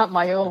time is not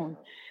my own,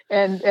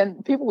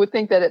 and people would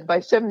think that by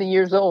 70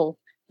 years old,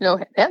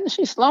 hasn't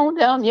she slowed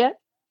down yet?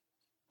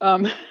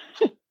 No,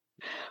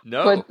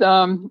 but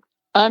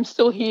I'm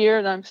still here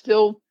and I'm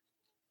still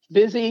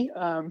busy.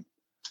 I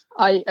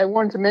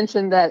wanted to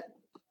mention that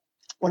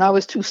when I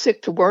was too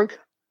sick to work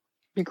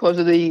because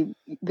of the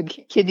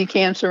kidney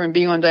cancer and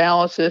being on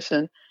dialysis,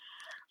 and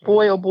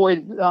boy, oh boy,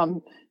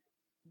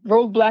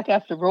 roadblock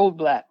after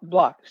roadblock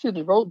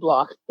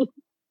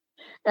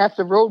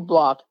after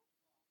roadblock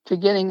to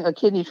getting a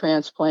kidney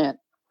transplant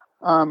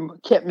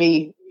kept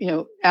me,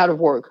 out of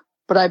work.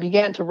 But I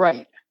began to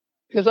write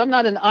because I'm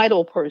not an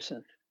idle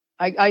person.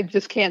 I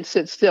just can't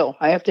sit still.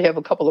 I have to have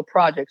a couple of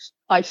projects.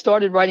 I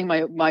started writing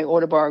my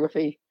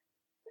autobiography,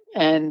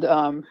 and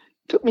it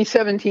took me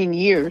 17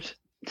 years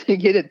to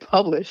get it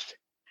published.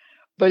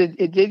 But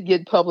it did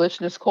get published,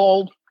 and it's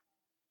called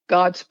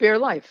God Spare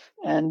Life.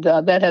 And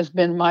that has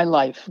been my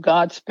life,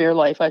 God Spare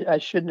Life. I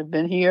shouldn't have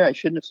been here. I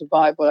shouldn't have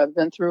survived what I've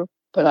been through.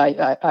 But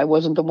I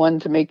wasn't the one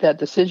to make that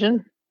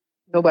decision.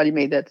 Nobody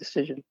made that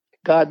decision.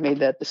 God made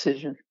that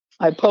decision.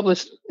 I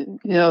published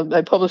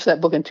that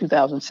book in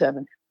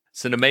 2007.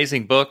 It's an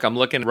amazing book. I'm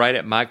looking right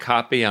at my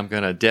copy. I'm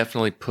going to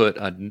definitely put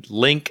a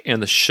link in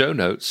the show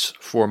notes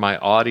for my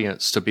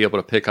audience to be able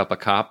to pick up a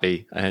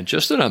copy. And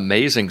just an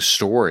amazing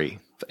story,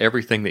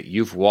 everything that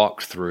you've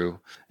walked through.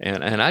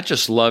 And I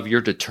just love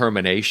your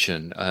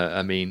determination.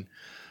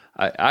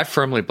 I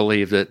firmly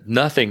believe that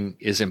nothing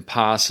is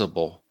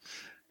impossible.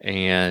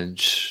 And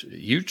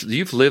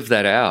you've lived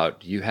that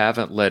out. You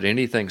haven't let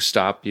anything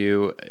stop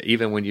you,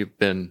 even when you've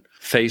been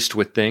faced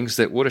with things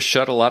that would have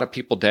shut a lot of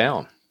people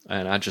down.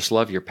 And I just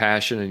love your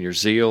passion and your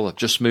zeal of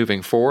just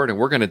moving forward. And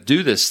we're going to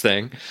do this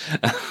thing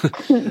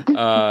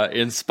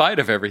in spite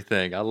of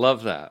everything. I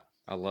love that.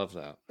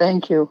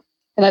 Thank you.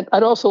 And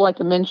I'd also like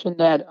to mention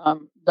that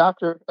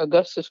Dr.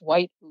 Augustus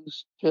White,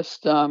 who's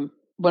just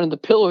one of the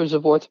pillars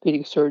of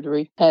orthopedic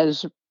surgery,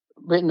 has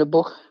written a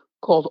book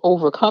called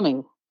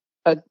Overcoming.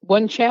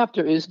 One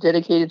chapter is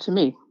dedicated to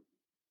me.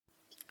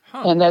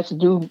 And that's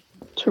due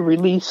to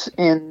release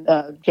in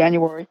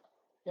January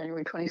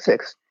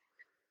 26th.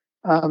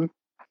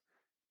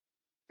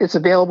 It's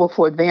available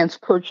for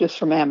advanced purchase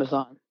from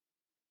Amazon.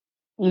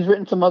 He's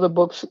written some other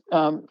books.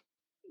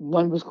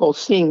 One was called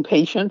Seeing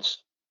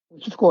Patients,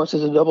 which of course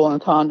is a double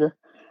entendre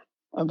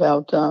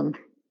about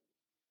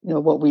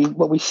what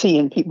we see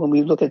in people when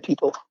we look at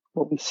people,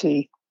 what we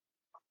see,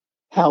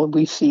 how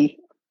we see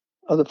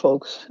other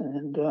folks,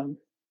 and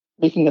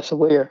making us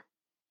aware.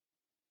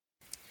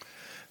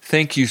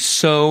 Thank you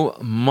so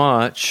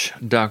much,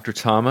 Dr.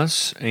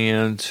 Thomas,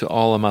 and to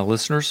all of my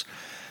listeners.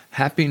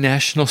 Happy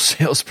National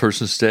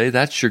Salesperson's Day.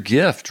 That's your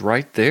gift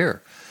right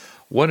there.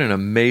 What an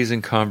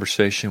amazing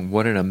conversation.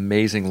 What an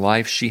amazing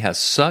life. She has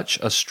such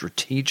a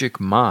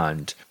strategic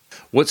mind.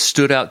 What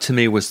stood out to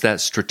me was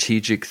that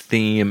strategic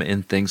theme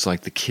in things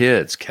like the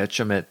kids. Catch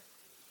them at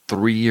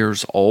 3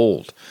 years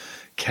old.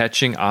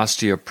 Catching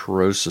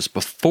osteoporosis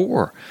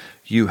before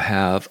you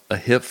have a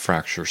hip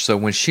fracture. So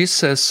when she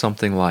says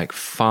something like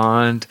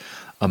find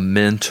a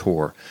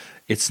mentor,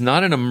 it's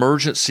not an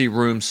emergency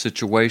room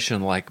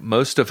situation like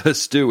most of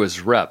us do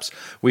as reps.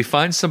 We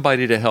find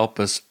somebody to help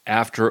us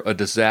after a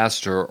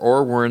disaster,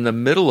 or we're in the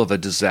middle of a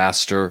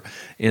disaster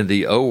in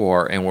the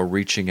OR and we're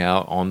reaching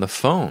out on the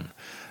phone.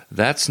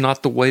 That's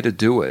not the way to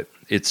do it.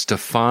 It's to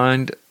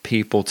find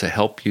people to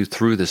help you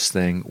through this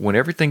thing when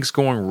everything's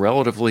going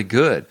relatively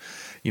good.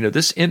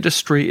 This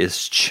industry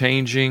is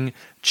changing.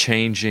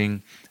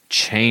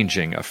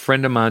 A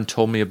friend of mine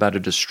told me about a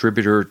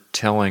distributor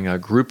telling a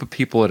group of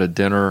people at a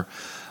dinner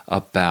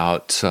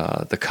about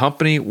the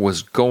company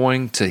was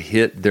going to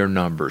hit their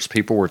numbers.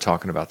 People were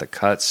talking about the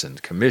cuts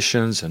and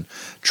commissions and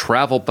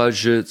travel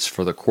budgets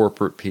for the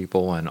corporate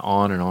people and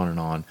on and on and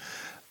on.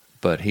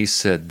 But he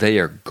said they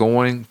are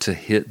going to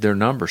hit their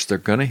numbers. They're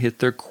going to hit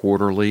their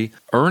quarterly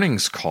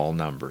earnings call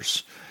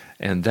numbers.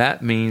 And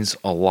that means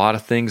a lot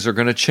of things are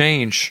going to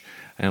change,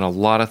 and a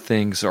lot of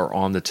things are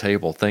on the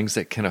table, things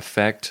that can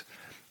affect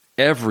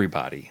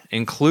everybody,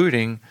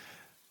 including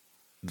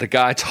the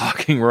guy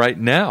talking right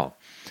now.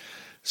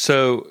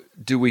 So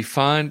do we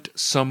find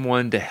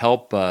someone to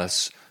help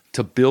us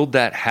to build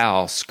that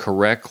house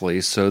correctly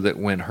so that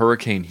when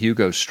Hurricane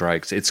Hugo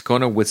strikes, it's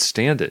going to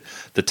withstand it?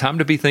 The time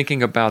to be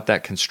thinking about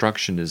that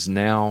construction is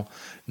now,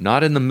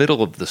 not in the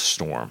middle of the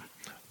storm,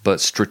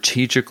 but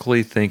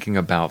strategically thinking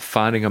about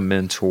finding a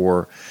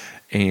mentor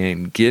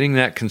and getting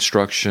that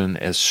construction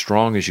as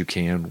strong as you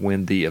can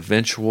when the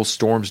eventual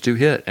storms do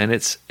hit, and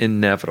it's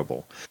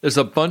inevitable. There's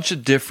a bunch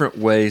of different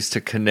ways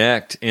to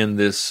connect in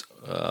this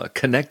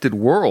connected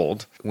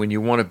world when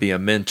you want to be a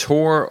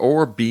mentor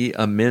or be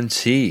a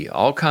mentee.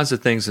 All kinds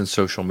of things in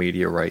social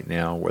media right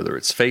now, whether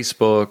it's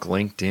Facebook,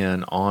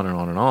 LinkedIn, on and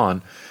on and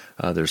on.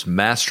 There's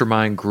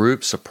mastermind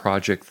groups, a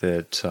project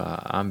that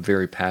I'm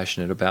very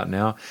passionate about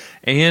now.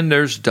 And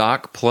there's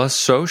Doc Plus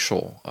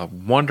Social, a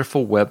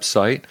wonderful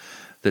website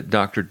that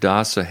Dr.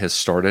 Dasa has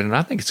started. And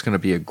I think it's going to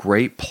be a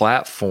great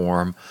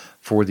platform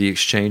for the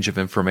exchange of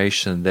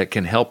information that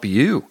can help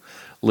you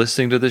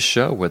listening to this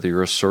show, whether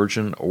you're a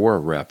surgeon or a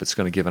rep. It's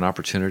going to give an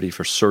opportunity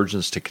for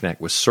surgeons to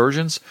connect with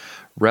surgeons,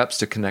 reps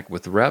to connect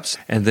with reps,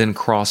 and then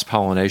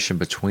cross-pollination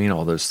between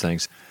all those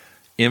things.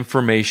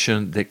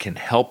 Information that can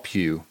help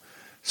you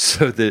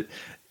so that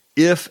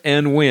if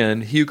and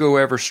when Hugo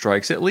ever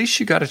strikes, at least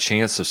you got a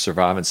chance of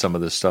surviving some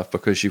of this stuff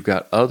because you've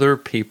got other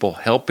people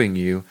helping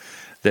you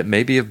that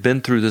maybe have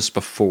been through this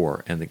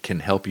before and that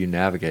can help you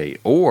navigate.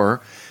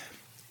 Or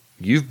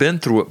you've been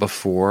through it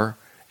before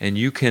and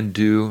you can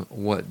do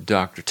what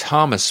Dr.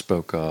 Thomas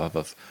spoke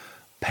of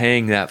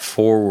paying that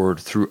forward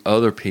through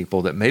other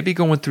people that may be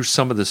going through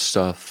some of this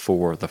stuff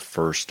for the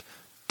first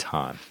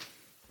time.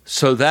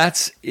 So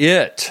that's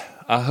it.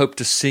 I hope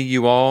to see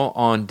you all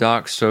on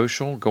Doc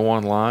Social. Go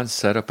online,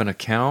 set up an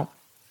account,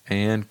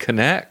 and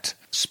connect.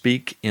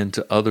 Speak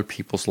into other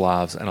people's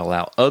lives and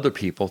allow other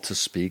people to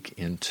speak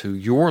into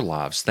your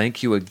lives.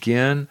 Thank you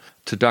again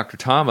to Dr.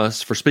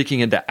 Thomas for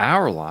speaking into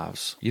our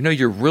lives. You know,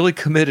 you're really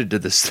committed to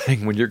this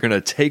thing when you're going to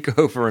take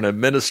over an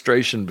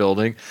administration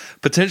building,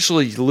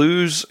 potentially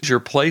lose your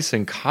place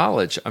in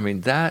college. I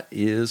mean, that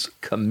is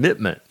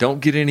commitment. Don't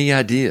get any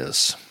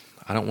ideas.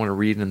 I don't want to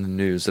read in the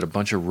news that a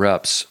bunch of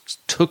reps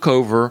took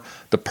over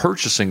the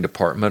purchasing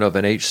department of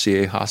an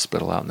HCA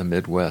hospital out in the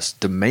Midwest,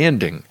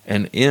 demanding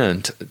an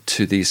end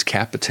to these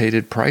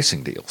capitated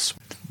pricing deals.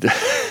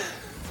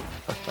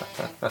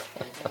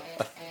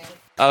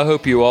 I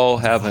hope you all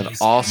have an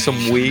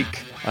awesome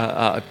week.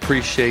 I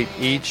appreciate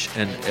each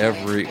and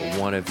every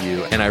one of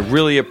you, and I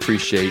really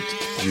appreciate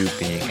you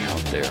being out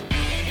there.